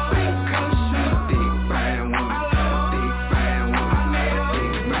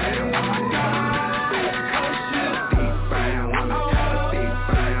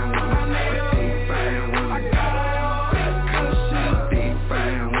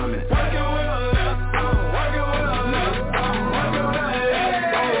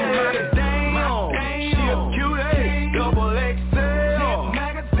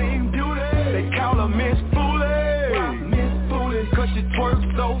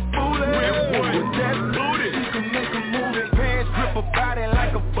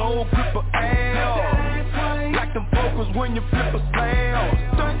 Cause when you flip a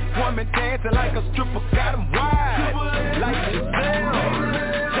slam, stunt woman dancing like a stripper, got 'em wide. Like Giselle,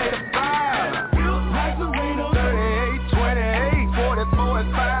 say the 5. Like Serena, 38, 28, 44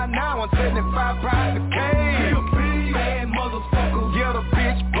 and 5. Now I'm 75 private K. She a big ass motherfucker. Yeah, the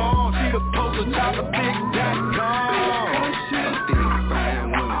bitch bomb. She the poster child of big.com.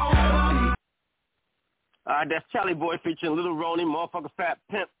 That's Charlie Boy featuring Little Ronnie, Motherfucker Fat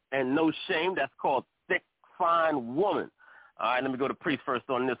Pimp, and No Shame. That's called Thick Fine Woman. All right, let me go to Priest first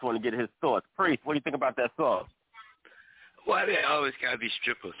on this one and get his thoughts. Priest, what do you think about that song? Why they always got to be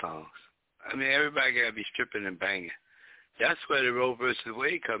stripper songs? I mean, everybody got to be stripping and banging. That's where the Roe versus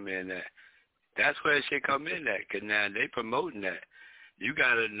Wade come in at. That's where it should come in at, because now they promoting that. You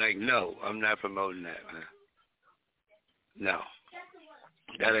got to, like, no, I'm not promoting that, man. No.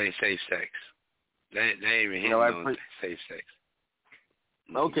 That ain't safe sex. They ain't even hitting on safe sex.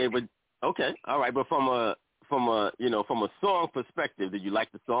 Okay, but okay, all right. But from a song perspective, did you like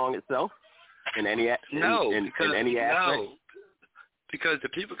the song itself in any in any aspect? No, because the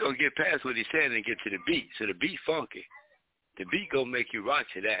people gonna get past what he's saying and get to the beat. So the beat funky. The beat gonna make you rock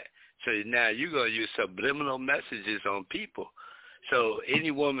to that. So now you gonna use subliminal messages on people. So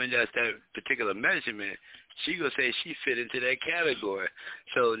any woman that's that particular measurement, she gonna say she fit into that category.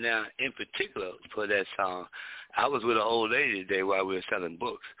 So now, in particular, for that song, I was with an old lady today while we were selling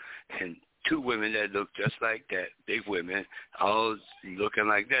books, and two women that looked just like that, big women, all looking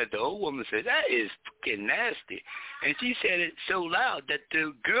like that. The old woman said, "That is fucking nasty," and she said it so loud that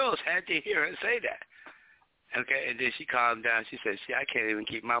the girls had to hear her say that. Okay, and then she calmed down. She said, "See, I can't even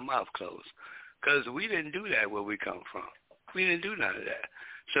keep my mouth closed, because we didn't do that where we come from. We didn't do none of that."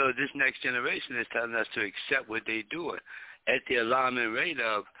 So this next generation is telling us to accept what they're doing at the alarming rate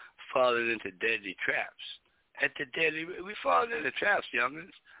of falling into deadly traps. We falling into traps,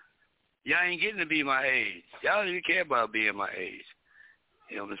 youngins. Y'all ain't getting to be my age. Y'all don't even care about being my age.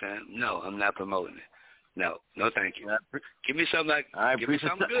 You know what I'm saying? No, I'm not promoting it. No, thank you. Give me something give me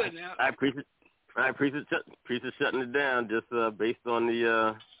something good now. I appreciate shutting it down just based on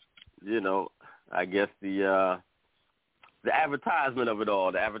the, I guess the advertisement of it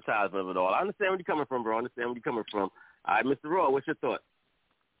all. I understand where you're coming from, bro. All right, Mr. Roy, what's your thought?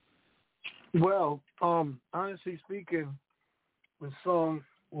 Well, honestly speaking, the song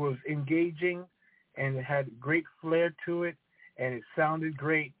was engaging and it had great flair to it, and it sounded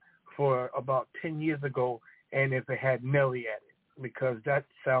great for about 10 years ago, and if it had Nelly at it, because that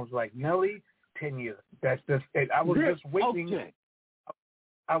sounds like Nelly 10 years. That's just it. I was just waiting. Okay.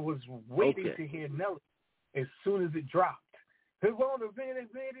 I was waiting to hear Nelly as soon as it dropped. He wanted to finish,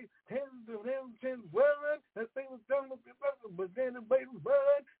 that thing was done with the brother, but then the baby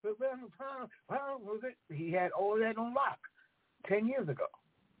blood, he had all that on lock 10 years ago.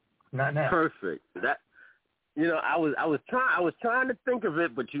 Not now. Perfect. That I was trying to think of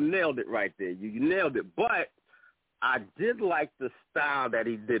it, but you nailed it right there. You nailed it. But I did like the style that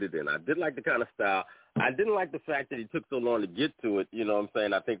he did it in. I did like the kind of style. I didn't like the fact that he took so long to get to it. You know what I'm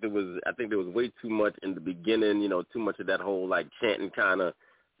saying? I think there was way too much in the beginning. Too much of that whole like chanting kind of,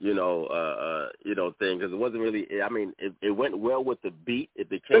 thing, because it wasn't really. I mean, it went well with the beat. It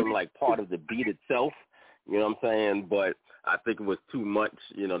became like part of the beat itself. You know what I'm saying? But I think it was too much.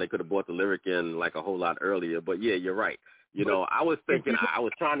 They could have brought the lyric in like a whole lot earlier. But yeah, you're right. I was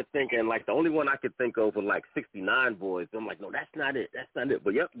trying to think, and like the only one I could think of was like 69 Boys. I'm like, no, that's not it.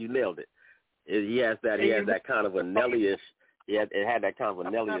 But yep, you nailed it. He has that kind of a Nelly-ish. It had that kind of a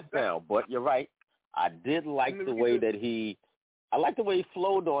Nelly-ish sound. But you're right. I did like the way that he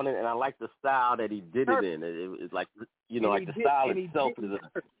flowed on it, and I like the style that he did it in. It's like like the style itself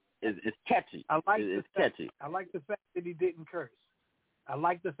is catchy. It's catchy. I like the fact that he didn't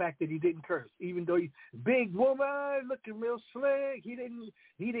curse. Even though he's big woman, looking real slick, he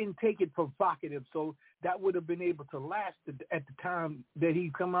didn't take it provocative. So that would have been able to last at the time that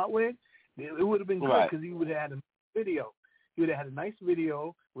he come out with. It would have been good because he would have had a video. He would have had a nice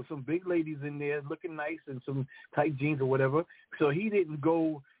video with some big ladies in there looking nice and some tight jeans or whatever. So he didn't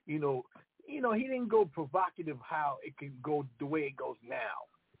go, he didn't go provocative how it can go the way it goes now.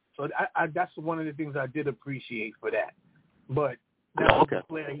 So that's one of the things I did appreciate for that. But that was the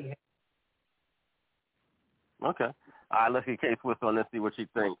flair he had. Okay. All right, let's get K-Swiss on this, see what she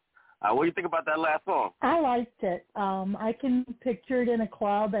thinks. What do you think about that last song? I liked it. I can picture it in a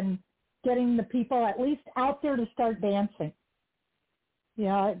club and getting the people at least out there to start dancing.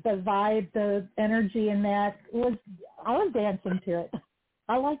 The vibe, the energy in that I was dancing to it.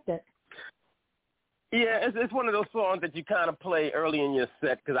 I liked it. Yeah, it's one of those songs that you kind of play early in your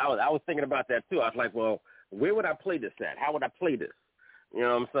set, because I was thinking about that too. I was like, well, where would I play this at? How would I play this? You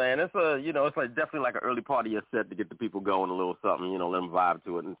know what I'm saying? It's it's like definitely like an early part of your set to get the people going a little something, let them vibe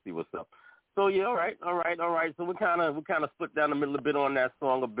to it and see what's up. So yeah, all right. So we kind of split down the middle a bit on that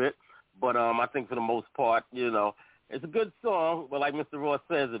song a bit, but I think for the most part, it's a good song. But like Mr. Ross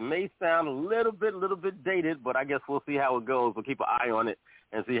says, it may sound a little bit dated, but I guess we'll see how it goes. We'll keep an eye on it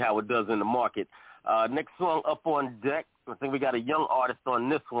and see how it does in the market. Next song up on deck. I think we got a young artist on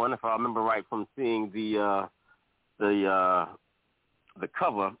this one, if I remember right from seeing the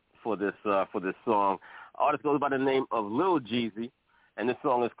cover for this song. Artist goes by the name of Lil Jeezy, and this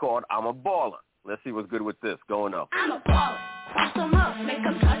song is called "I'm a Baller." Let's see what's good with this. Going up. I'm a baller. Cross them up, make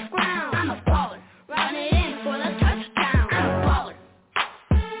them touch ground. I'm a baller. Run it in for the touchdown. I'm a baller.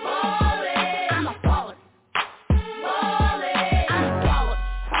 Baller. I'm a baller. Baller. I'm a baller.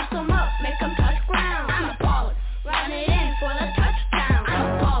 Cross them up, make them touch ground. I'm a baller. Run it in for the touchdown. I'm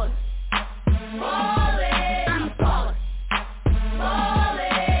a baller. Baller. I'm a baller.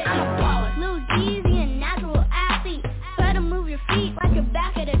 Baller. I'm a baller. Lil Jeezy, a natural athlete. Better move your feet like you're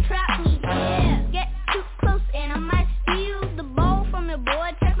back at a trap meet. Yeah, get too close and I might steal the ball from your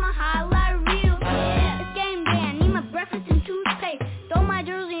boy. Check my highlight reel. Yeah, it's game day. I need my breakfast and toothpaste. Throw my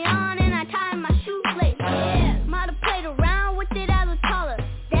jersey on and I tie my shoelace. Yeah, might have played around with it. I was taller,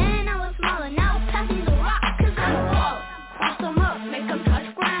 then I was smaller. Now pass me the rock, cause I'm a baller. Cross them up, make them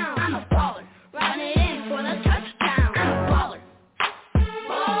touch ground. I'm a baller. Run it in for the touchdown. I'm a baller.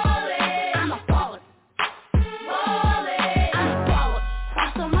 Baller. I'm a baller. Baller. I'm a baller.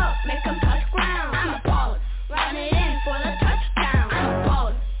 Cross them up, make them touch ground. I'm a baller. Run it in for the touchdown. I'm a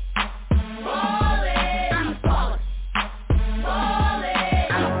baller. Baller. I'm a baller.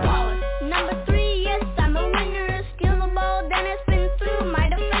 Baller. I'm a baller. Number 3, yes, I'm a winner. Steal the ball, then I spin through my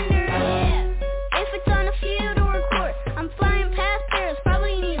defender. Yeah. If it's on a field or a court, I'm flying past pairs,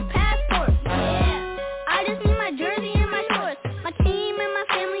 probably need a passport. Yeah. I just need my jersey and my shorts. My team and my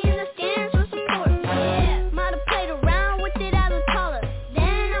family in the stands for support. Yeah. Might have played around with it. I was taller,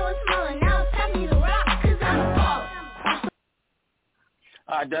 then I was smaller. Now pass me the rock, cause I'm a baller.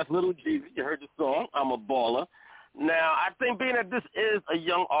 All right, that's Lil Jeezy. You heard the song, "I'm a Baller." Now, I think being that this is a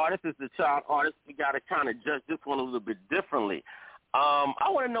young artist, it's a child artist, we got to kind of judge this one a little bit differently. I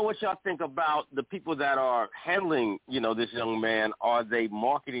want to know what y'all think about the people that are handling, this young man. Are they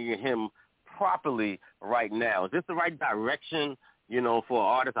marketing him properly right now? Is this the right direction, for an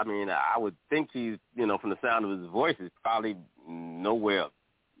artist? I mean, I would think he's, from the sound of his voice, he's probably nowhere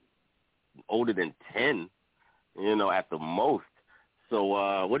older than 10, at the most. So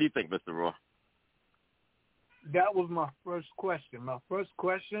what do you think, Mr. Raw? That was my first question. My first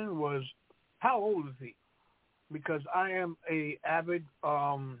question was, how old is he? Because I am a avid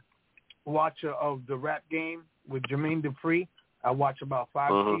watcher of the rap game with Jermaine Dupri. I watch about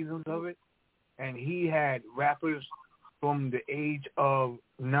 5 seasons of it, and he had rappers from the age of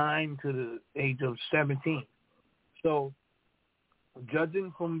 9 to the age of 17. So,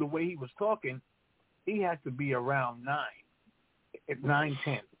 judging from the way he was talking, he had to be around 9,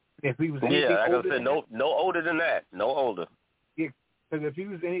 10. If he was anything I older say no older than that. No older. Yeah, because if he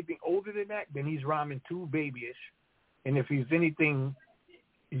was anything older than that, then he's rhyming too babyish. And if he's anything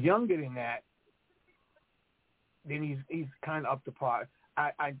younger than that, then he's kind of up to par.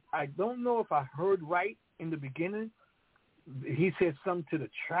 I don't know if I heard right in the beginning. He said something to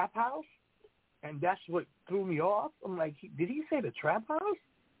the Trap House, and that's what threw me off. I'm like, did he say the Trap House?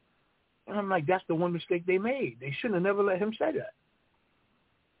 And I'm like, that's the one mistake they made. They shouldn't have never let him say that.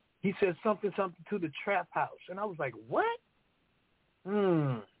 He said something to the Trap House. And I was like, what?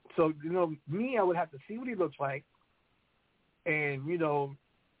 So, me, I would have to see what he looks like. And,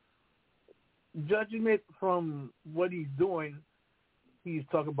 judging it from what he's doing, he's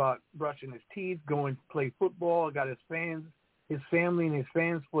talking about brushing his teeth, going to play football, got his family and his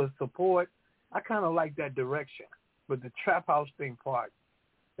fans for support. I kind of like that direction. But the Trap House thing part,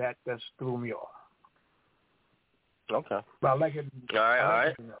 that threw me off. Okay. But I like it. All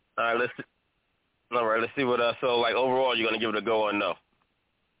right. Let's see what. So, like, overall, you're gonna give it a go or no?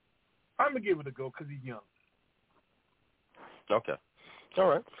 I'm gonna give it a go because he's young. Okay. All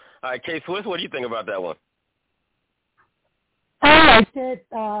right. All right, K Swiss, what do you think about that one? I liked it.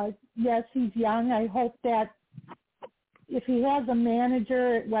 Yes, he's young. I hope that if he has a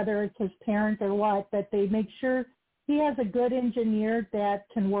manager, whether it's his parents or what, that they make sure he has a good engineer that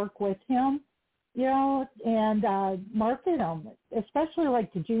can work with him. And market them, especially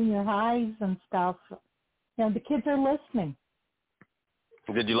like the junior highs and stuff. The kids are listening.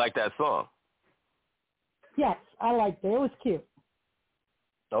 Did you like that song? Yes, I liked it. It was cute.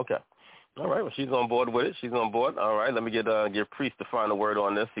 Okay. All right. Well, she's on board with it. She's on board. All right. Let me get Priest to find a word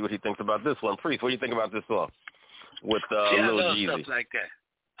on this, see what he thinks about this one. Priest, what do you think about this song? with See, I Lil love Jeezy. stuff like that.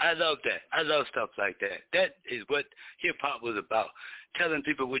 I love that. I love stuff like that. That is what hip-hop was about, telling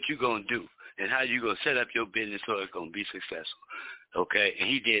people what you're going to do and how you're going to set up your business so it's going to be successful, okay? And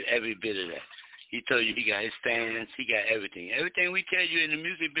he did every bit of that. He told you he got his fans. He got everything. Everything we tell you in the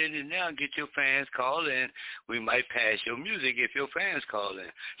music business now, get your fans call in. We might pass your music if your fans call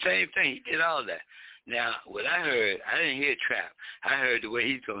in. Same thing. He did all that. Now, what I heard, I didn't hear trap. I heard the way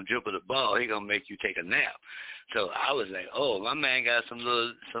he's going to dribble the ball, he's going to make you take a nap. So I was like, oh, my man got some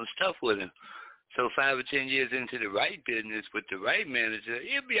stuff with him. So 5 or 10 years into the right business with the right manager,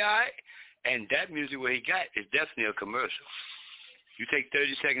 he'll be all right. And that music what he got is definitely a commercial. You take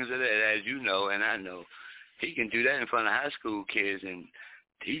 30 seconds of that, as you know, and I know, he can do that in front of high school kids, and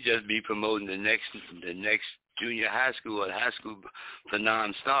he just be promoting the next junior high school or high school for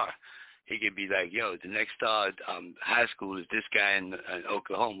non-star. He could be like, yo, the next star high school is this guy in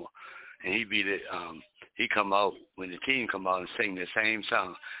Oklahoma, and he come out when the team come out and sing the same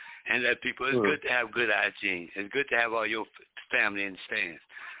song, and let people. It's good to have good hygiene. It's good to have all your family in the stands,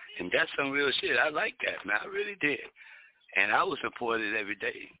 and that's some real shit. I like that, man. I really did. And I would support it every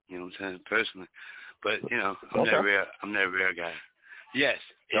day, you know what I'm saying, personally. But, you know, I'm that rare guy. Yes,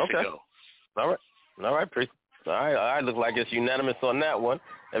 it's a go. All right, Priest. All right, look like it's unanimous on that one.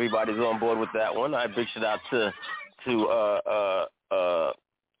 Everybody's on board with that one. I big shout out to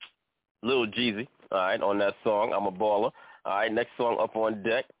Lil Jeezy, all right, on that song, I'm a Baller. All right, next song up on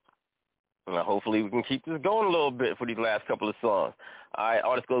deck. Hopefully we can keep this going a little bit for these last couple of songs. All right,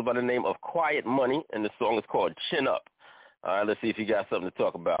 artist goes by the name of Quiet Money, and the song is called Chin Up. All right, let's see if you got something to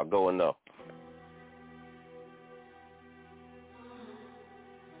talk about. Go and know.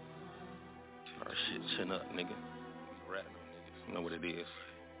 Oh, shit, chin up, nigga. Rap, niggas. You know what it is.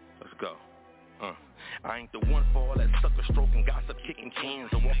 Let's go. I ain't the one for all that sucker stroking, gossip, kicking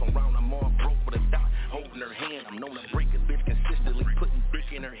cans. I walk around, I'm all broke with a dot holding her hand. I'm known to break a bitch consistently, putting brick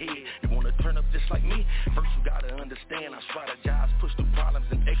in her head. You wanna turn up just like me? First you gotta understand, I strategize, push through problems,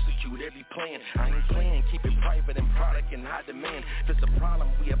 and execute every plan. I ain't playing, keep it private and product in high demand. If it's a problem,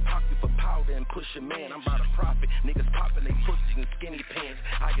 we have pocket for powder and push a man. I'm about to profit, niggas popping they pussies in skinny pants.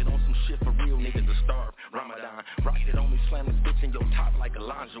 I get on some shit for real niggas to starve. Ramadan, rock it on me, slam this bitch in your top like a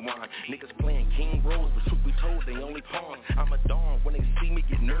lingerie. Niggas playing King Rose, but truth be told, they only pawns. I'm a dawn when they see me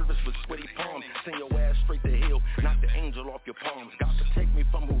get nervous with sweaty palms. Send your ass straight to hell, knock the angel off your palms. God protect me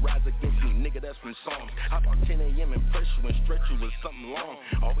from who rise against me, nigga, that's from Psalms. How about 10 a.m. and press you and stretch you with something long?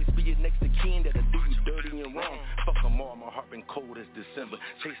 Always be it next to kin that'll do you dirty and wrong. Fuck them all, my heart been cold as December.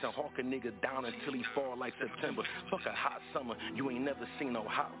 Chasing hawk a nigga down until he fall like September. Fuck a hot summer, you ain't never seen no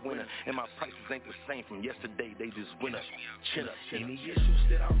hot winter. And my prices ain't the same from yesterday, they just went up. Chin up. Any issues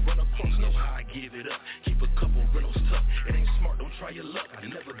that I run across, know how I give it up. Keep a couple rentals tough. It ain't smart, don't try your luck. I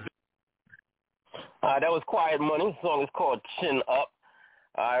never been. That was Quiet Money. The song is called Chin Up.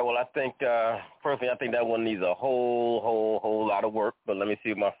 All right, well, I think, personally, I think that one needs a whole lot of work, but let me see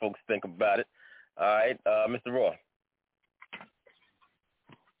what my folks think about it. All right, Mr. Roy.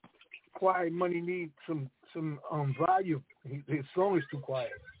 Quiet Money needs some volume. His song is too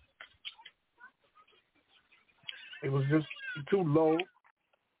quiet. It was just too low.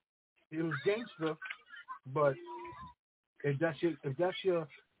 It was gangster, but if that's your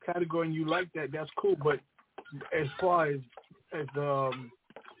category and you like that, that's cool. But as far as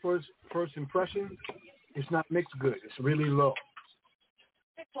first impression, it's not mixed good. It's really low.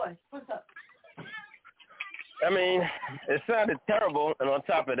 Hey, boy, what's up? I mean, it sounded terrible, and on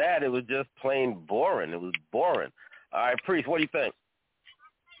top of that, it was just plain boring. It was boring. All right, Priest, what do you think?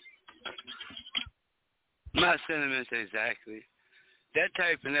 My sentiments exactly. That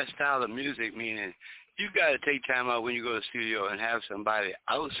type and that style of music, meaning you got to take time out when you go to the studio and have somebody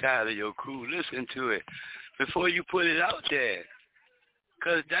outside of your crew listen to it before you put it out there.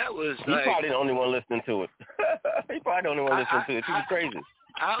 Because that was He's probably the only one listening to it. He's probably the only one listening to it. He's crazy.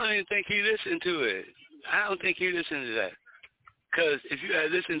 I don't even think he listened to it. I don't think he listened to that. Because if you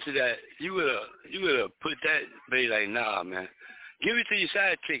had listened to that, you would have put that, be like, nah, man. Give it to your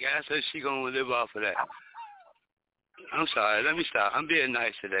side chick. Ask her if she going to live off of that. I'm sorry. Let me stop. I'm being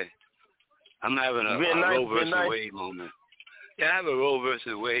nice today. I'm having a Roe versus Wade moment. Yeah, I have a Roe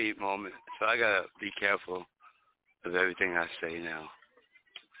versus Wade moment, so I got to be careful of everything I say now.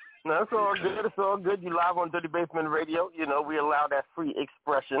 No, it's all good. It's all good. You live on Dirty Basement Radio. You know, we allow that free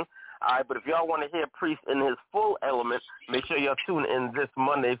expression. All right, but if y'all want to hear Priest in his full element, make sure y'all tune in this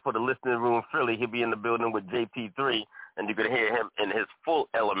Monday for the Listening Room Philly. He'll be in the building with JP3, and you're going to hear him in his full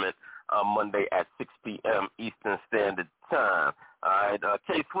element Monday at 6 p.m. Eastern Standard Time. All right,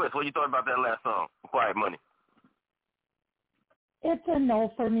 K-Swiss, what you thought about that last song, Quiet Money? It's a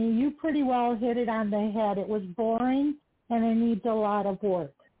no for me. You pretty well hit it on the head. It was boring, and it needs a lot of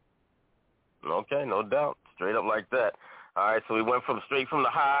work. Okay, no doubt. Straight up like that. All right, so we went straight from the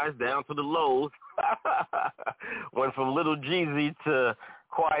highs down to the lows. Went from Little Jeezy to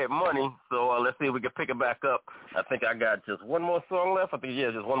Quiet Money. So let's see if we can pick it back up. I think I got just one more song left.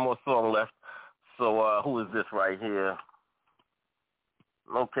 Just one more song left. So who is this right here?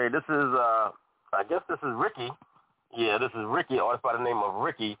 Okay, this is, I guess this is Ricky. Yeah, this is Ricky, artist by the name of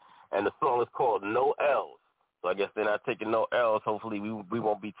Ricky, and the song is called No L's. So I guess they're not taking no L's. Hopefully we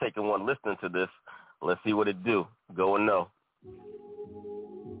won't be taking one listening to this. Let's see what it do. Go and know.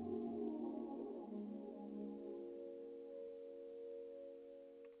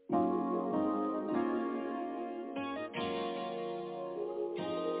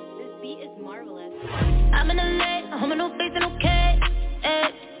 This beat is marvelous. I'm in LA, home with no face and no K.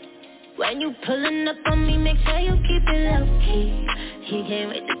 When you pulling up on me, make sure you keep it low-key. He can't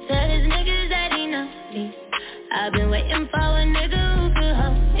wait to tell his niggas that he knows me. I've been waiting for a nigga who could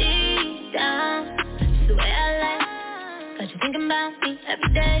hold me down. It's the way I like. Got you thinking about me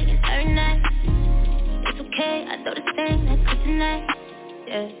every day and every night. It's okay, I know the same like kryptonite.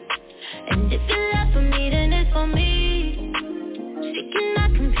 Yeah. And if you love for me, then it's for me. She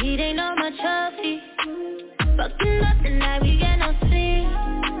cannot compete, ain't no more trophy. Fucking up tonight, we get no sleep.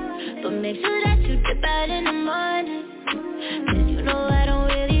 But make sure that you dip out in the morning. Cause you know I don't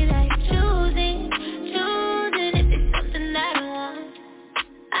really like choosing if it's something that I want.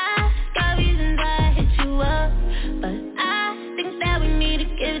 I got reasons why I hit you up, but I think that we need to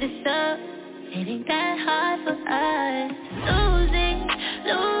give this up. It ain't that hard for us. Losing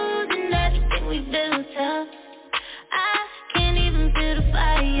everything we built up. I can't even feel the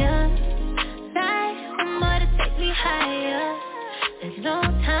fire. Like one more to take me higher. There's no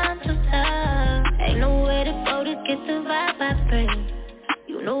time to love. Ain't nowhere to go to get the vibe I bring.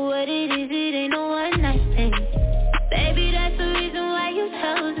 You know what it is, it ain't no one night thing. Baby, that's the reason why you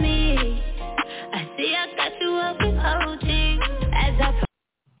chose me. I see I got you up with OG.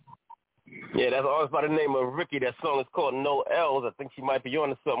 Yeah, that's artist by the name of Ricky. That song is called No L's. I think she might be on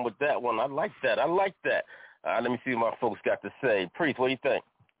to something with that one. I like that. Let me see what my folks got to say. Priest, what do you think?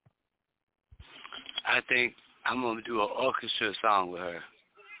 I think I'm going to do an orchestra song with her.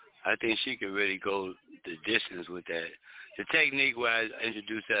 I think she could really go the distance with that. The technique where I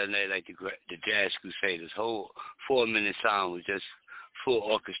introduced the other night, like the Jazz Crusaders, whole 4-minute song was just full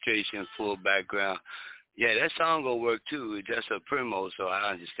orchestration, full background. Yeah, that song will work too. It's just a primo, so I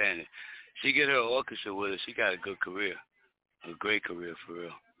understand it. She get her orchestra with her, she got a good career, a great career for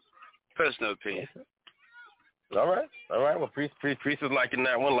real. Personal opinion. All right. Well, Priest is liking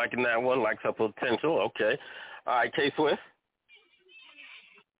that one, likes her potential. Okay. All right, K-Swiss.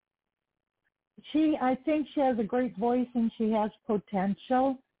 I think she has a great voice and she has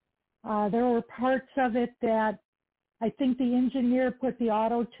potential. There were parts of it that I think the engineer put the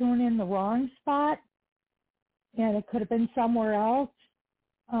auto-tune in the wrong spot, and it could have been somewhere else.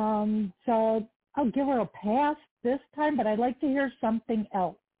 So I'll give her a pass this time, but I'd like to hear something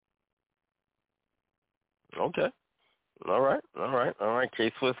else. Okay. All right.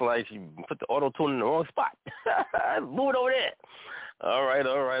 K-Swiss, like you put the auto-tune in the wrong spot. Move it over there. All right.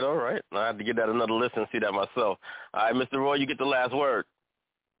 I have to give that another listen and see that myself. All right, Mr. Roy, you get the last word.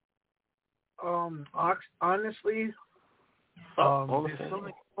 Honestly,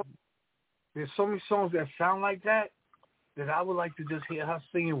 there's so many songs that sound like that I would like to just hear her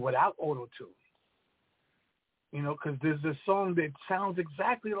singing without auto-tune. You know, because there's this song that sounds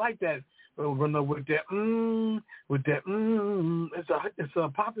exactly like that. With that, it's a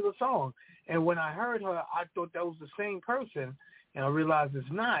popular song. And when I heard her, I thought that was the same person, and I realized it's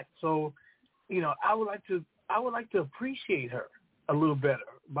not. So, you know, I would like to appreciate her a little better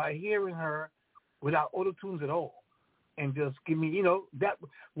by hearing her without auto-tunes at all, and just give me, you know, that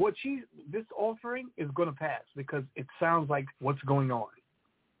this offering is going to pass because it sounds like what's going on.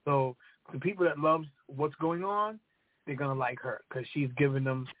 So the people that love what's going on, they're going to like her because she's giving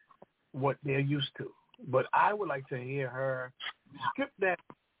them what they're used to. But I would like to hear her skip that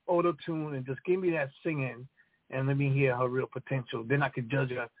auto-tune and just give me that singing and let me hear her real potential. Then I could judge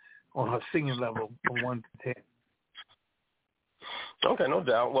her on her singing level from 1 to 10. Okay, no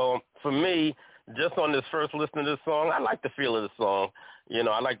doubt. Well, for me, just on this first listen to this song, I like the feel of the song. You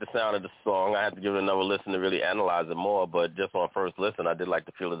know, I like the sound of the song. I had to give it another listen to really analyze it more, but just on first listen, I did like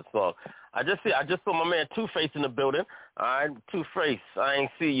the feel of the song. I just saw my man Two-Face in the building. All right, Two-Face, I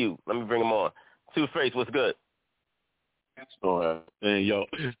ain't see you. Let me bring him on. Two-Face, what's good? And yo,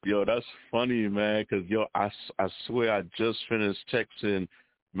 that's funny, man, because, I swear I just finished texting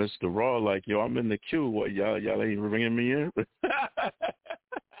Mr. Raw, like, yo, I'm in the queue. What, y'all ain't ringing me in?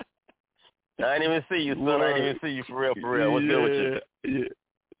 I didn't even see you, son. I didn't even see you for real. What's good with you? Yeah.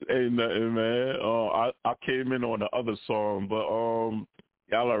 Ain't nothing, man. I came in on the other song, but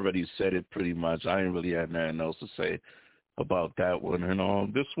y'all already said it pretty much. I ain't really had nothing else to say about that one.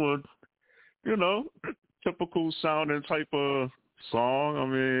 And this one, you know, typical sounding type of song. I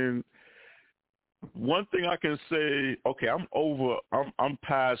mean, one thing I can say, okay, I'm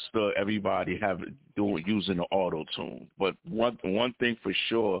past everybody using the auto tune, but one thing for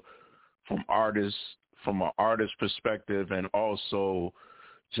sure, from an artist perspective, and also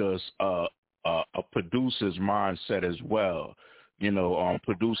just a producer's mindset as well. You know,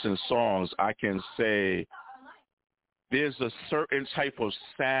 producing songs, I can say there's a certain type of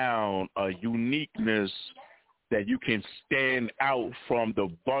sound, a uniqueness that you can stand out from the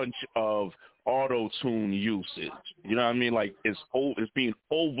bunch of auto-tune usage. You know what I mean? Like, it's being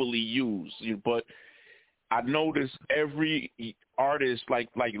overly used. But I notice every artist, like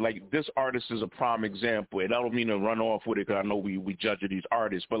this artist is a prime example, and I don't mean to run off with it because I know we judge these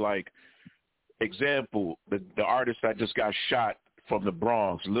artists, but like, example, the artist that just got shot from the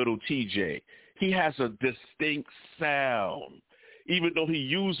Bronx, Little TJ, he has a distinct sound, even though he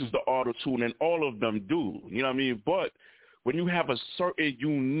uses the auto-tune, and all of them do, you know what I mean? But when you have a certain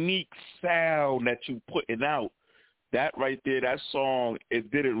unique sound that you putting out, that right there, that song, it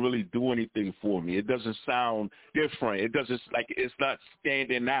didn't really do anything for me. It doesn't sound different. It doesn't, like, it's not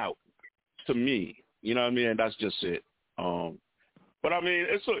standing out to me. You know what I mean? And that's just it. But I mean,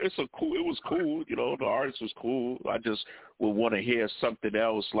 it was cool. You know, the artist was cool. I just would want to hear something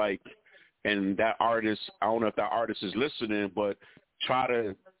else, like, and that artist, I don't know if that artist is listening, but try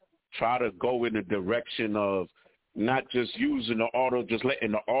to go in the direction of not just using just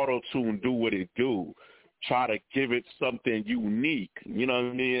letting the auto tune do what it do. Try to give it something unique, you know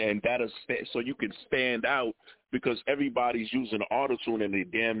what I mean? And so you can stand out, because everybody's using the auto tune and they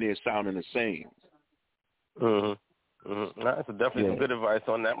damn near sounding the same. That's definitely some good advice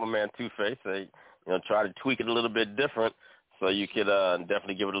on that, my man Two-Face. Try to tweak it a little bit different, so you could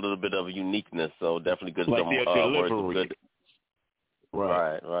definitely give it a little bit of a uniqueness. So definitely good. Like their delivery. Good.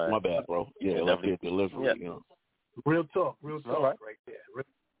 Right. My bad, bro. Yeah, like their delivery. Yeah. You know. Real talk right there.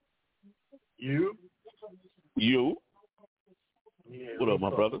 You? Yeah, what up, my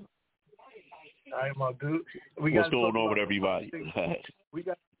brother? All right, my dude. What's going on with everybody? we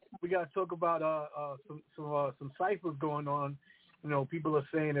got to talk about some ciphers going on. You know, people are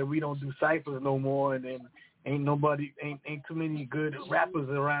saying that we don't do ciphers no more, and then ain't too many good rappers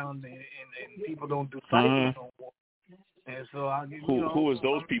around, and people don't do ciphers no more. And so who is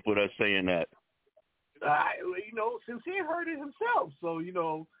those people that's saying that? Sincere heard it himself. So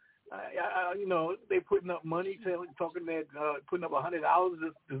they putting up money, talking that putting up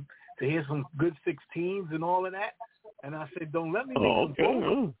 $100 to hear some good 16s and all of that. And I said, don't let me make some phone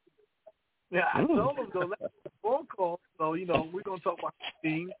calls. Yeah, I told them don't let me make a phone call. So we're gonna talk about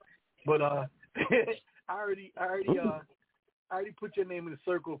 16s, but I already put your name in the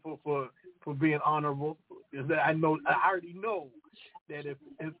circle for being honorable. Is that I already know that if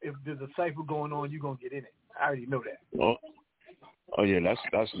there's a cipher going on, you're gonna get in it. I already know that. Oh yeah,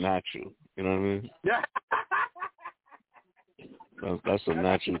 that's natural. You know what I mean? Yeah. That's a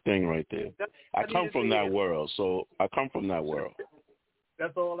natural thing right there. I come from that world, so I come from that world.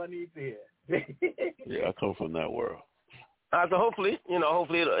 That's all I need to hear. Yeah, I come from that world. So hopefully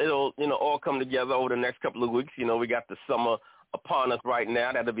it'll all come together over the next couple of weeks. We got the summer upon us right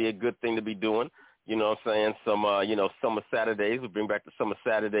now. That'll be a good thing to be doing. You know what I'm saying? Some summer Saturdays. We bring back the summer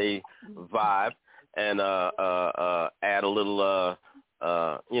Saturday vibe and add a little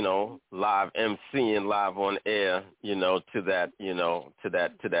live MCing live on air, to that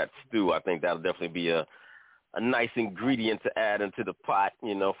stew. I think that'll definitely be a nice ingredient to add into the pot,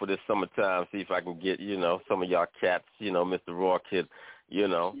 for this summertime. See if I can get, some of y'all cats, Mr. Raw could,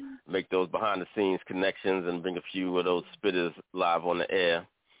 make those behind the scenes connections and bring a few of those spitters live on the air.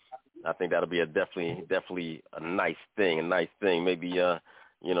 I think that'll be definitely a nice thing. Maybe,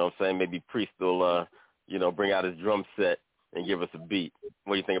 maybe Priest will, bring out his drum set and give us a beat.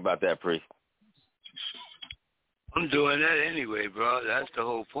 What do you think about that, Priest? I'm doing that anyway, bro. That's the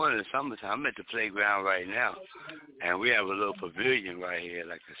whole point of the summertime. I'm at the playground right now, and we have a little pavilion right here,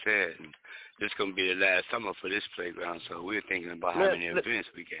 like I said. And this is going to be the last summer for this playground, so we're thinking about how many events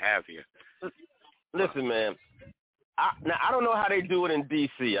we can have here. Listen, man, Now, I don't know how they do it in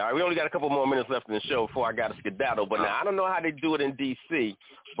D.C. All right? We only got a couple more minutes left in the show before I got to skedaddle. But now, I don't know how they do it in D.C.,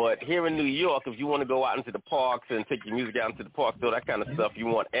 but here in New York, if you want to go out into the parks and take your music out into the parks, all that kind of stuff, you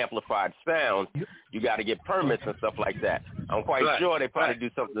want amplified sound, you got to get permits and stuff like that. I'm quite sure they probably do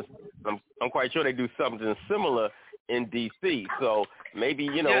something. I'm quite sure they do something similar in D.C. So maybe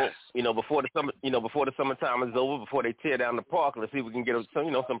before the summer, before the summertime is over, before they tear down the park, let's see if we can get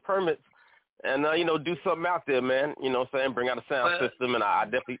some permits. And, do something out there, man, bring out a sound system, and I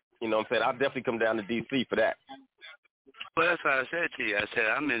definitely, I'll definitely come down to D.C. for that. Well, that's what I said to you. I said,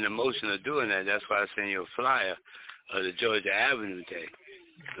 I'm in the motion of doing that. That's why I sent you a flyer of the Georgia Avenue Day,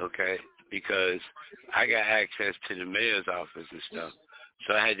 okay, because I got access to the mayor's office and stuff.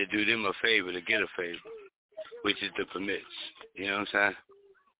 So I had to do them a favor to get a favor, which is the permits. You know what I'm saying?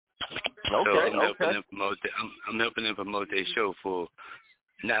 Okay, I'm helping them promote their show for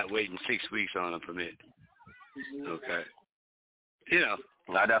not waiting 6 weeks on a permit. Okay.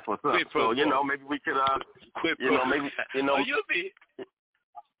 Now that's what's up. So, maybe we could, maybe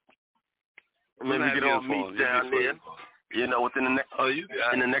we could all meet down there, within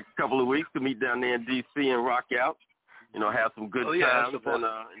the next couple of weeks to meet down there in D.C. and rock out, have some good times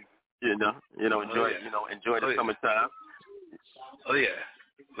and, enjoy the summertime. Oh, yeah.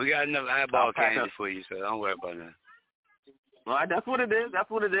 We got enough eyeball candy for you, so don't worry about that. All right, that's what it is.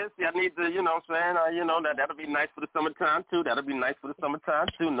 See, I need to, that'll be nice for the summertime, too.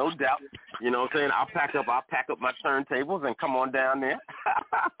 No doubt. I'll pack up my turntables and come on down there.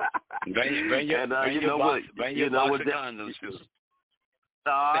 bring your box of condoms, too.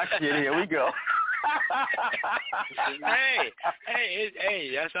 Oh, shit, here we go.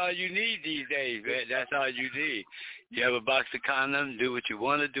 hey, that's all you need these days, man. That's all you need. You have a box of condoms, do what you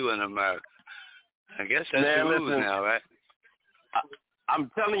want to do in America. I guess that's the rules now, right?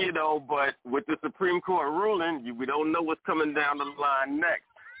 I'm telling you, though, but with the Supreme Court ruling, we don't know what's coming down the line next.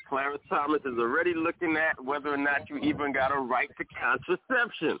 Clarence Thomas is already looking at whether or not you even got a right to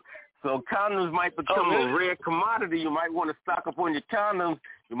contraception. So condoms might become a rare commodity. You might want to stock up on your condoms.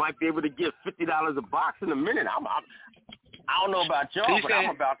 You might be able to get $50 a box in a minute. I don't know about y'all, but I'm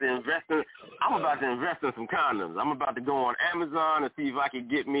about to invest in some condoms. I'm about to go on Amazon and see if I can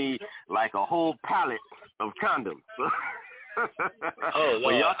get me like a whole pallet of condoms.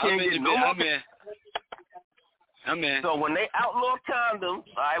 Well, y'all can't get no more. I'm in. So when they outlaw condoms,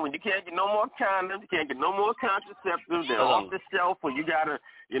 all right, when you can't get no more condoms, you can't get no more contraceptives, they're off the shelf, or you gotta,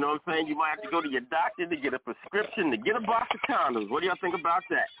 you might have to go to your doctor to get a prescription to get a box of condoms. What do y'all think about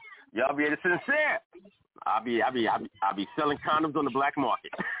that? Y'all be sincere. I'll be selling condoms on the black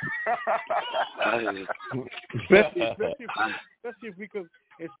market.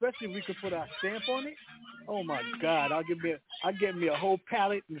 especially if we could put our stamp on it. Oh my God! I'll get me a whole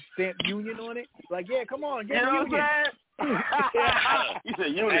pallet and stamp Union on it. Like, yeah, come on, get Union. You said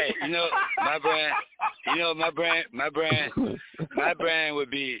Union. Hey, my brand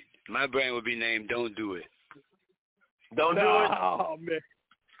would be named "Don't Do It." Don't do it. Oh man.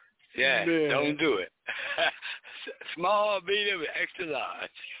 Yeah, man. Don't do it. Small, medium, extra large.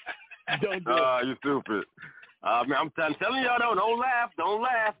 Don't do it. You stupid. Man, I'm telling y'all though, don't laugh.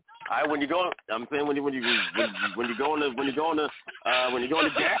 All right, when you go to the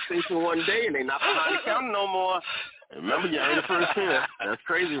gas station one day and they not behind the counter no more, remember you ain't the first here. That's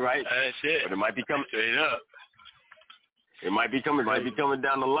crazy, right? That's it. But it might be coming straight up. It might be coming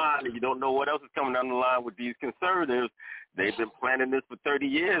down the line, and you don't know what else is coming down the line with these conservatives. They've been planning this for 30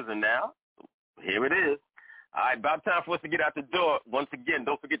 years, and now here it is. All right, about time for us to get out the door. Once again,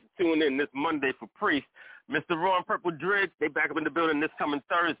 don't forget to tune in this Monday for Priest. Mr. Raw and Purple Driggs, they back up in the building this coming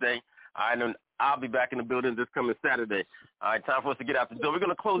Thursday. All right, and I'll be back in the building this coming Saturday. All right, time for us to get out the door. We're going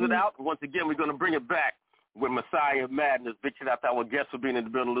to close it out. Once again, we're going to bring it back with Messiah of Madness. Big shout out to our guests for being in the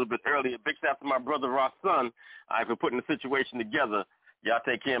building a little bit earlier. Big shout out to my brother, Ross' son, for putting the situation together. Y'all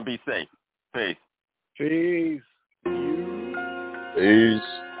take care and be safe. Peace. Peace. Peace.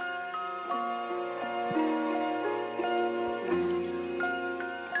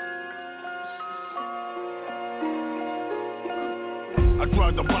 I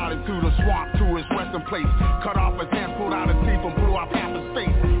drugged the body to the swamp, to his resting place. Cut off his hands, pulled out his teeth, and blew off half his face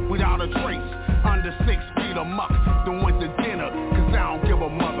without a trace. Under 6 feet of muck, then went to dinner, cause I don't give a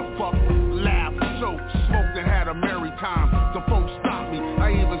motherfuck. Laughed, choked, smoked, and had a merry time. The folks stopped me,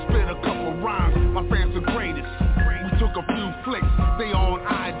 I even spit a couple rhymes. My fans the greatest. We took a few flicks, they on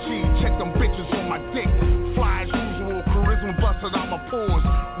IG, check them bitches on my dick. Fly as usual, charisma busted out my pores.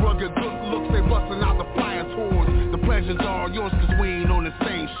 Rugged good looks, they busting out the fire tours. The pleasure's all yours cause we ain't on the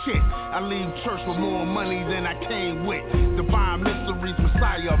same shit. I leave church with more money than I came with. Divine mysteries,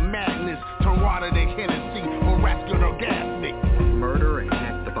 Messiah, madness. Turn water to Hennessy or rascal gas stick. Murder and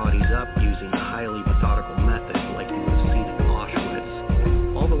hack the bodies up using a highly methodical method like you would have seen in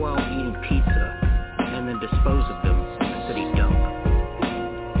Auschwitz. All the while eating pizza and then dispose of them in the city dump.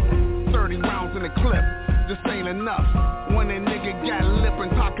 30 rounds in a clip, this ain't enough. When a nigga got lip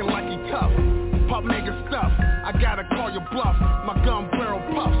and talking like he tough. Pop nigga stuff, I gotta call your bluff. My gun barrel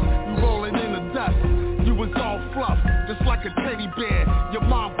puffs, you rolling in the dust. You was all fluff, just like a teddy bear. Your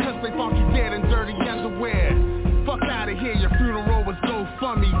mom cussed, they found you dead in dirty underwear. Fuck out of here, your funeral was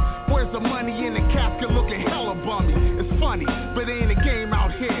GoFundMe. Where's the money in the casket looking hella bummy? It's funny, but it ain't a game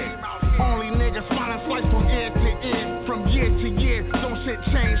out here. Only niggas finding slice from ear to ear. From year to year, don't shit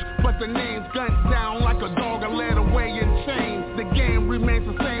change. But the name's gunned down like a dog and led away in chains. The game remains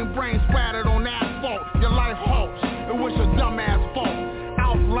the same, brain splattered on asphalt. Your life halts, it was your dumbass fault.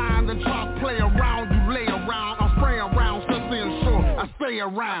 Outline the chalk, play around, you lay around. I'm spraying around, so ensure I stay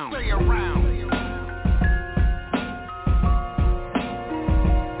around. Stay around.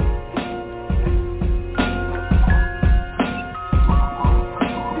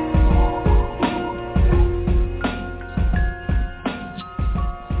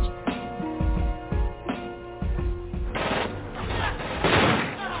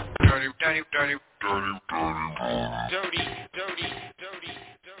 Dirty.